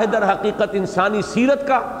 اندیشہ ہے در حقیقت انسانی سیرت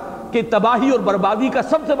کا کہ تباہی اور بربادی کا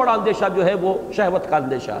سب سے بڑا اندیشہ جو ہے وہ شہوت کا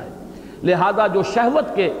اندیشہ ہے۔ لہذا جو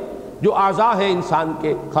شہوت کے جو اعضاء ہیں انسان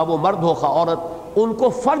کے، خواہ وہ مرد ہو خواہ عورت، ان کو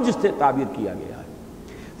فرج سے تعبیر کیا گیا ہے۔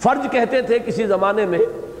 فرج کہتے تھے کسی زمانے میں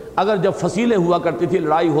اگر جب فصیلیں ہوا کرتی تھی،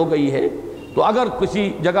 لڑائی ہو گئی ہے، تو اگر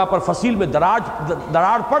کسی جگہ پر فصیل میں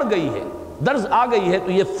دراڑ پڑ گئی ہے، درز آ گئی ہے،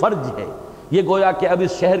 تو یہ فرج ہے۔ یہ گویا کہ اب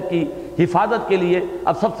اس شہر کی حفاظت کے لیے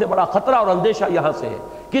اب سب سے بڑا خطرہ اور اندیشہ یہاں سے ہے،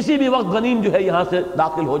 کسی بھی وقت غنیم جو ہے یہاں سے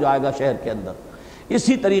داخل ہو جائے گا شہر کے اندر۔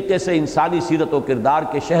 اسی طریقے سے انسانی سیرت و کردار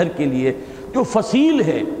کے شہر کے لیے جو فصیل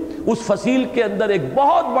ہے، اس فصیل کے اندر ایک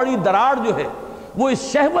بہت بڑی دراڑ جو ہے وہ اس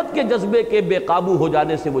شہوت کے جذبے کے بے قابو ہو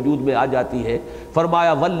جانے سے وجود میں آ جاتی ہے۔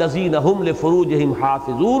 فرمایا والذین هم لفروجہم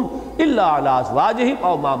حافظون الا علی ازواجہم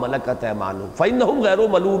او ما ملکت ایمانہم فانہم غیر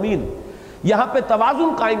ملومین۔ یہاں پہ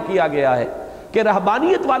توازن قائم کیا گیا ہے کہ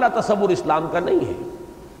رہبانیت والا تصور اسلام کا نہیں ہے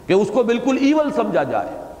کہ اس کو بالکل ایول سمجھا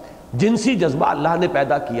جائے۔ جنسی جذبہ اللہ نے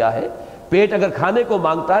پیدا کیا ہے، پیٹ اگر کھانے کو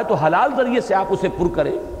مانگتا ہے تو حلال ذریعے سے آپ اسے پر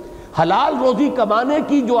کریں، حلال روزی کمانے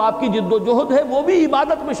کی جو آپ کی جد و جہد ہے وہ بھی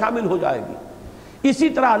عبادت میں شامل ہو جائے گی۔ اسی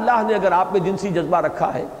طرح اللہ نے اگر آپ میں جنسی جذبہ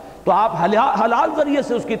رکھا ہے تو آپ حلال ذریعے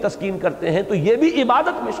سے اس کی تسکین کرتے ہیں تو یہ بھی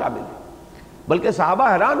عبادت میں شامل ہے۔ بلکہ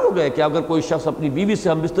صحابہ حیران ہو گئے کہ اگر کوئی شخص اپنی بیوی سے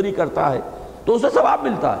ہم بستری کرتا ہے تو اسے ثواب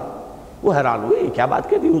ملتا ہے۔ وہ حیران ہوئے، یہ کیا بات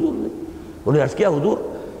کہہ دی حضور نے؟ انہیں عرض کیا حضور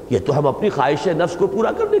یہ تو ہم اپنی خواہش نفس کو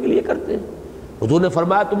پورا کرنے کے لیے کرتے ہیں۔ حضور نے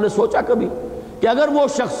فرمایا تم نے سوچا کبھی کہ اگر وہ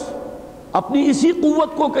شخص اپنی اسی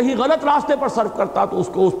قوت کو کہیں غلط راستے پر صرف کرتا تو اس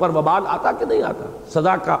کو اس پر وبال آتا کہ نہیں آتا،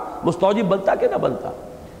 سزا کا مستوجب بنتا کہ نہ بنتا؟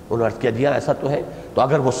 انہوں نے عرض کیا جی ایسا تو ہے، تو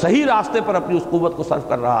اگر وہ صحیح راستے پر اپنی اس قوت کو صرف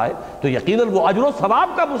کر رہا ہے تو یقیناً وہ اجر و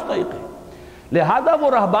ثواب کا مستحق ہے۔ لہذا وہ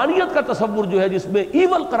رہبانیت کا تصور جو ہے جس میں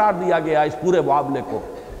ایول قرار دیا گیا اس پورے معاملے کو،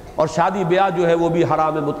 اور شادی بیاہ جو ہے وہ بھی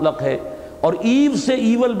حرام مطلق ہے، اور ایو سے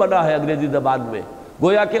ایول بنا ہے انگریزی زبان میں،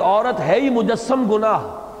 گویا کہ عورت ہے ہی مجسم گناہ،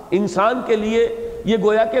 انسان کے لیے یہ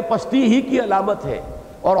گویا کہ پستی ہی کی علامت ہے،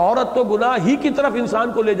 اور عورت تو گناہ ہی کی طرف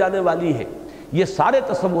انسان کو لے جانے والی ہے۔ یہ سارے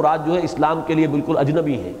تصورات جو ہے اسلام کے لیے بالکل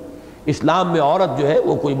اجنبی ہیں۔ اسلام میں عورت جو ہے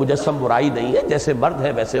وہ کوئی مجسم برائی نہیں ہے، جیسے مرد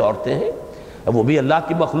ہیں ویسے عورتیں ہیں، وہ بھی اللہ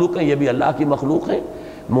کی مخلوق ہیں، یہ بھی اللہ کی مخلوق ہیں۔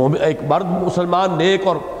 ایک مرد مسلمان نیک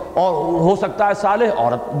اور ہو سکتا ہے صالح،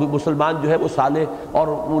 عورت مسلمان جو ہے وہ صالح اور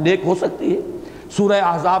نیک ہو سکتی ہے۔ سورہ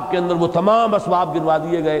احزاب کے اندر وہ تمام اسباب گنوا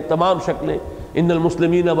دیے گئے، تمام شکلیں، ان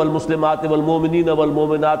المسلمین والمسلمات والمومنین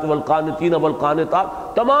والمومنات والقانتین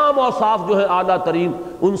والقانتات، تمام اوصاف جو ہیں اعلیٰ ترین،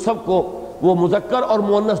 ان سب کو وہ مذکر اور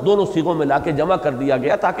مؤنث دونوں صیغوں میں لا کے جمع کر دیا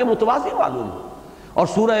گیا تاکہ متوازی معلوم ہو۔ اور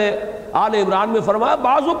سورہ آل عمران میں فرمایا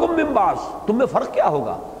بعضکم من بعض، تم میں فرق کیا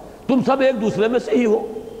ہوگا، تم سب ایک دوسرے میں سے ہی ہو،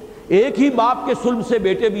 ایک ہی باپ کے سلب سے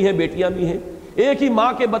بیٹے بھی ہیں بیٹیاں بھی ہیں، ایک ہی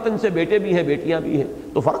ماں کے بطن سے بیٹے بھی ہیں بیٹیاں بھی ہیں،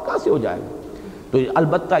 تو فرق کہاں سے ہو جائے گا؟ تو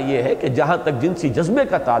البتہ یہ ہے کہ جہاں تک جنسی جذبے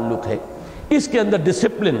کا تعلق ہے، اس کے اندر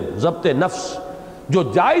ڈسپلن، ضبط نفس، جو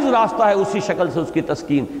جائز راستہ ہے اسی شکل سے اس کی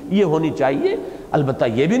تسکین یہ ہونی چاہیے۔ البتہ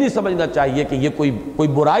یہ بھی نہیں سمجھنا چاہیے کہ یہ کوئی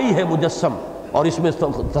برائی ہے مجسم اور اس میں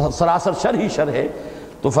سراسر شر ہی شر ہے۔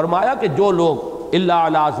 تو فرمایا کہ جو لوگ الا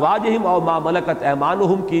علی ازواجہم او ما ملکت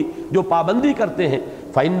ایمانہم کی جو پابندی کرتے ہیں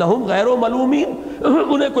فإنہم غیر ملومین،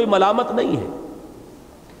 انہیں کوئی ملامت نہیں ہے۔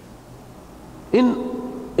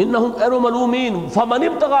 انہم غیر ملومین فمن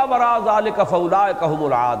ابتغى وراء ذلك فاولئک هم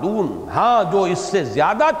العادون، ہاں جو اس سے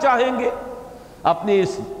زیادہ چاہیں گے اپنی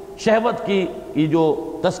اس شہوت کی جو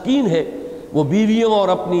تسکین ہے وہ بیویوں اور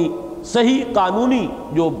اپنی صحیح قانونی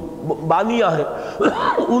جو بانیاں ہیں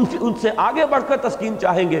ان سے آگے بڑھ کر تسکین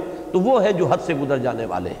چاہیں گے تو وہ ہے جو حد سے گزر جانے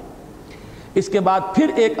والے ہیں۔ اس کے بعد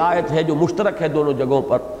پھر ایک آیت ہے جو مشترک ہے دونوں جگہوں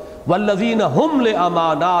پر، والذین ہم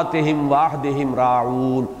لاماناتہم وعہدہم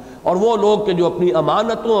راعون، اور وہ لوگ کہ جو اپنی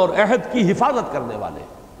امانتوں اور عہد کی حفاظت کرنے والے،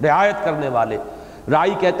 رعایت کرنے والے۔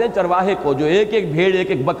 رائی کہتے ہیں چرواہے کو جو ایک ایک بھیڑ ایک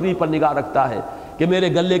ایک بکری پر نگاہ رکھتا ہے کہ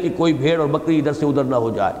میرے گلے کی کوئی بھیڑ اور بکری ادھر سے ادھر نہ ہو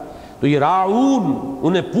جائے، تو یہ راعون،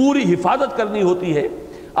 انہیں پوری حفاظت کرنی ہوتی ہے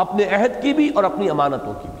اپنے عہد کی بھی اور اپنی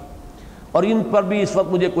امانتوں کی بھی۔ اور ان پر بھی اس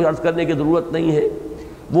وقت مجھے کچھ عرض کرنے کی ضرورت نہیں ہے،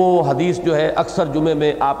 وہ حدیث جو ہے اکثر جمعے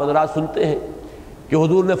میں آپ حضرات سنتے ہیں کہ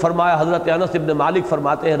حضور نے فرمایا، حضرت انس ابن مالک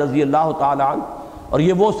فرماتے ہیں رضی اللہ تعالی عنہ، اور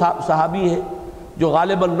یہ وہ صحابی ہیں جو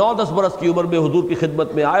غالباً 9-10 برس کی عمر میں حضور کی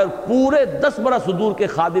خدمت میں آئے اور پورے 10 برس حضور کے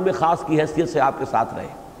خادم خاص کی حیثیت سے آپ کے ساتھ رہے،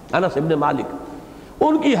 انس ابن مالک۔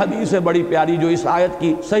 ان کی حدیث ہے بڑی پیاری جو اس آیت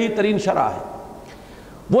کی صحیح ترین شرح ہے۔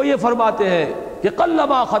 وہ یہ فرماتے ہیں کہ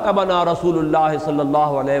قلما خطبنا رسول اللہ صلی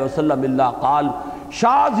اللہ علیہ وسلم الا قال،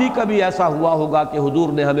 شاذ ہی کبھی ایسا ہوا ہوگا کہ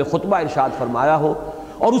حضور نے ہمیں خطبہ ارشاد فرمایا ہو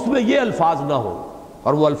اور اس میں یہ الفاظ نہ ہو،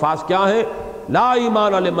 اور وہ الفاظ کیا ہیں؟ لا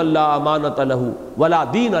ایمان لمن لا امانت لہ ولا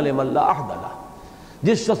دین لمن لا عہد لہ،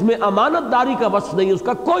 جس شخص میں امانت داری کا وصف نہیں اس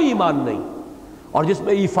کا کوئی ایمان نہیں، اور جس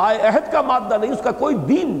میں ایفاء عہد کا مادہ نہیں اس کا کوئی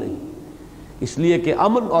دین نہیں۔ اس لیے کہ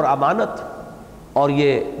امن اور امانت اور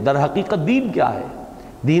یہ در حقیقت دین کیا ہے؟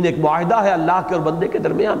 دین ایک معاہدہ ہے اللہ کے اور بندے کے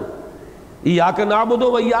درمیان، ایاک نعبد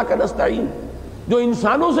و ایاک نستعین۔ جو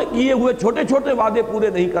انسانوں سے کیے ہوئے چھوٹے چھوٹے وعدے پورے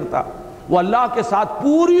نہیں کرتا وہ اللہ کے ساتھ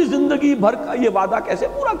پوری زندگی بھر کا یہ وعدہ کیسے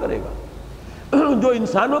پورا کرے گا؟ جو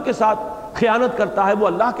انسانوں کے ساتھ خیانت کرتا ہے وہ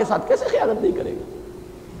اللہ کے ساتھ کیسے خیانت نہیں کرے گا؟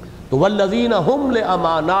 تو والذین ہم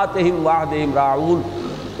لاماناتہم وعہدہم راعون،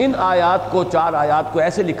 ان آیات کو 4 آیات کو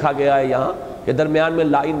ایسے لکھا گیا ہے یہاں کہ درمیان میں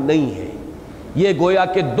لائن نہیں ہے، یہ گویا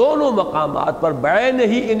کہ دونوں مقامات پر بعین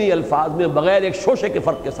ہی انہی الفاظ میں بغیر ایک شوشے کے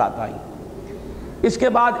فرق کے ساتھ آئیں۔ اس کے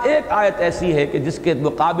بعد ایک آیت ایسی ہے کہ جس کے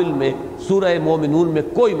مقابل میں سورہ مومنون میں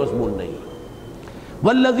کوئی مضمون نہیں،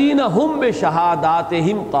 والذین ہم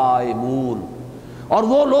بشہاداتہم قائمون، اور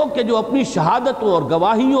وہ لوگ کہ جو اپنی شہادتوں اور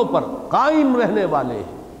گواہیوں پر قائم رہنے والے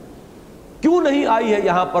ہیں۔ کیوں نہیں آئی ہے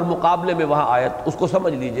یہاں پر مقابلے میں وہاں آیت؟ اس کو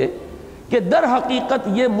سمجھ لیجئے کہ در حقیقت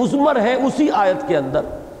یہ مضمر ہے اسی آیت کے اندر،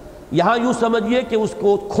 یہاں یوں سمجھیے کہ اس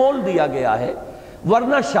کو کھول دیا گیا ہے،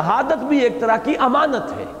 ورنہ شہادت بھی ایک طرح کی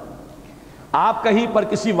امانت ہے۔ آپ کہیں پر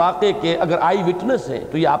کسی واقعے کے اگر آئی وٹنس ہیں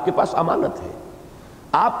تو یہ آپ کے پاس امانت ہے،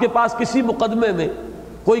 آپ کے پاس کسی مقدمے میں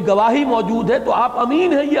کوئی گواہی موجود ہے تو آپ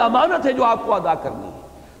امین ہیں، یہ امانت ہے جو آپ کو ادا کرنی ہے۔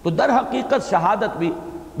 تو در حقیقت شہادت بھی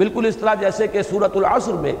بالکل اس طرح جیسے کہ سورۃ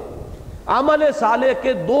العصر میں عمل صالح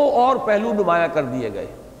کے 2 اور پہلو نمایاں کر دیے گئے۔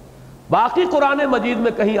 باقی قرآن مجید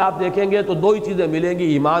میں کہیں آپ دیکھیں گے تو دو ہی چیزیں ملیں گی،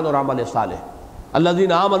 ایمان اور عمل صالح،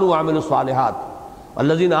 الذین آمنوا وعملوا الصالحات،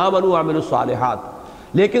 الذین آمنوا وعملوا الصالحات۔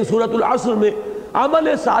 لیکن سورۃ العصر میں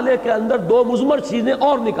عمل صالح کے اندر دو مضمر چیزیں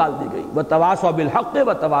اور نکال دی گئی، وتواصوا بالحق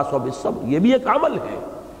وتواصوا بالصبر، یہ بھی ایک عمل ہے،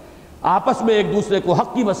 آپس میں ایک دوسرے کو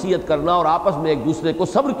حق کی وصیت کرنا اور آپس میں ایک دوسرے کو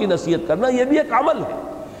صبر کی نصیحت کرنا، یہ بھی ایک عمل ہے۔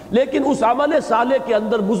 لیکن اس عمل صالح کے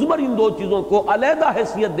اندر مضمر ان دو چیزوں کو علیحدہ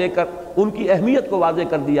حیثیت دے کر ان کی اہمیت کو واضح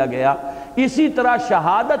کر دیا گیا۔ اسی طرح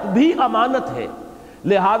شہادت بھی امانت ہے،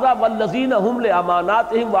 لہذا والذین ہم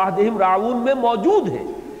لاماناتہم وعہدہم راعون میں موجود ہے،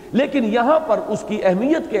 لیکن یہاں پر اس کی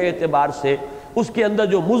اہمیت کے اعتبار سے اس کے اندر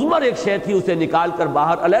جو مضمر ایک شے تھی اسے نکال کر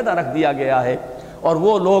باہر علیحدہ رکھ دیا گیا ہے، اور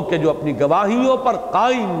وہ لوگ کہ جو اپنی گواہیوں پر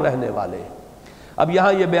قائم رہنے والے ہیں۔ اب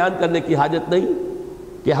یہاں یہ بیان کرنے کی حاجت نہیں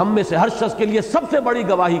کہ ہم میں سے ہر شخص کے لیے سب سے بڑی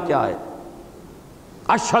گواہی کیا ہے،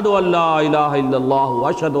 اشہد ان لا الہ الا اللہ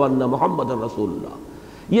واشہد ان محمد رسول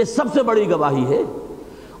اللہ، یہ سب سے بڑی گواہی ہے۔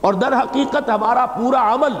 اور در حقیقت ہمارا پورا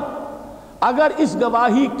عمل اگر اس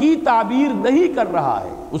گواہی کی تعبیر نہیں کر رہا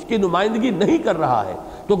ہے، اس کی نمائندگی نہیں کر رہا ہے،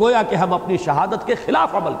 تو گویا کہ ہم اپنی شہادت کے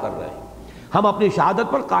خلاف عمل کر رہے ہیں، ہم اپنی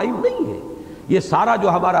شہادت پر قائم نہیں ہیں۔ یہ سارا جو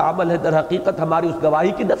ہمارا عمل ہے در حقیقت ہماری اس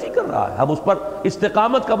گواہی کی نفی کر رہا ہے، ہم اس پر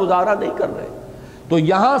استقامت کا مظاہرہ نہیں کر رہے۔ تو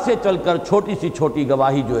یہاں سے چل کر چھوٹی سی چھوٹی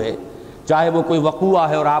گواہی جو ہے، چاہے وہ کوئی وقوعہ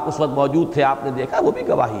ہے اور آپ اس وقت موجود تھے، آپ نے دیکھا، وہ بھی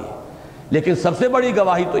گواہی ہے، لیکن سب سے بڑی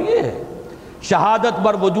گواہی تو یہ ہے، شہادت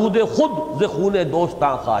بر وجود خود ز خون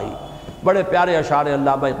دوستاں خواہی۔ بڑے پیارے اشعار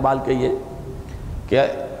علامہ اقبال کے یہ کہ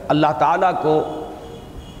اللہ تعالیٰ کو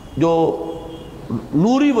جو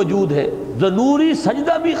نوری وجود ہے، ز نوری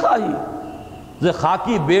سجدہ بھی خواہی، ز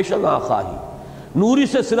خاکی بیشنا خواہی۔ نوری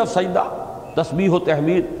سے صرف سجدہ، تسبیح و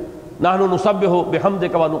تحمید، نحن نسبح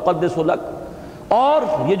بحمدک و نقدس لک، اور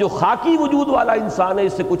یہ جو خاکی وجود والا انسان ہے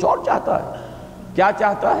اس سے کچھ اور چاہتا ہے۔ کیا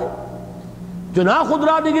چاہتا ہے؟ چنا خود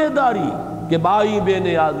را نگہ داری کہ بائی بے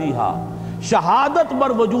نیازی ہا، شہادت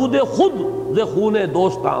بر وجود خود ز خون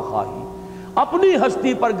دوستاں خواہی۔ اپنی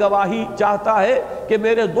ہستی پر گواہی چاہتا ہے کہ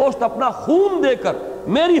میرے دوست اپنا خون دے کر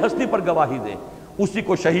میری ہستی پر گواہی دیں۔ اسی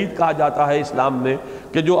کو شہید کہا جاتا ہے اسلام میں،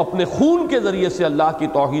 کہ جو اپنے خون کے ذریعے سے اللہ کی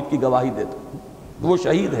توحید کی گواہی دیتا وہ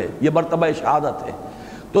شہید ہے، یہ مرتبہ شہادت ہے۔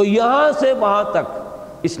 تو یہاں سے وہاں تک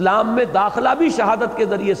اسلام میں داخلہ بھی شہادت کے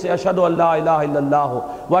ذریعے سے، اشہد ان لا الہ الا اللہ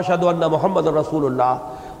واشہد ان محمد رسول اللہ،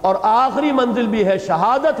 اور آخری منزل بھی ہے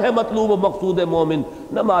شہادت ہے مطلوب و مقصود مومن،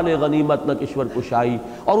 نہ مال غنیمت نہ کشور کشائی،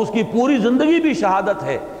 اور اس کی پوری زندگی بھی شہادت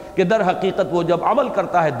ہے کہ در حقیقت وہ جب عمل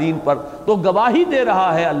کرتا ہے دین پر تو گواہی دے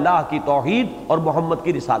رہا ہے اللہ کی توحید اور محمد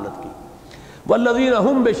کی رسالت کی۔ والذین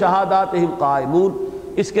ہم بشہاداتہم قائمون،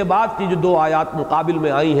 اس کے بعد کی جو دو آیات مقابل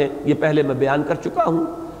میں آئی ہیں یہ پہلے میں بیان کر چکا ہوں،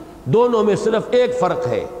 دونوں میں صرف ایک فرق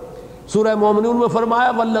ہے۔ سورہ مومنون میں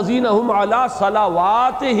فرمایا والذین ہم علی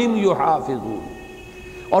صلواتہم یحافظون،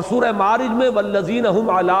 اور سورہ معارج میں والذین ہم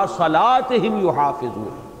علی صلاتہم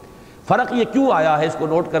یحافظون۔ فرق یہ کیوں آیا ہے اس کو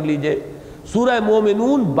نوٹ کر لیجئے۔ سورہ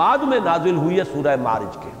مومنون بعد میں نازل ہوئی ہے سورہ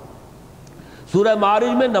معارج کے۔ سورہ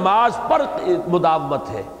معارج میں نماز پر مداومت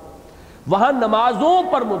ہے، وہاں نمازوں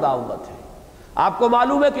پر مداومت ہے۔ آپ کو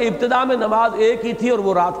معلوم ہے کہ ابتدا میں نماز ایک ہی تھی اور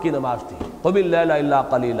وہ رات کی نماز تھی، قم اللیل الا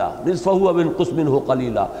قلیلا نصفہ او انقص منہ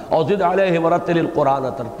قلیلا او زد علیہ ورتل القرآن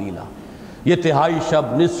ترتیلا۔ یہ تہائی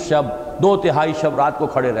شب، نصف شب، 2/3 شب رات کو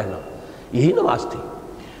کھڑے رہنا، یہی نماز تھی۔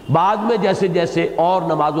 بعد میں جیسے جیسے اور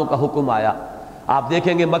نمازوں کا حکم آیا، آپ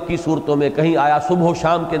دیکھیں گے مکی صورتوں میں کہیں آیا صبح و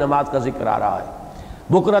شام کے نماز کا ذکر آ رہا ہے،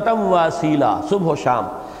 بکرتم و اصیلا، صبح و شام۔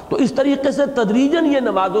 تو اس طریقے سے تدریجاً یہ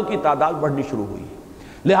نمازوں کی تعداد بڑھنی شروع ہوئی،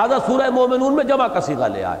 لہذا سورہ مومنون میں جمع کا صیغہ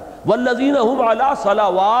لے آئے، والذین هم علی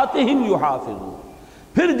صلواتہم یحافظون۔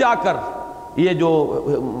 پھر جا کر یہ جو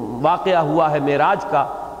واقعہ ہوا ہے معراج کا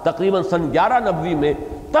تقریباً سن 11 نبوی میں،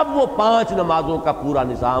 تب وہ 5 نمازوں کا پورا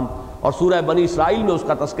نظام، اور سورہ بنی اسرائیل میں اس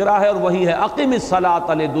کا تذکرہ ہے، اور وہی ہے اقم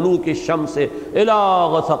الصلاۃ لدلوک الشمس الی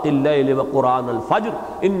غسق اللیل وقرآن الفجر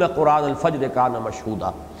ان قرآن الفجر کان مشہودا۔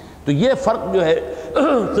 تو یہ فرق جو ہے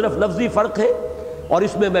صرف لفظی فرق ہے، اور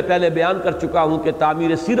اس میں میں پہلے بیان کر چکا ہوں کہ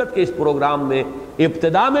تعمیر سیرت کے اس پروگرام میں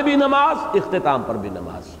ابتدا میں بھی نماز، اختتام پر بھی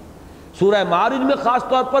نماز۔ سورہ معارج میں خاص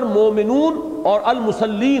طور پر مومنون اور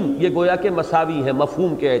المصلین یہ گویا کہ مساوی ہیں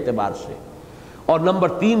مفہوم کے اعتبار سے۔ اور نمبر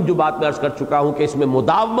 3 جو بات میں عرض کر چکا ہوں کہ اس میں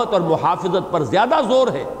مداومت اور محافظت پر زیادہ زور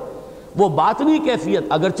ہے، وہ باطنی کیفیت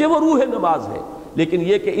اگرچہ وہ روح نماز ہے، لیکن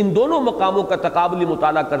یہ کہ ان دونوں مقاموں کا تقابلی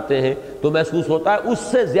مطالعہ کرتے ہیں تو محسوس ہوتا ہے اس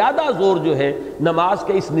سے زیادہ زور جو ہے نماز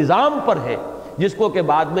کے اس نظام پر ہے، جس کو کہ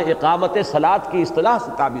بعد میں اقامت صلاۃ کی اصطلاح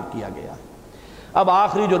سے تعبیر کیا گیا ہے۔ اب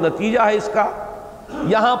آخری جو نتیجہ ہے اس کا،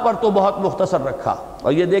 یہاں پر تو بہت مختصر رکھا،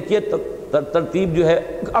 اور یہ دیکھیے ترتیب جو ہے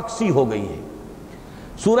عکسی ہو گئی ہے۔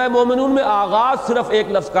 سورہ مومنون میں آغاز صرف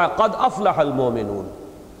ایک لفظ کا، قد افلح المومنون،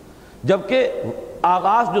 جبکہ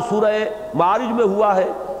آغاز جو سورہ معارج میں ہوا ہے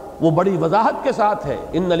وہ بڑی وضاحت کے ساتھ ہے،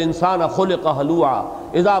 ان الانسان خلق ہلوعا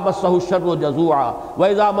اذا مسہ الشر جزوعا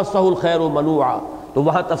واذا مسہ الخیر منوعا، تو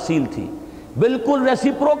وہاں تفصیل تھی، بالکل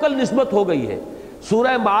ریسیپروکل نسبت ہو گئی ہے۔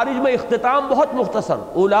 سورہ معارج میں اختتام بہت مختصر،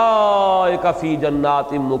 اولئک فی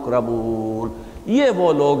جنات مکرمون، یہ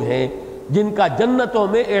وہ لوگ ہیں جن کا جنتوں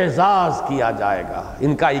میں اعزاز کیا جائے گا،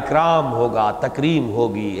 ان کا اکرام ہوگا، تکریم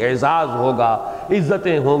ہوگی، اعزاز ہوگا،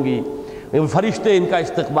 عزتیں ہوں گی، فرشتے ان کا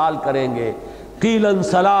استقبال کریں گے، قیلاً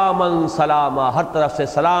سلاما سلاما، ہر طرف سے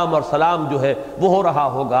سلام اور سلام جو ہے وہ ہو رہا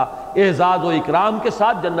ہوگا، اعزاز و اکرام کے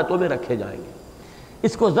ساتھ جنتوں میں رکھے جائیں گے۔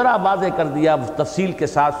 اس کو ذرا واضح کر دیا تفصیل کے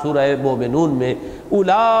ساتھ سورہ مومنون میں،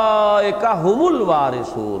 اولئک ھم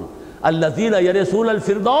الوارثون الذین یرثون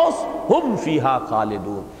الفردوس ھم فیہا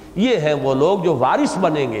خالدون، یہ ہیں وہ لوگ جو وارث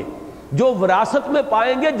بنیں گے، جو وراثت میں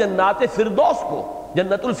پائیں گے جنات فردوس کو،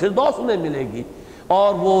 جنت الفردوس انہیں ملے گی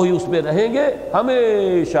اور وہ ہی اس میں رہیں گے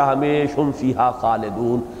ہمیشہ ہمیشہ، ہم فیہا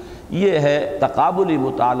خالدون۔ یہ ہے تقابلی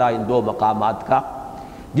مطالعہ ان دو مقامات کا،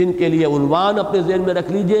 جن کے لیے عنوان اپنے ذہن میں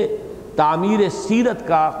رکھ لیجئے، تعمیر سیرت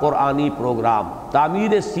کا قرآنی پروگرام،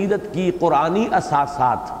 تعمیر سیرت کی قرآنی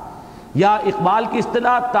اساسات، یا اقبال کی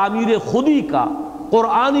اصطلاح تعمیر خودی کا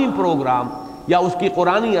قرآنی پروگرام یا اس کی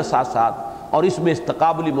قرآنی اساسات، اور اس میں اس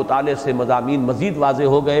تقابلی مطالعے سے مضامین مزید واضح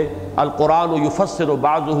ہو گئے۔ القرآن یفسر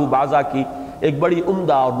بعضہ بعضا کی ایک بڑی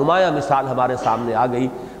عمدہ اور نمایاں مثال ہمارے سامنے آ گئی۔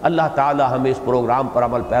 اللہ تعالی ہمیں اس پروگرام پر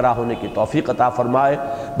عمل پیرا ہونے کی توفیق عطا فرمائے۔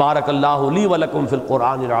 بارک اللہ لی ولکم فی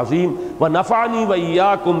القرآن العظیم ونفعنی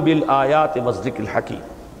وإیاکم بالآیات والذکر الحکیم۔